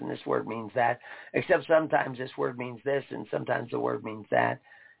means this and this word means that, except sometimes this word means this and sometimes the word means that.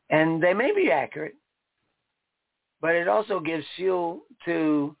 And they may be accurate, but it also gives fuel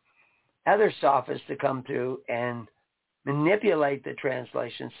to other sophists to come through and manipulate the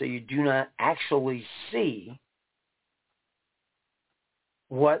translation so you do not actually see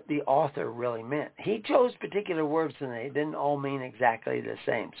what the author really meant. He chose particular words and they didn't all mean exactly the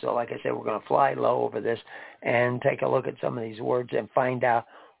same. So like I said, we're going to fly low over this and take a look at some of these words and find out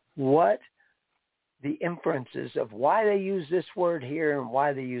what the inferences of why they use this word here and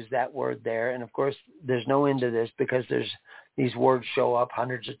why they use that word there. And of course, there's no end to this because these words show up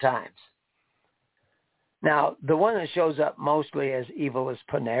hundreds of times. Now, the one that shows up mostly as evil is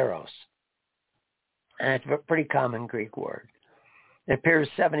poneros. And it's a pretty common Greek word. It appears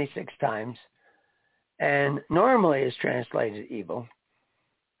 76 times and normally is translated evil,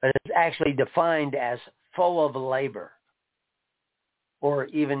 but it's actually defined as full of labor or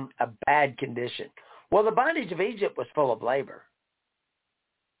even a bad condition. Well, the bondage of Egypt was full of labor.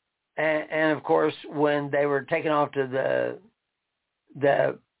 And of course, when they were taken off to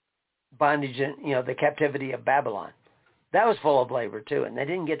the bondage, the captivity of Babylon, that was full of labor too, and they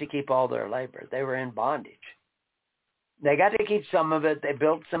didn't get to keep all their labor. They were in bondage. They got to keep some of it. They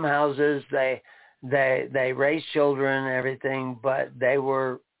built some houses. They raised children and everything, but they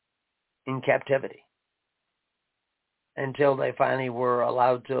were in captivity until they finally were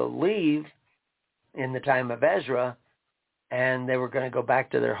allowed to leave in the time of Ezra, and they were going to go back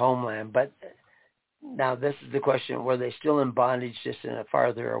to their homeland. But now this is the question, were they still in bondage just in a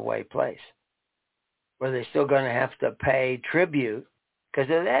farther away place? Were they still going to have to pay tribute? Because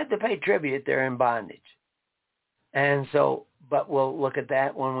if they had to pay tribute, they're in bondage. And so, but we'll look at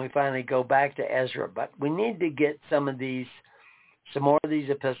that when we finally go back to Ezra. But we need to get some more of these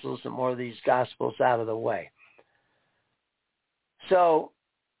epistles, some more of these gospels out of the way. So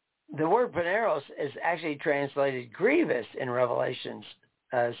the word poneros is actually translated grievous in Revelations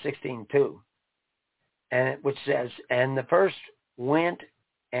 16:2, which says, and the first went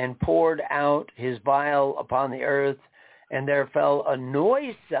and poured out his vial upon the earth, and there fell a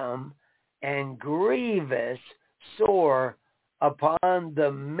noisome and grievous sore upon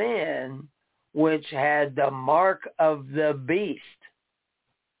the men which had the mark of the beast.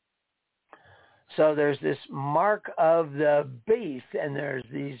 So there's this mark of the beast, and there's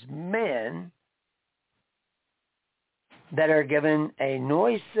these men that are given a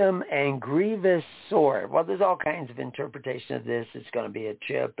noisome and grievous sore. Well, there's all kinds of interpretation of this. It's going to be a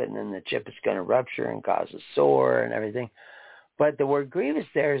chip, and then the chip is going to rupture and cause a sore and everything. But the word grievous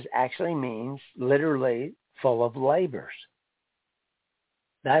there actually means literally full of labors.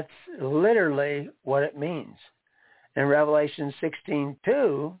 That's literally what it means. In Revelation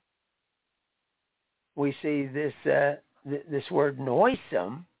 16:2, we see this word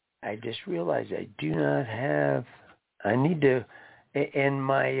noisome. I just realized I do not have. I need to, in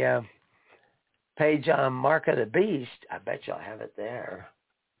my page on Mark of the Beast, I bet you I'll have it there.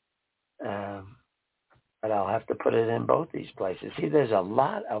 But I'll have to put it in both these places. See, there's a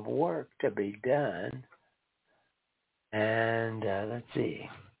lot of work to be done. And let's see.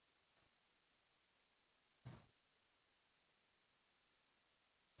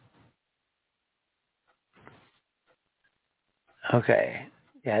 Okay.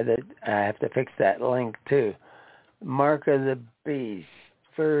 Yeah, I have to fix that link too. Mark of the Beast,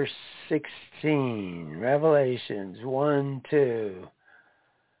 verse 16, Revelations 1:2.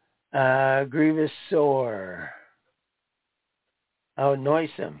 Grievous sore. Oh,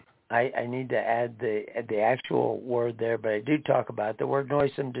 noisome. I need to add the actual word there, but I do talk about the word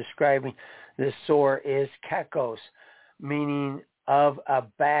noisome describing this sore is kakos, meaning of a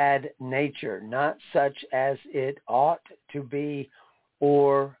bad nature, not such as it ought to be,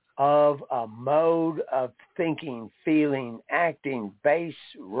 or of a mode of thinking, feeling, acting, base,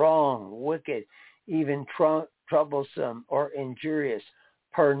 wrong, wicked, even troublesome or injurious,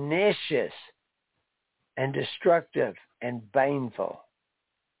 pernicious, and destructive and baneful.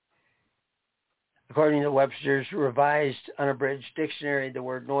 According to Webster's Revised Unabridged Dictionary, the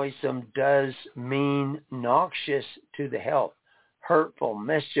word noisome does mean noxious to the health, hurtful,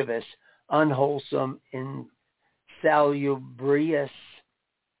 mischievous, unwholesome, insalubrious,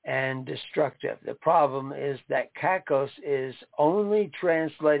 and destructive. The problem is that kakos is only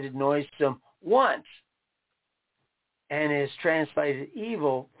translated noisome once and is translated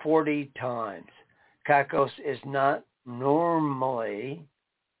evil 40 times. Kakos is not normally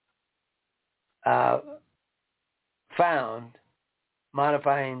found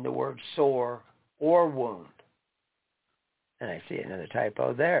modifying the word sore or wound. And I see another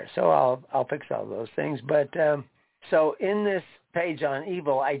typo there. So I'll fix all those things. But so in this page on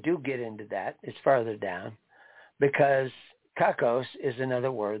evil, I do get into that. It's farther down because kakos is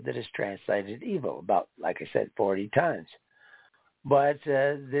another word that is translated evil, about, like I said, 40 times. But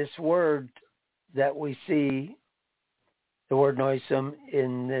this word that we see, the word noisome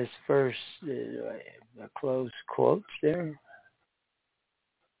in this verse, close quotes there.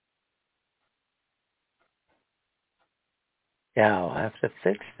 Yeah, I'll have to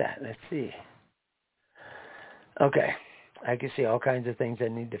fix that. Let's see. Okay. I can see all kinds of things I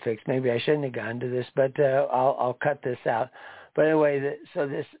need to fix. Maybe I shouldn't have gone to this, but I'll cut this out. But anyway, so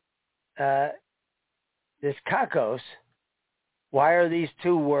this kakos, why are these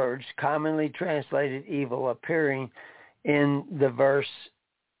two words, commonly translated evil, appearing in the verse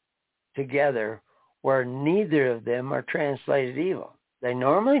together where neither of them are translated evil? They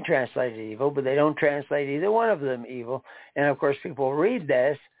normally translate evil, but they don't translate either one of them evil. And of course, people read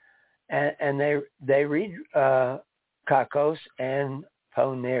this, and they read kakos and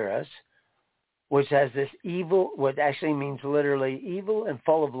poneros, which has this evil, what actually means literally evil and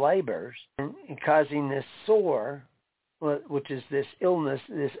full of labors, and causing this sore, which is this illness,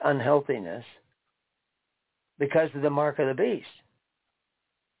 this unhealthiness, because of the mark of the beast.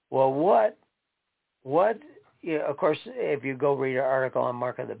 Well, what? Of course, if you go read an article on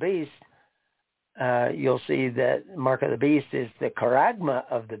mark of the beast, you'll see that mark of the beast is the charagma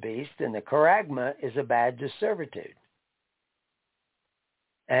of the beast, and the charagma is a badge of servitude.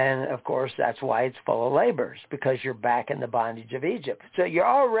 And, of course, that's why it's full of labors, because you're back in the bondage of Egypt. So you're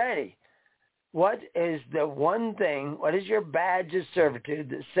already, what is the one thing, what is your badge of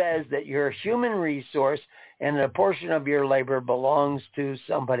servitude that says that you're a human resource and a portion of your labor belongs to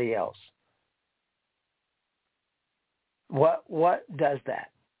somebody else? What does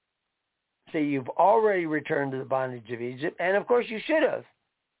that? See, you've already returned to the bondage of Egypt, and of course you should have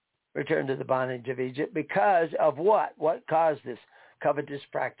returned to the bondage of Egypt because of what? What caused this? Covetous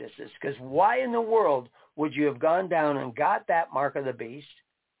practices. Because why in the world would you have gone down and got that mark of the beast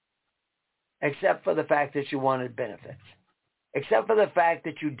except for the fact that you wanted benefits? Except for the fact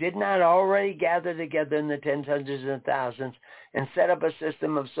that you did not already gather together in the tens, hundreds, and thousands and set up a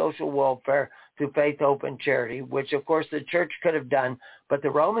system of social welfare through faith, hope, and charity, which, of course, the church could have done, but the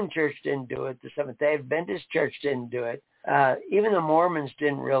Roman church didn't do it. The Seventh-day Adventist church didn't do it. Even the Mormons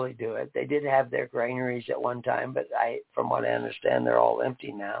didn't really do it. They did have their granaries at one time, but from what I understand, they're all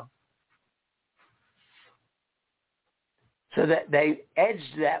empty now. So that they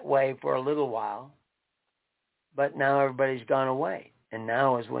edged that way for a little while, but now everybody's gone away, and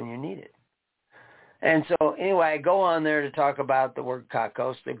now is when you need it. And so anyway, I go on there to talk about the word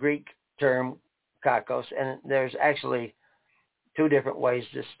kakos, the Greek term kakos, and there's actually two different ways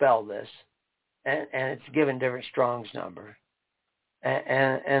to spell this, and it's given different Strong's number.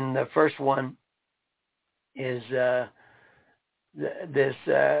 And the first one is this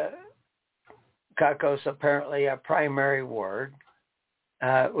kakos, apparently a primary word,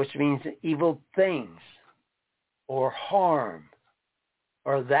 which means evil things, or harm,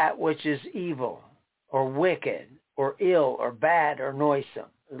 or that which is evil, or wicked, or ill, or bad, or noisome.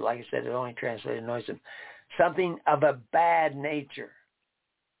 Like I said, it only translated noisome. Something of a bad nature,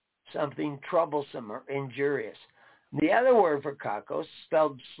 something troublesome or injurious. The other word for kakos,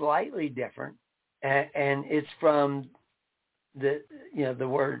 spelled slightly different, and it's from the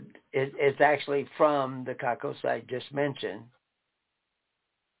word, it's actually from the kakos I just mentioned.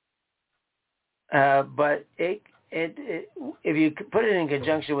 But it if you put it in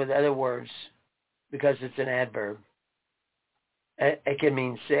conjunction with other words, because it's an adverb, it can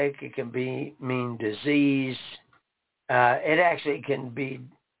mean sick, it can mean disease. It actually can be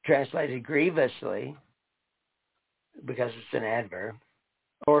translated grievously because it's an adverb.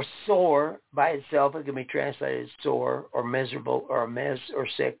 Or sore by itself, it can be translated sore or miserable or amiss or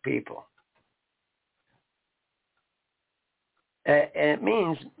sick people. And it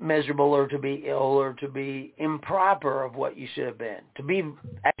means miserable or to be ill or to be improper of what you should have been, to be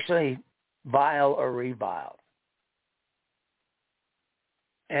actually vile or reviled.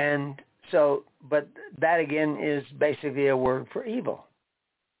 And so, but that again is basically a word for evil.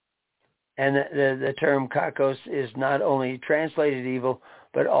 And the term kakos is not only translated evil,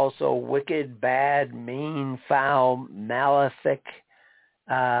 but also wicked, bad, mean, foul, malefic,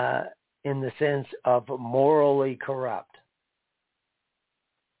 in the sense of morally corrupt.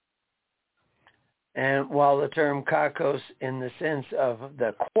 And while the term kakos in the sense of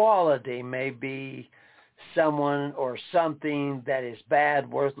the quality may be someone or something that is bad,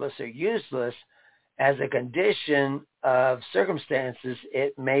 worthless, or useless, as a condition of circumstances,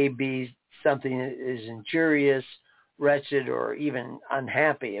 it may be something that is injurious, wretched or even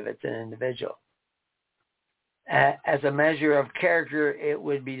unhappy if it's an individual. As a measure of character, it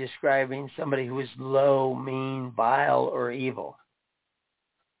would be describing somebody who is low, mean, vile, or evil.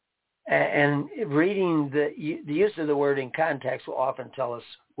 And reading the use of the word in context will often tell us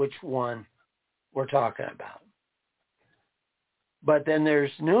which one we're talking about. But then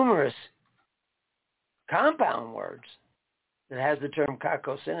there's numerous compound words that has the term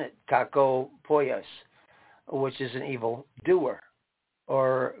kakos in it, kakopoios, which is an evil doer,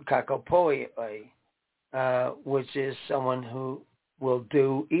 or kakopoioi, which is someone who will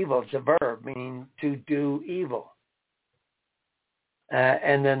do evil. It's a verb, meaning to do evil.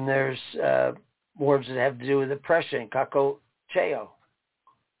 And then there's words that have to do with oppression, kakocheo,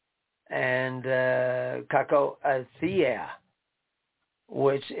 and kakoathea,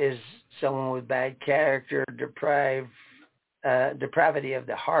 which is someone with bad character, depravity of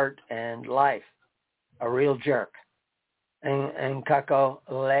the heart and life, a real jerk. And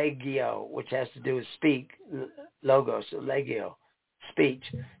kakolegio, which has to do with speak, logos, legio, speech,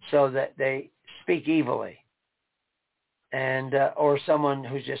 so that they speak evilly. And or someone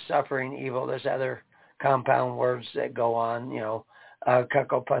who's just suffering evil. There's other compound words that go on,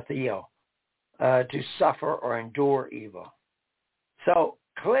 kakopathio, to suffer or endure evil. So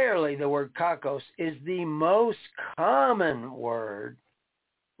clearly the word kakos is the most common word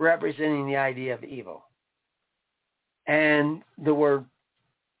representing the idea of evil. And the word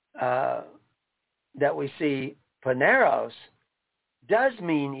that we see, paneros, does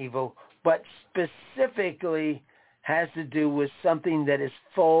mean evil, but specifically has to do with something that is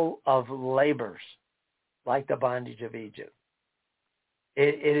full of labors, like the bondage of Egypt.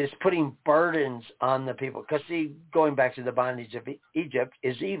 It is putting burdens on the people. Because see, going back to the bondage of Egypt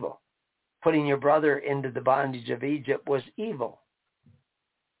is evil. Putting your brother into the bondage of Egypt was evil.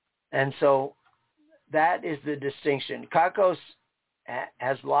 And so that is the distinction. Kakos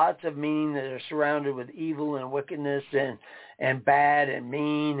has lots of meaning that are surrounded with evil and wickedness and bad and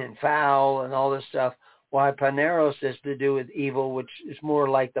mean and foul and all this stuff. Why paneros has to do with evil, which is more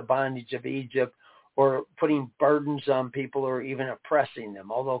like the bondage of Egypt, or putting burdens on people or even oppressing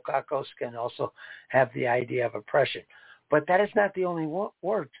them, although kakos can also have the idea of oppression. But that is not the only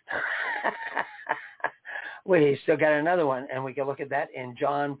word. We still got another one, and we can look at that in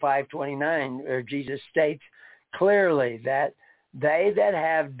John 5:29, where Jesus states clearly that they that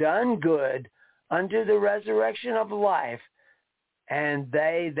have done good unto the resurrection of life, and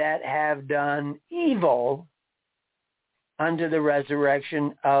they that have done evil unto the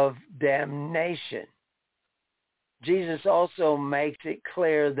resurrection of damnation. Jesus also makes it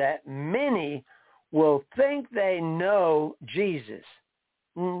clear that many will think they know Jesus,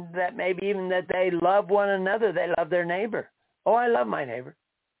 that maybe even that they love one another, they love their neighbor. Oh, I love my neighbor.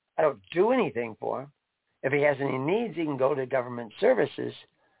 I don't do anything for him. If he has any needs, he can go to government services.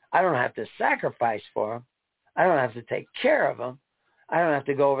 I don't have to sacrifice for him. I don't have to take care of him. I don't have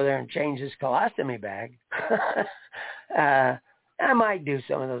to go over there and change his colostomy bag. I might do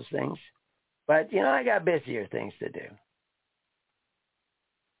some of those things, but, I got busier things to do.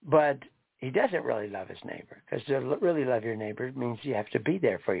 But he doesn't really love his neighbor, because to really love your neighbor means you have to be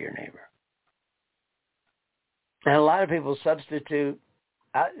there for your neighbor. And a lot of people substitute,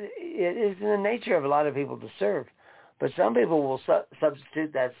 it is in the nature of a lot of people to serve, but some people will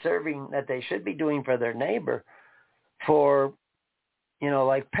substitute that serving that they should be doing for their neighbor for,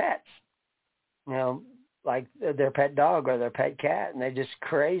 like pets, like their pet dog or their pet cat, and they're just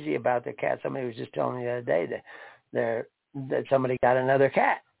crazy about their cat. Somebody was just telling me the other day that somebody got another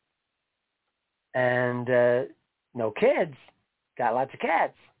cat. And no kids, got lots of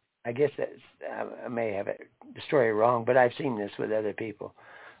cats. I guess I may have the story wrong, but I've seen this with other people,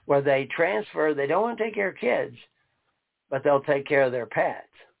 where they transfer, they don't want to take care of kids, but they'll take care of their pets.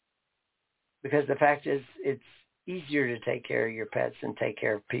 Because the fact is, it's easier to take care of your pets than take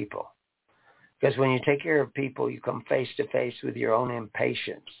care of people. Because when you take care of people, you come face to face with your own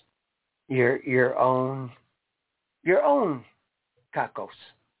impatience, your own kakos,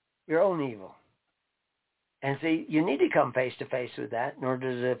 your own evil. And see, you need to come face to face with that in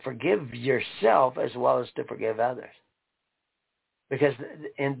order to forgive yourself as well as to forgive others. Because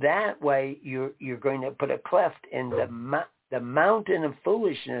in that way, you're going to put a cleft in the mountain of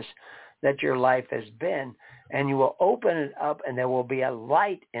foolishness that your life has been, and you will open it up, and there will be a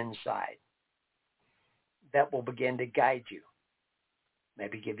light inside that will begin to guide you.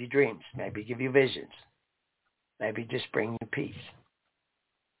 Maybe give you dreams, maybe give you visions, maybe just bring you peace.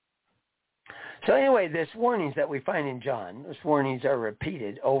 So anyway, these warnings that we find in John, those warnings are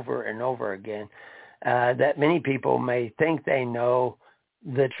repeated over and over again, that many people may think they know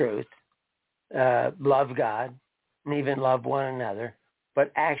the truth, love God, and even love one another,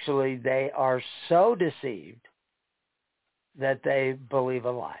 but actually they are so deceived that they believe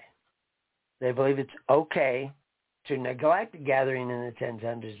a lie. They believe it's okay to neglect gathering in the tens,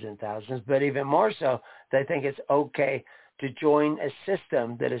 hundreds, and thousands, but even more so, they think it's okay to join a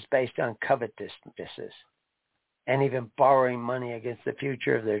system that is based on covetousness and even borrowing money against the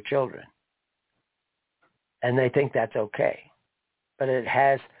future of their children. And they think that's okay. But it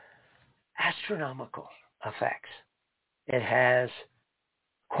has astronomical effects. It has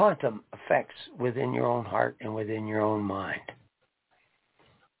quantum effects within your own heart and within your own mind.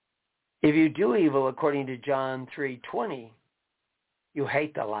 If you do evil, according to John 3:20, you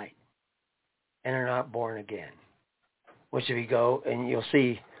hate the light and are not born again. Which if you go and you'll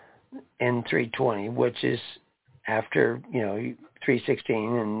see in 3:20, which is after,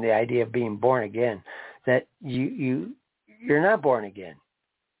 3:16 and the idea of being born again, that you're not born again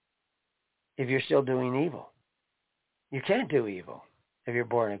if you're still doing evil. You can't do evil if you're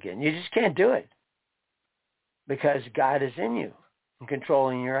born again. You just can't do it because God is in you and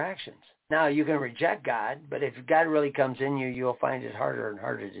controlling your actions. Now, you can reject God, but if God really comes in you, you'll find it harder and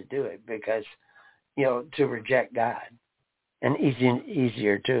harder to do it because, to reject God and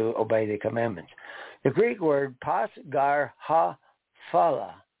easier to obey the commandments. The Greek word pasgar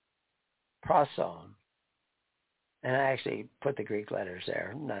ha-phala, proson, and I actually put the Greek letters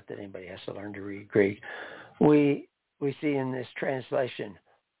there, not that anybody has to learn to read Greek. We see in this translation,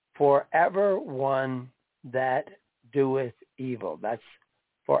 for ever one that doeth evil. That's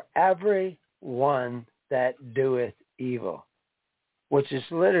for every one that doeth evil, which is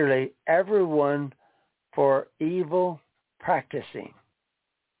literally everyone for evil practicing.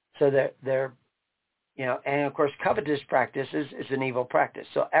 So they're and of course covetous practices is an evil practice.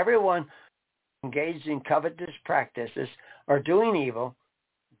 So everyone engaged in covetous practices are doing evil,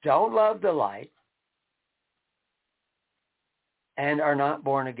 don't love the light, and are not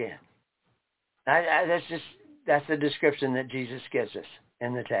born again. That's the description that Jesus gives us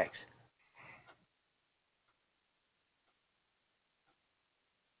in the text.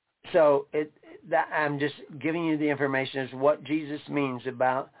 So I'm just giving you the information as what Jesus means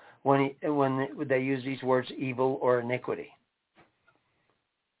about when they use these words, evil or iniquity.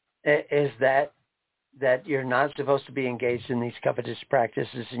 Is that you're not supposed to be engaged in these covetous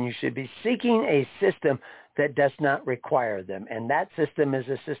practices, and you should be seeking a system that does not require them. And that system is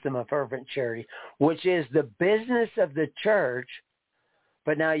a system of fervent charity, which is the business of the church.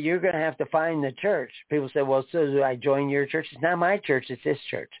 But now you're going to have to find the church. People say, well, so do I join your church? It's not my church, it's his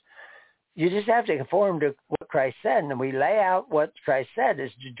church. You just have to conform to what Christ said. And we lay out what Christ said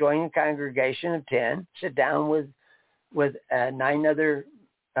is to join a congregation of 10, sit down with 9 other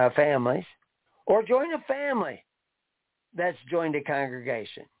families, or join a family that's joined a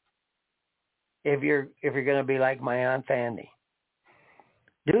congregation. If you're going to be like my Aunt Fanny,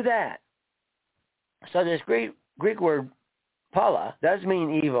 do that. So this Greek word phala does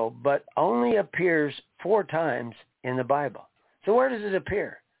mean evil, but only appears 4 times in the Bible. So where does it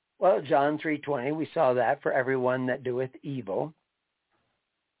appear? Well, John 3:20, we saw that for everyone that doeth evil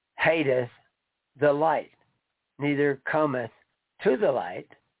hateth the light, neither cometh to the light.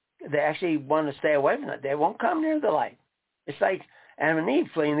 They actually want to stay away from it. They won't come near the light. It's like Adam and Eve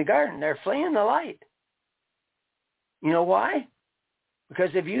fleeing the garden. They're fleeing the light. You know why?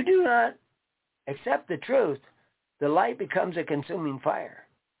 Because if you do not accept the truth, the light becomes a consuming fire.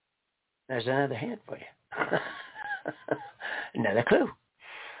 There's another hint for you. Another clue.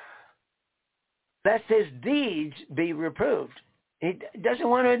 Lest his deeds be reproved. He doesn't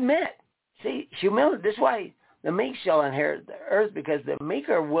want to admit. See, humility, this is why the meek shall inherit the earth, because the meek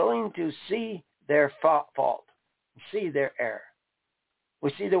are willing to see their fault, see their error.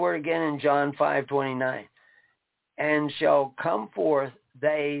 We see the word again in John 5:29. And shall come forth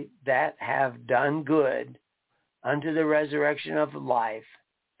they that have done good unto the resurrection of life,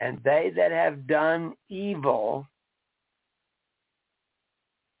 and they that have done evil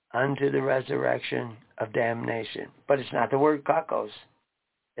unto the resurrection of damnation. But it's not the word kakos.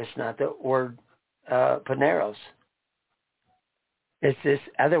 It's not the word paneros. It's this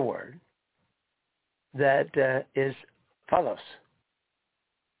other word that is phalos.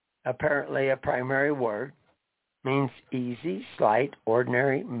 Apparently a primary word, means easy, slight,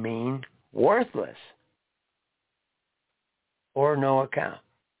 ordinary, mean, worthless, or no account.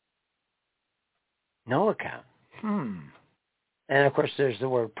 No account. And of course there's the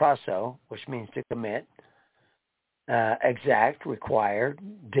word proso, which means to commit, exact, required,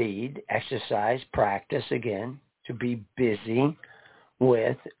 deed, exercise, practice, again, to be busy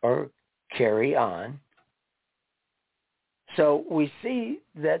with or carry on. So we see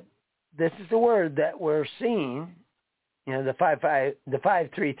that this is the word that we're seeing The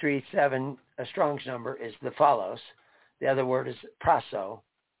 5337 Strong's number is the phalos. The other word is praso.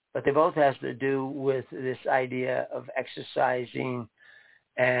 But they both have to do with this idea of exercising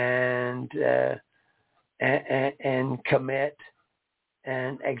and commit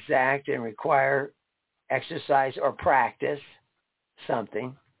and exact and require exercise or practice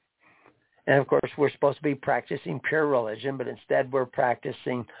something. And of course, we're supposed to be practicing pure religion, but instead we're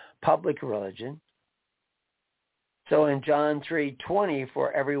practicing public religion. So in John 3:20,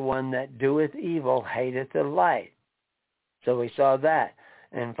 for everyone that doeth evil hateth the light. So we saw that.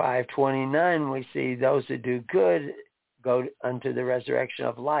 In 5:29, we see those that do good go unto the resurrection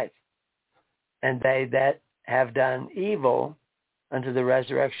of life. And they that have done evil unto the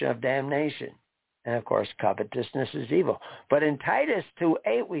resurrection of damnation. And of course, covetousness is evil. But in Titus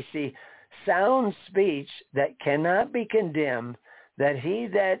 2:8, we see sound speech that cannot be condemned, that he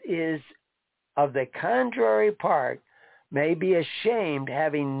that is of the contrary part may be ashamed,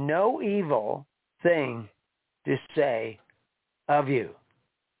 having no evil thing to say of you.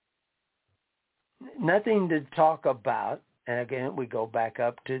 Nothing to talk about, and again, we go back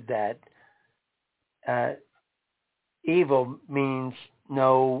up to that. Evil means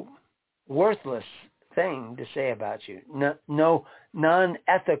no worthless thing to say about you, no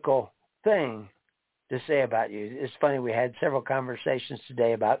non-ethical thing to say about you. It's funny, we had several conversations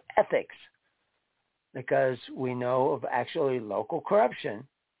today about ethics because we know of actually local corruption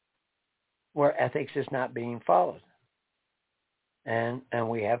where ethics is not being followed. And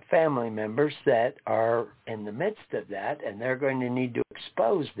we have family members that are in the midst of that, and they're going to need to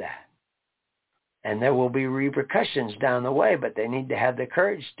expose that. And there will be repercussions down the way, but they need to have the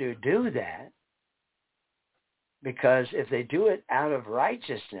courage to do that, because if they do it out of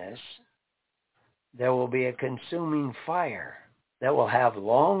righteousness, there will be a consuming fire that will have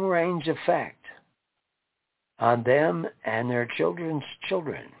long-range effect on them and their children's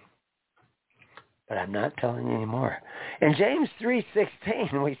children. But I'm not telling you anymore. In James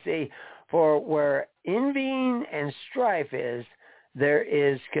 3:16, we see, for where envying and strife is, there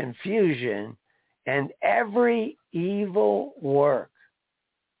is confusion and every evil work.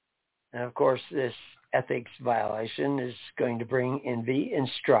 And of course, this ethics violation is going to bring envy and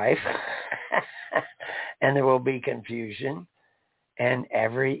strife, and there will be confusion and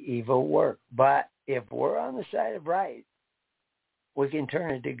every evil work. But if we're on the side of right, we can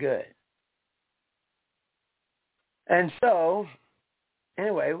turn it to good. And so,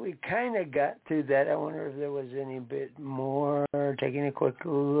 anyway, we kind of got through that. I wonder if there was any bit more. Taking a quick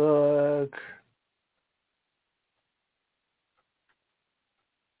look.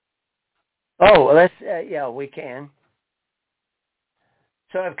 Oh, let's, we can.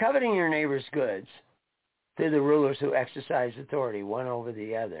 So if coveting your neighbor's goods through the rulers who exercise authority one over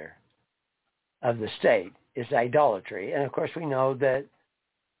the other of the state is idolatry, and of course we know that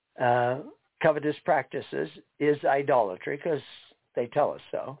covetous practices is idolatry because they tell us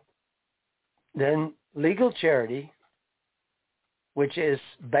so, then legal charity, which is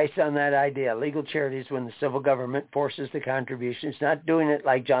based on that idea. Legal charity is when the civil government forces the contribution. It's not doing it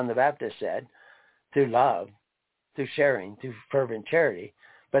like John the Baptist said, through love, through sharing, through fervent charity,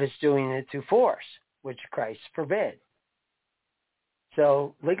 but it's doing it through force, which Christ forbid.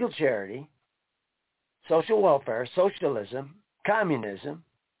 So legal charity, social welfare, socialism, communism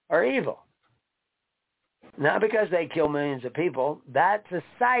are evil. Not because they kill millions of people. That's a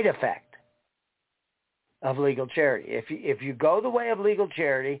side effect of legal charity. If you go the way of legal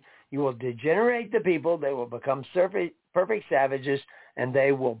charity, you will degenerate the people. They will become perfect savages, and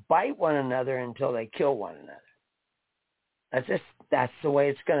they will bite one another until they kill one another. That's the way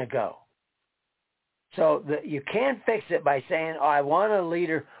it's going to go. So you can't fix it by saying, I want a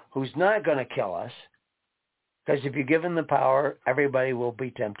leader who's not going to kill us, because if you give them the power, everybody will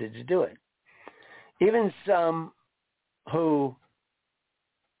be tempted to do it. Even someone who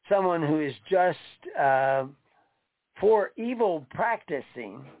is just for evil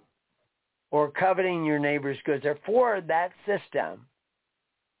practicing or coveting your neighbor's goods, or for that system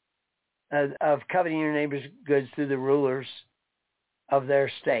of coveting your neighbor's goods through the rulers of their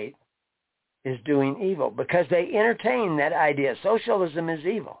state, is doing evil because they entertain that idea. Socialism is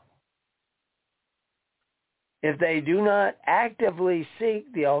evil. If they do not actively seek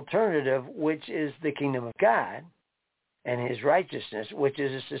the alternative, which is the kingdom of God and his righteousness, which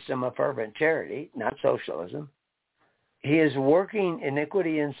is a system of fervent charity, not socialism, he is working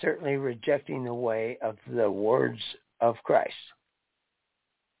iniquity and certainly rejecting the way of the words of Christ.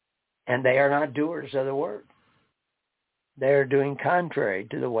 And they are not doers of the word. They are doing contrary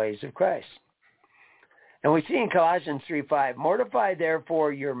to the ways of Christ. And we see in Colossians 3:5, mortify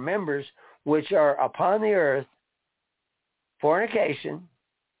therefore your members which are upon the earth, fornication,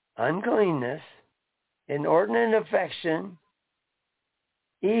 uncleanness, inordinate affection,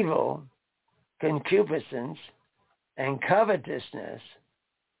 evil, concupiscence, and covetousness,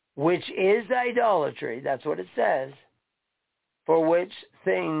 which is idolatry. That's what it says. For which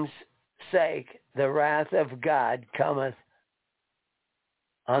things' sake the wrath of God cometh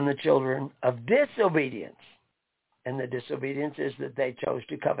on the children of disobedience. And the disobedience is that they chose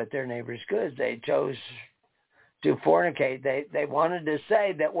to covet their neighbor's goods. They chose to fornicate. They wanted to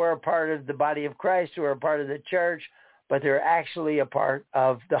say that we're a part of the body of Christ, we're a part of the church, but they're actually a part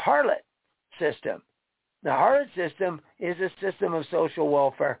of the harlot system. The harlot system is a system of social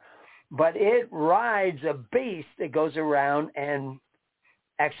welfare, but it rides a beast that goes around and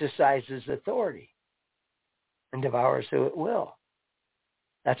exercises authority and devours who it will.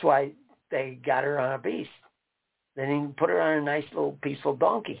 That's why they got her on a beast. They didn't even put her on a nice little peaceful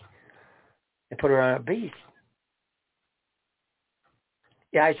donkey. They put her on a beast.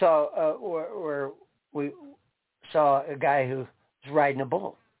 Yeah, I saw where we saw a guy who was riding a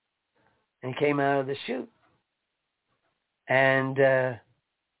bull, and he came out of the chute, and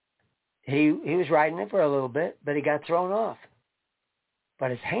he was riding it for a little bit, but he got thrown off.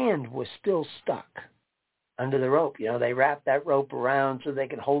 But his hand was still stuck under the rope. You know, they wrap that rope around so they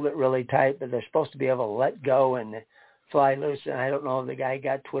can hold it really tight, but they're supposed to be able to let go and fly loose. And I don't know if the guy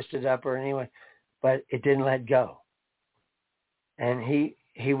got twisted up or anyway, but it didn't let go. And he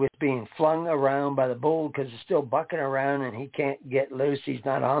was being flung around by the bull because it's still bucking around and he can't get loose. He's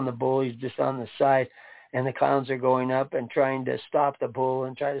not on the bull. He's just on the side. And the clowns are going up and trying to stop the bull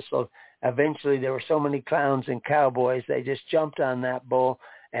and try to slow. Eventually, there were so many clowns and cowboys, they just jumped on that bull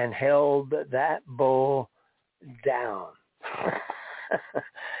and held that bull down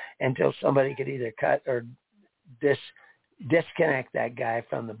until somebody could either cut or disconnect that guy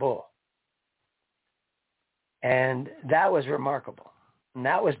from the bull. And that was remarkable. And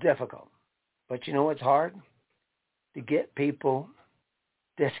that was difficult. But you know what's hard? To get people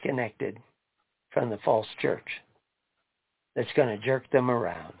disconnected from the false church that's going to jerk them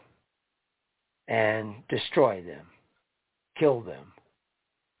around and destroy them, kill them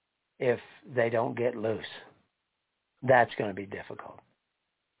if they don't get loose. That's going to be difficult.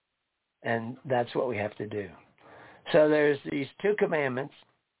 And that's what we have to do. So there's these 2 commandments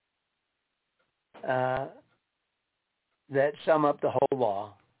that sum up the whole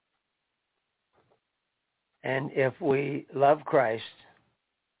law. And if we love Christ,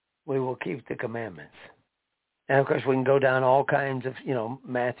 we will keep the commandments. And of course, we can go down all kinds of,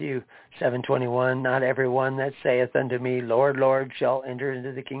 Matthew 7:21, not everyone that saith unto me, Lord, Lord, shall enter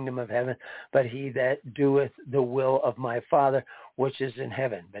into the kingdom of heaven, but he that doeth the will of my Father, which is in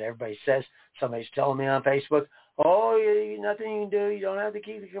heaven. But everybody says, somebody's telling me on Facebook, nothing you can do. You don't have to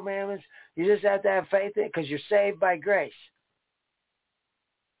keep the commandments. You just have to have faith in it because you're saved by grace.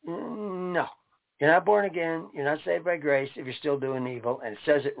 No. You're not born again. You're not saved by grace if you're still doing evil. And it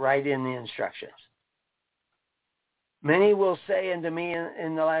says it right in the instructions. Many will say unto me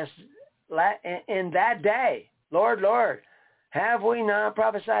in that day, Lord, Lord, have we not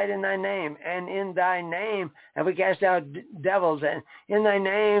prophesied in thy name? And in thy name have we cast out devils? And in thy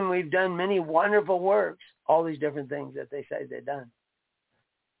name we've done many wonderful works. All these different things that they say they've done.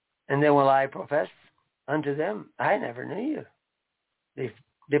 And then will I profess unto them, I never knew you.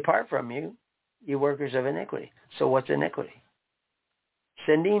 Depart from you, you workers of iniquity. So what's iniquity?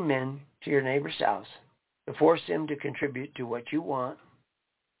 Sending men to your neighbor's house to force him to contribute to what you want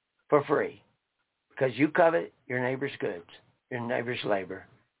for free because you covet your neighbor's goods, your neighbor's labor,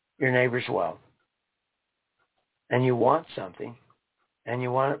 your neighbor's wealth. And you want something, and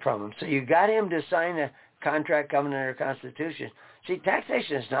you want it from him. So you got him to sign a contract, covenant, or constitution. See,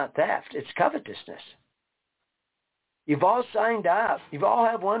 taxation is not theft. It's covetousness. You've all signed up. You've all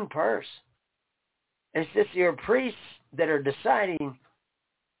have one purse. It's just your priests that are deciding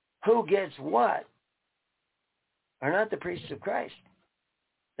who gets what are not the priests of Christ.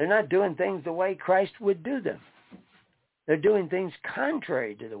 They're not doing things the way Christ would do them. They're doing things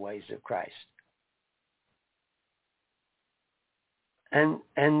contrary to the ways of Christ.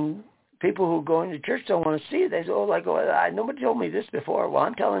 And people who go into church don't want to see it. They say, nobody told me this before. Well,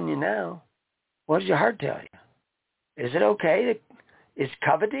 I'm telling you now. What does your heart tell you? Is it okay? Is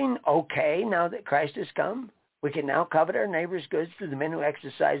coveting okay now that Christ has come? We can now covet our neighbor's goods through the men who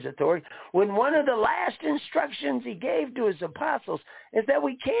exercise authority. When one of the last instructions he gave to his apostles is that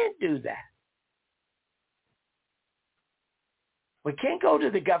we can't do that. We can't go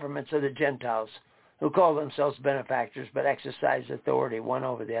to the governments of the Gentiles who call themselves benefactors but exercise authority one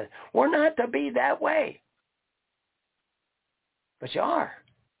over the other. We're not to be that way. But you are.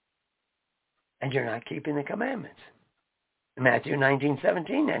 And you're not keeping the commandments. Matthew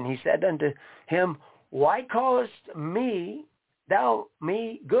 19:17, and he said unto him, why callest thou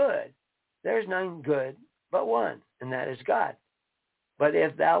me good? There is none good but one, and that is God. But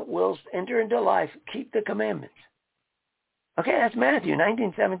if thou wilt enter into life, keep the commandments. Okay, that's Matthew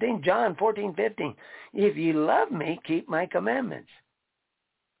 19:17, John 14:15. If ye love me, keep my commandments.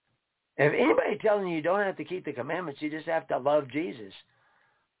 If anybody telling you don't have to keep the commandments, you just have to love Jesus,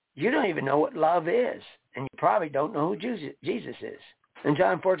 you don't even know what love is, and you probably don't know who Jesus is. In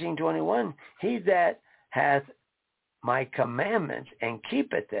John 14:21, he that hath my commandments and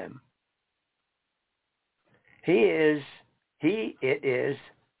keepeth them, it is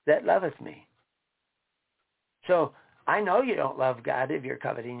that loveth me. So I know you don't love God if you're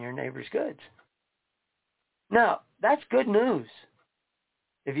coveting your neighbor's goods. Now, that's good news.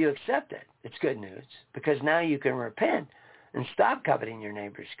 If you accept it, it's good news, because now you can repent and stop coveting your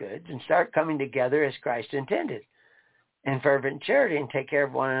neighbor's goods and start coming together as Christ intended in fervent charity and take care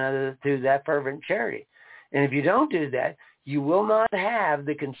of one another through that fervent charity. And if you don't do that, you will not have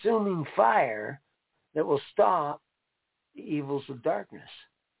the consuming fire that will stop the evils of darkness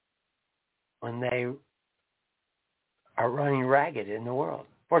when they are running ragged in the world.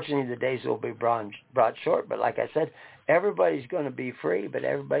 Fortunately, the days will be brought short, but like I said, everybody's going to be free, but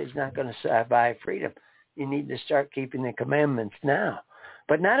everybody's not going to survive freedom. You need to start keeping the commandments now,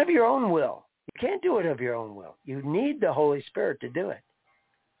 but not of your own will. You can't do it of your own will. You need the Holy Spirit to do it.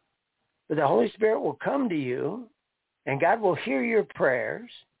 But the Holy Spirit will come to you, and God will hear your prayers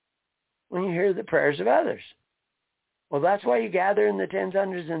when you hear the prayers of others. Well, that's why you gather in the tens,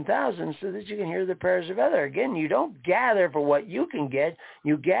 hundreds, and thousands, so that you can hear the prayers of others. Again, you don't gather for what you can get.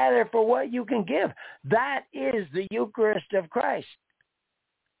 You gather for what you can give. That is the Eucharist of Christ.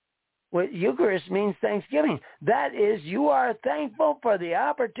 What Eucharist means thanksgiving. That is, you are thankful for the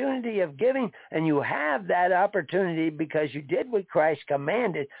opportunity of giving, and you have that opportunity because you did what Christ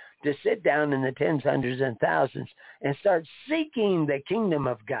commanded, to sit down in the tens, hundreds, and thousands and start seeking the kingdom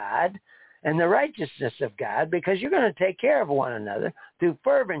of God and the righteousness of God, because you're going to take care of one another through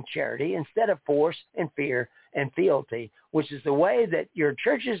fervent charity instead of force and fear and fealty, which is the way that your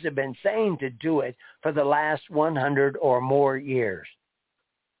churches have been saying to do it for the last 100 or more years.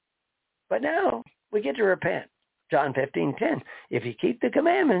 But now we get to repent. John 15:10. If you keep the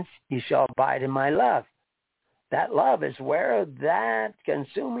commandments, you shall abide in my love. That love is where that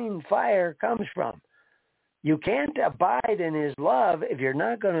consuming fire comes from. You can't abide in his love if you're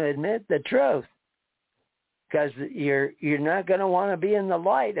not going to admit the truth, because you're not going to want to be in the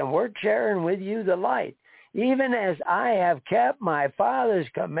light, and we're sharing with you the light. Even as I have kept my Father's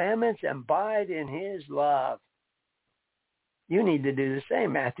commandments and abide in his love. You need to do the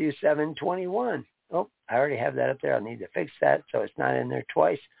same. Matthew 7:21. Oh, I already have that up there. I'll need to fix that so it's not in there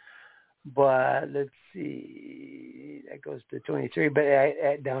twice. But let's see. That goes to 23.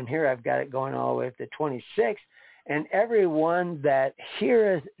 But down here I've got it going all the way up to 26. And everyone that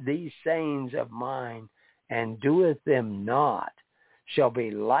heareth these sayings of mine and doeth them not shall be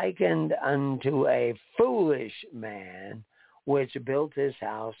likened unto a foolish man which built his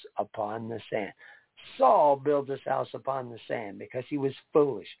house upon the sand. Saul built his house upon the sand because he was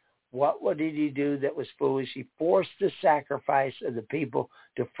foolish. What did he do that was foolish? He forced the sacrifice of the people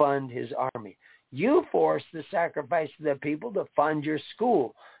to fund his army. You forced the sacrifice of the people to fund your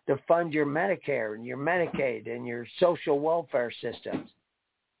school, to fund your Medicare and your Medicaid and your social welfare systems.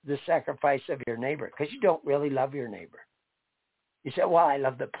 The sacrifice of your neighbor, because you don't really love your neighbor. You say, well, I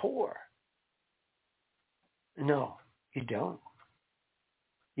love the poor. No, you don't.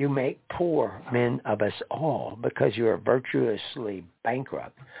 You make poor men of us all because you are virtuously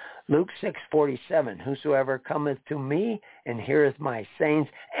bankrupt. Luke 6:47, whosoever cometh to me and heareth my sayings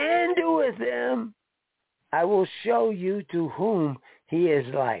and doeth them, I will show you to whom he is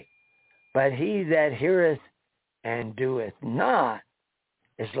like. But he that heareth and doeth not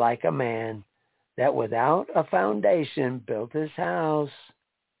is like a man that without a foundation built his house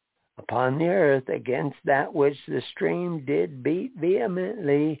upon the earth against that which the stream did beat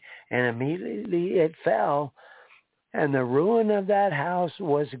vehemently, and immediately it fell, and the ruin of that house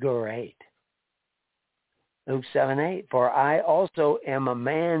was great. Luke 7:8, for I also am a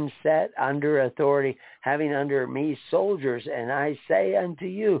man set under authority, having under me soldiers, and I say unto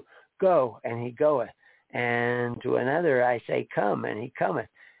you, go, and he goeth. And to another I say, come, and he cometh.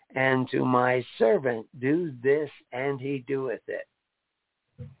 And to my servant, do this, and he doeth it.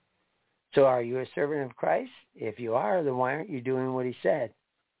 So are you a servant of Christ? If you are, then why aren't you doing what he said?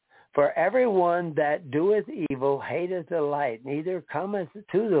 For everyone that doeth evil hateth the light, neither cometh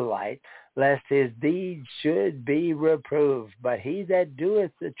to the light, lest his deeds should be reproved. But he that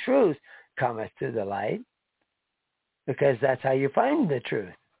doeth the truth cometh to the light, because that's how you find the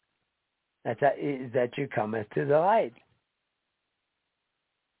truth. That's how, that you cometh to the light.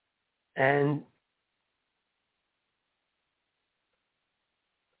 And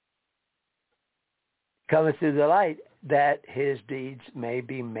cometh to the light, that his deeds may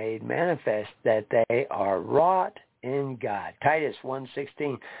be made manifest, that they are wrought in God. Titus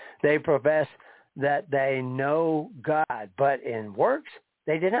 1:16, they profess that they know God, but in works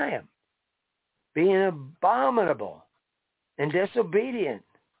they deny him, being abominable and disobedient,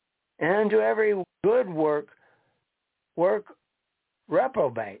 and unto every good work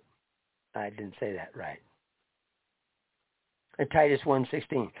reprobate. I didn't say that right. Titus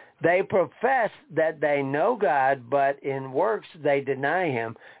 1:16. They profess that they know God, but in works they deny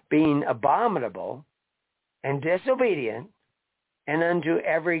him, being abominable and disobedient, and unto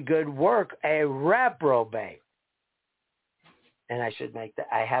every good work a reprobate. And I should make that.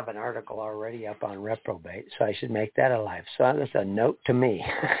 I have an article already up on reprobate, so I should make that alive. So that's a note to me.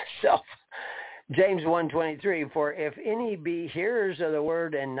 So James 1:23, for if any be hearers of the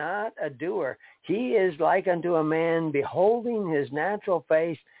word and not a doer, he is like unto a man beholding his natural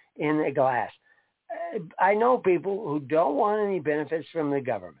face in a glass. I know people who don't want any benefits from the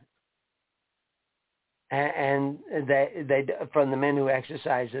government, and they from the men who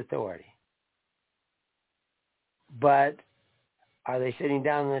exercise authority. But are they sitting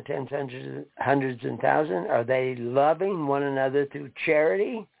down in the tens, hundreds, and thousands? Are they loving one another through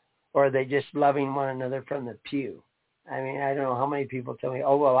charity? Or are they just loving one another from the pew? I mean, I don't know how many people tell me,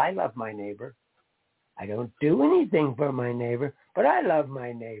 oh, well, I love my neighbor. I don't do anything for my neighbor, but I love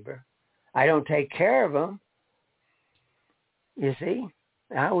my neighbor. I don't take care of him. You see?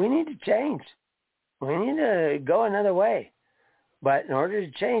 Now we need to change. We need to go another way. But in order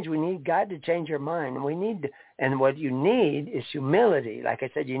to change, we need God to change your mind. And what you need is humility. Like I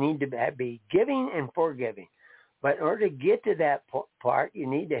said, you need to be giving and forgiving. But in order to get to that part, you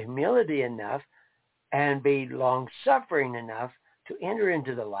need the humility enough and be long-suffering enough to enter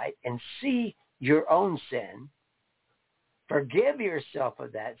into the light and see your own sin, forgive yourself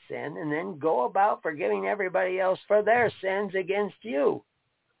of that sin, and then go about forgiving everybody else for their sins against you.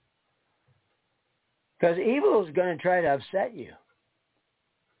 Because evil is going to try to upset you.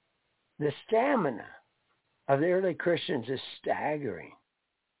 The stamina of the early Christians is staggering.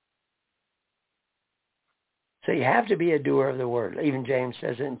 So you have to be a doer of the word. Even James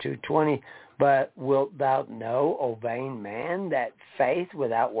says it in 2:20, but wilt thou know, O vain man, that faith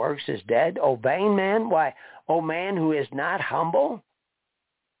without works is dead? O vain man? Why, O man who is not humble?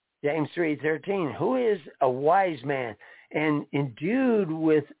 James 3:13, who is a wise man and endued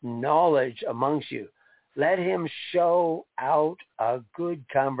with knowledge amongst you? Let him show out a good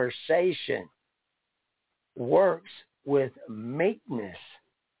conversation, works with meekness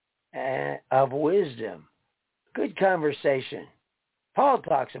of wisdom. Good conversation. Paul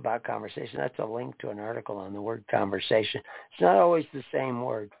talks about conversation. That's a link to an article on the word conversation. It's not always the same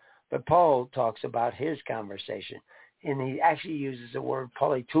word, but Paul talks about his conversation, and he actually uses the word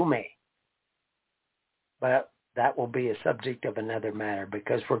polytume. But that will be a subject of another matter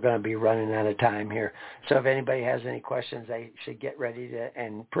because we're going to be running out of time here. So if anybody has any questions, they should get ready to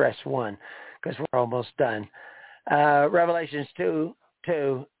and press 1 because we're almost done. Revelations 2.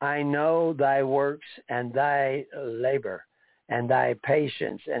 I know thy works and thy labor and thy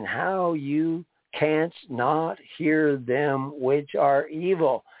patience, and how you canst not hear them which are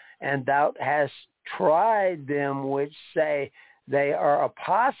evil, and thou hast tried them which say they are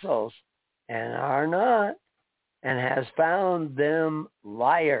apostles and are not, and has found them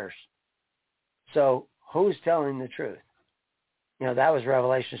liars. So who's telling the truth? You know, that was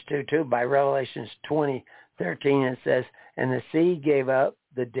Revelations 2. By Revelations 20:13 it says, and the sea gave up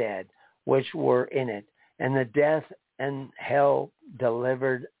the dead which were in it, and the death and hell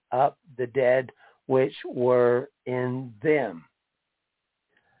delivered up the dead which were in them.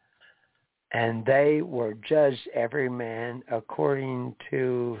 And they were judged every man according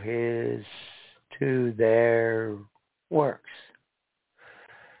to their works.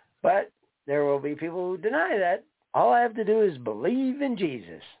 But there will be people who deny that. All I have to do is believe in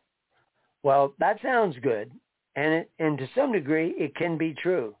Jesus. Well, that sounds good. And to some degree, it can be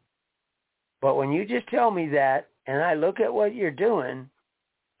true. But when you just tell me that, and I look at what you're doing,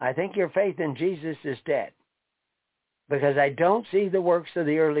 I think your faith in Jesus is dead. Because I don't see the works of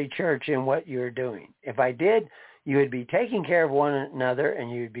the early church in what you're doing. If I did, you would be taking care of one another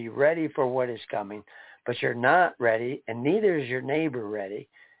and you'd be ready for what is coming. But you're not ready, and neither is your neighbor ready.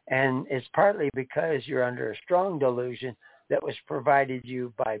 And it's partly because you're under a strong delusion that was provided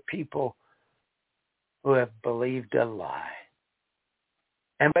you by people who have believed a lie.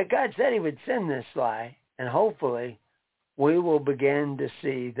 But God said he would send this lie, and hopefully we will begin to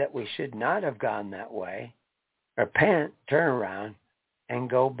see that we should not have gone that way, repent, turn around, and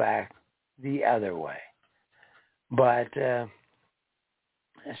go back the other way. But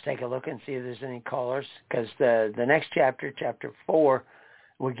let's take a look and see if there's any callers, because the next chapter, chapter 4,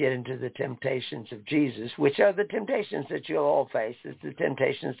 we get into the temptations of Jesus, which are the temptations that you'll all face. It's the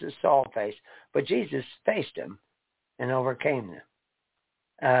temptations that Saul faced, but Jesus faced them and overcame them.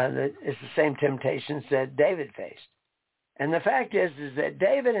 It's the same temptations that David faced. And the fact is that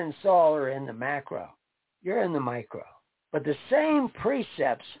David and Saul are in the macro. You're in the micro. But the same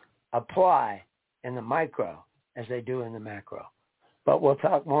precepts apply in the micro as they do in the macro. But we'll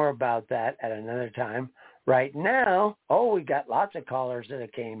talk more about that at another time. Right now, we got lots of callers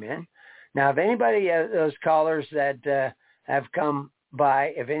that came in. Now, if anybody, those callers that have come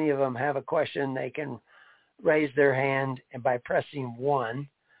by, if any of them have a question, they can raise their hand, and by pressing 1,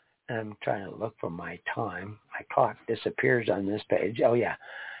 and I'm trying to look for my time. My clock disappears on this page. Oh, yeah.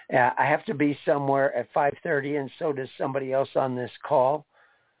 I have to be somewhere at 5:30, and so does somebody else on this call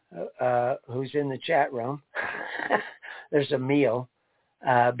who's in the chat room. There's a meal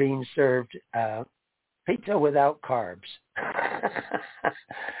being served, pizza without carbs.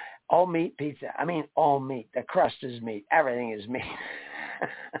 All meat pizza. I mean, all meat. The crust is meat. Everything is meat.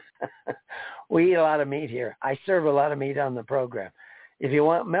 We eat a lot of meat here. I serve a lot of meat on the program. If you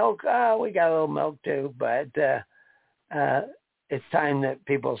want milk, we got a little milk too, but it's time that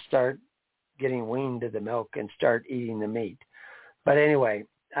people start getting weaned to the milk and start eating the meat. But anyway,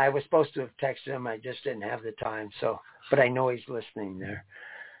 I was supposed to have texted him. I just didn't have the time. But I know he's listening there.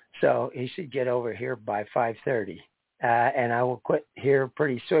 So he should get over here by 5:30. And I will quit here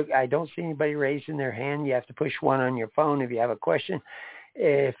pretty soon. I don't see anybody raising their hand. You have to push 1 on your phone if you have a question.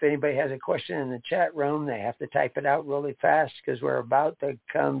 If anybody has a question in the chat room, they have to type it out really fast because we're about to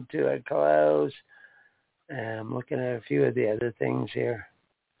come to a close. I'm looking at a few of the other things here.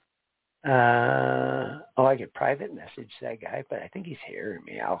 I could private message that guy, but I think he's hearing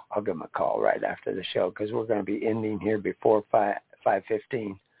me. I'll give him a call right after the show because we're going to be ending here before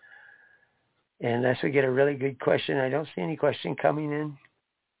 5:15. Unless we get a really good question. I don't see any question coming in.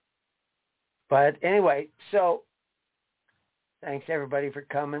 But anyway, so thanks everybody for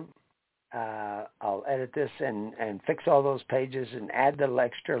coming. I'll edit this and fix all those pages and add the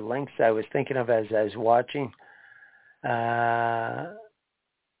extra links I was thinking of as I was watching.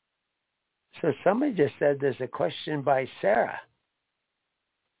 So somebody just said there's a question by Sarah.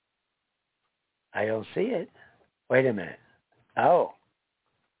 I don't see it. Wait a minute. Oh.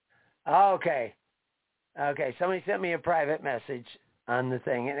 Okay. Somebody sent me a private message on the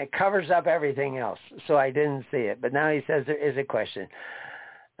thing, and it covers up everything else, so I didn't see it. But now he says there is a question.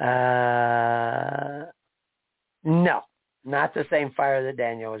 No, not the same fire that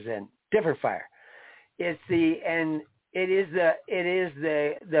Daniel was in. Different fire. It is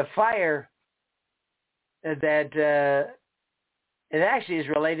the fire that it actually is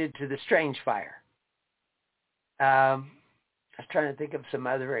related to the strange fire. I was trying to think of some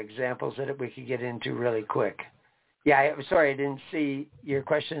other examples that we could get into really quick. Yeah, I'm sorry I didn't see your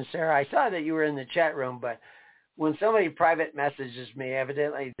question, Sarah. I saw that you were in the chat room, but when somebody private messages me,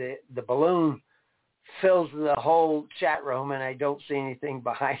 evidently the balloon fills the whole chat room, and I don't see anything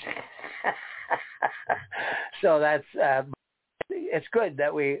behind it. So that's it's good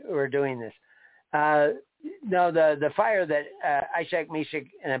that we're doing this. No, the fire that Ishak, Meshach,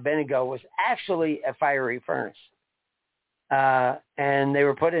 and Abednego was actually a fiery furnace. And they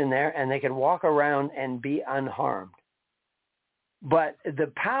were put in there, and they could walk around and be unharmed. But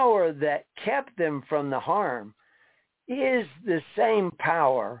the power that kept them from the harm is the same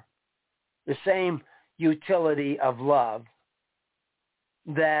power, the same utility of love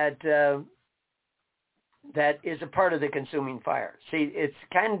that is a part of the consuming fire. See, it's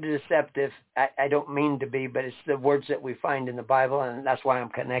kind of deceptive. I don't mean to be, but it's the words that we find in the Bible, and that's why I'm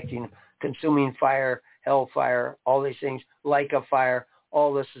connecting consuming fire, hellfire, all these things, like a fire.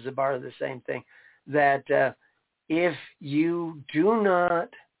 All this is a part of the same thing. That if you do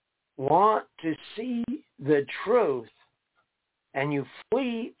not want to see the truth and you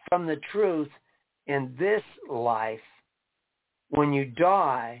flee from the truth in this life, when you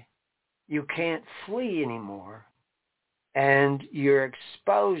die, you can't flee anymore, and you're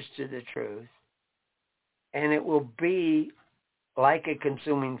exposed to the truth, and it will be like a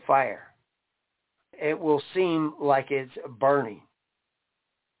consuming fire. It will seem like it's burning,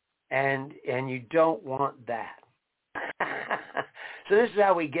 and you don't want that. So this is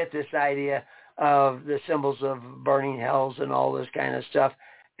how we get this idea of the symbols of burning hells and all this kind of stuff.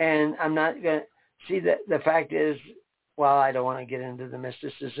 And I'm not going to see that the fact is, well, I don't want to get into the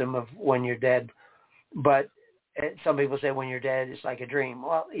mysticism of when you're dead, but some people say when you're dead, it's like a dream.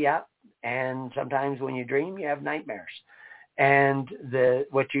 Well, yeah. And sometimes when you dream, you have nightmares. And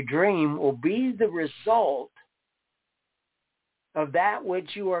what you dream will be the result of that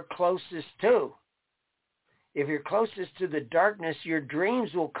which you are closest to. If you're closest to the darkness, your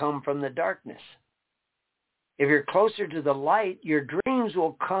dreams will come from the darkness. If you're closer to the light, your dreams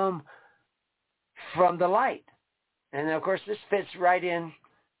will come from the light. And of course, this fits right in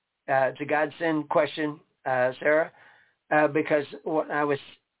to God's sin question, Sarah, because what I was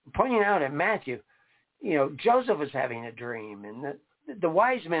pointing out in Matthew, Joseph was having a dream, and the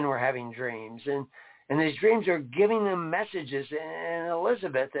wise men were having dreams, and these dreams are giving them messages, and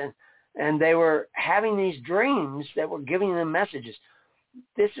Elizabeth, and they were having these dreams that were giving them messages.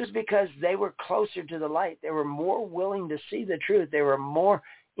 This is because they were closer to the light. They were more willing to see the truth. They were more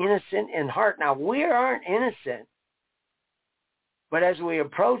innocent in heart. Now, we aren't innocent, but as we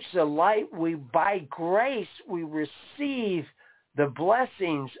approach the light, by grace, we receive the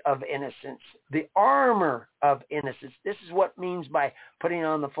blessings of innocence, the armor of innocence. This is what it means by putting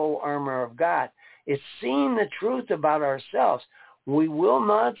on the full armor of God. It's seeing the truth about ourselves. We will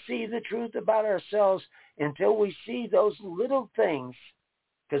not see the truth about ourselves until we see those little things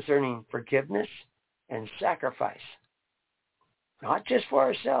concerning forgiveness and sacrifice, not just for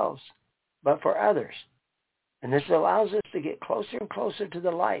ourselves, but for others. And this allows us to get closer and closer to the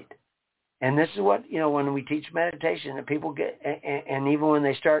light. And this is what, when we teach meditation, that people get, and even when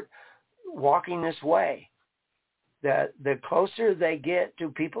they start walking this way, the closer they get to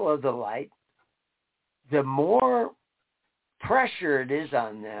people of the light, the more pressure it is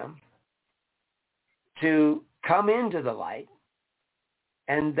on them to come into the light.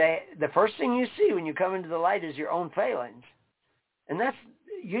 And the first thing you see when you come into the light is your own failings. And that's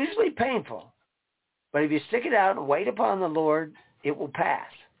usually painful. But if you stick it out and wait upon the Lord, it will pass.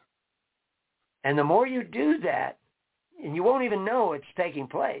 And the more you do that, and you won't even know it's taking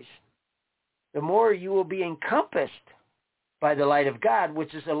place, the more you will be encompassed by the light of God,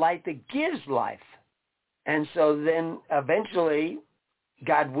 which is a light that gives life. And so then eventually,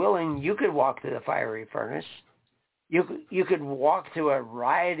 God willing, you could walk through the fiery furnace. You could walk through a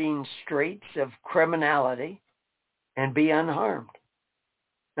rioting streets of criminality and be unharmed.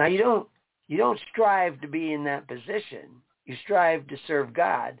 Now, you don't strive to be in that position. You strive to serve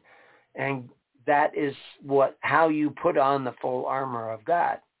God, and that is how you put on the full armor of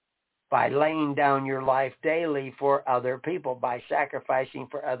God, by laying down your life daily for other people, by sacrificing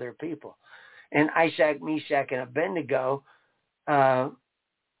for other people. And Isaac, Meshach, and Abednego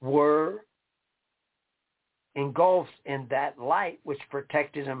were engulfed in that light, which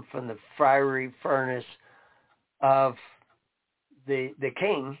protected them from the fiery furnace of the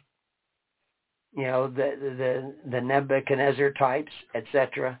king, the Nebuchadnezzar types,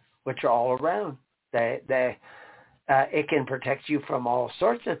 etc., which are all around. It can protect you from all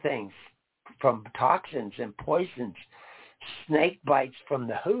sorts of things, from toxins and poisons, snake bites from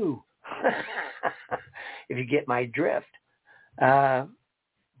the WHO, if you get my drift.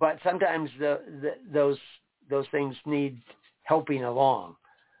 But sometimes those things need helping along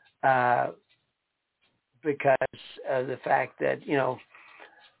because of the fact that,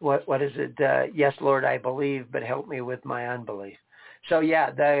 what is it? Yes, Lord, I believe, but help me with my unbelief. So yeah,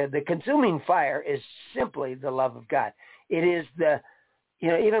 the consuming fire is simply the love of God. It is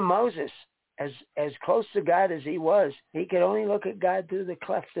even Moses, as close to God as he was, he could only look at God through the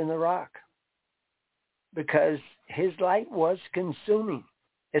cleft in the rock because his light was consuming.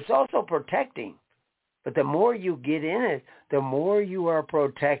 It's also protecting. But the more you get in it, the more you are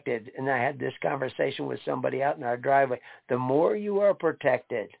protected. And I had this conversation with somebody out in our driveway. The more you are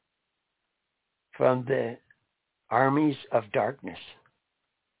protected from the armies of darkness.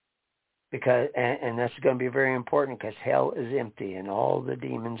 And that's going to be very important because hell is empty and all the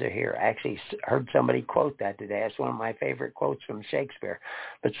demons are here. I actually heard somebody quote that today. That's one of my favorite quotes from Shakespeare.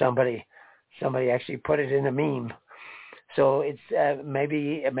 But somebody actually put it in a meme. So it's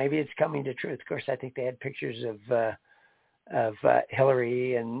maybe it's coming to truth. Of course, I think they had pictures of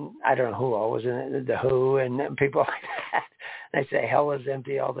Hillary and I don't know who all was in it, the WHO and people like that. They say hell is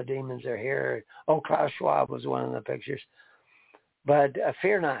empty, all the demons are here. Oh, Klaus Schwab was one of the pictures. But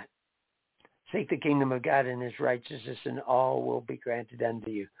fear not. Seek the kingdom of God and his righteousness, and all will be granted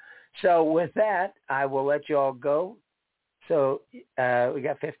unto you. So with that, I will let you all go. So we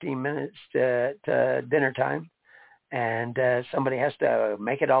got 15 minutes to dinner time. And somebody has to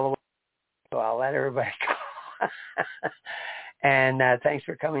make it all the way. So I'll let everybody go. And thanks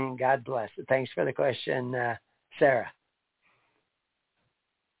for coming. God bless. Thanks for the question, Sarah.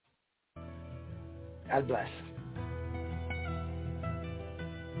 God bless.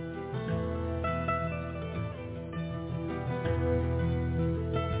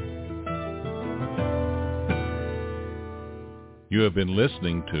 You have been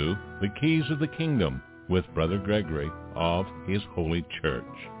listening to The Keys of the Kingdom with Brother Gregory of His Holy Church.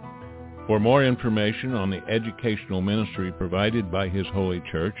 For more information on the educational ministry provided by His Holy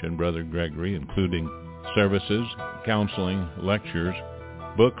Church and Brother Gregory, including services, counseling, lectures,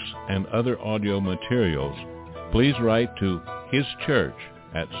 books, and other audio materials, please write to His Church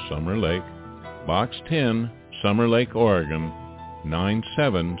at Summer Lake, Box 10, Summer Lake, Oregon,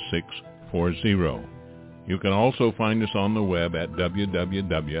 97640. You can also find us on the web at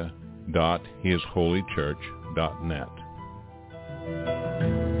www.hisholychurch.net.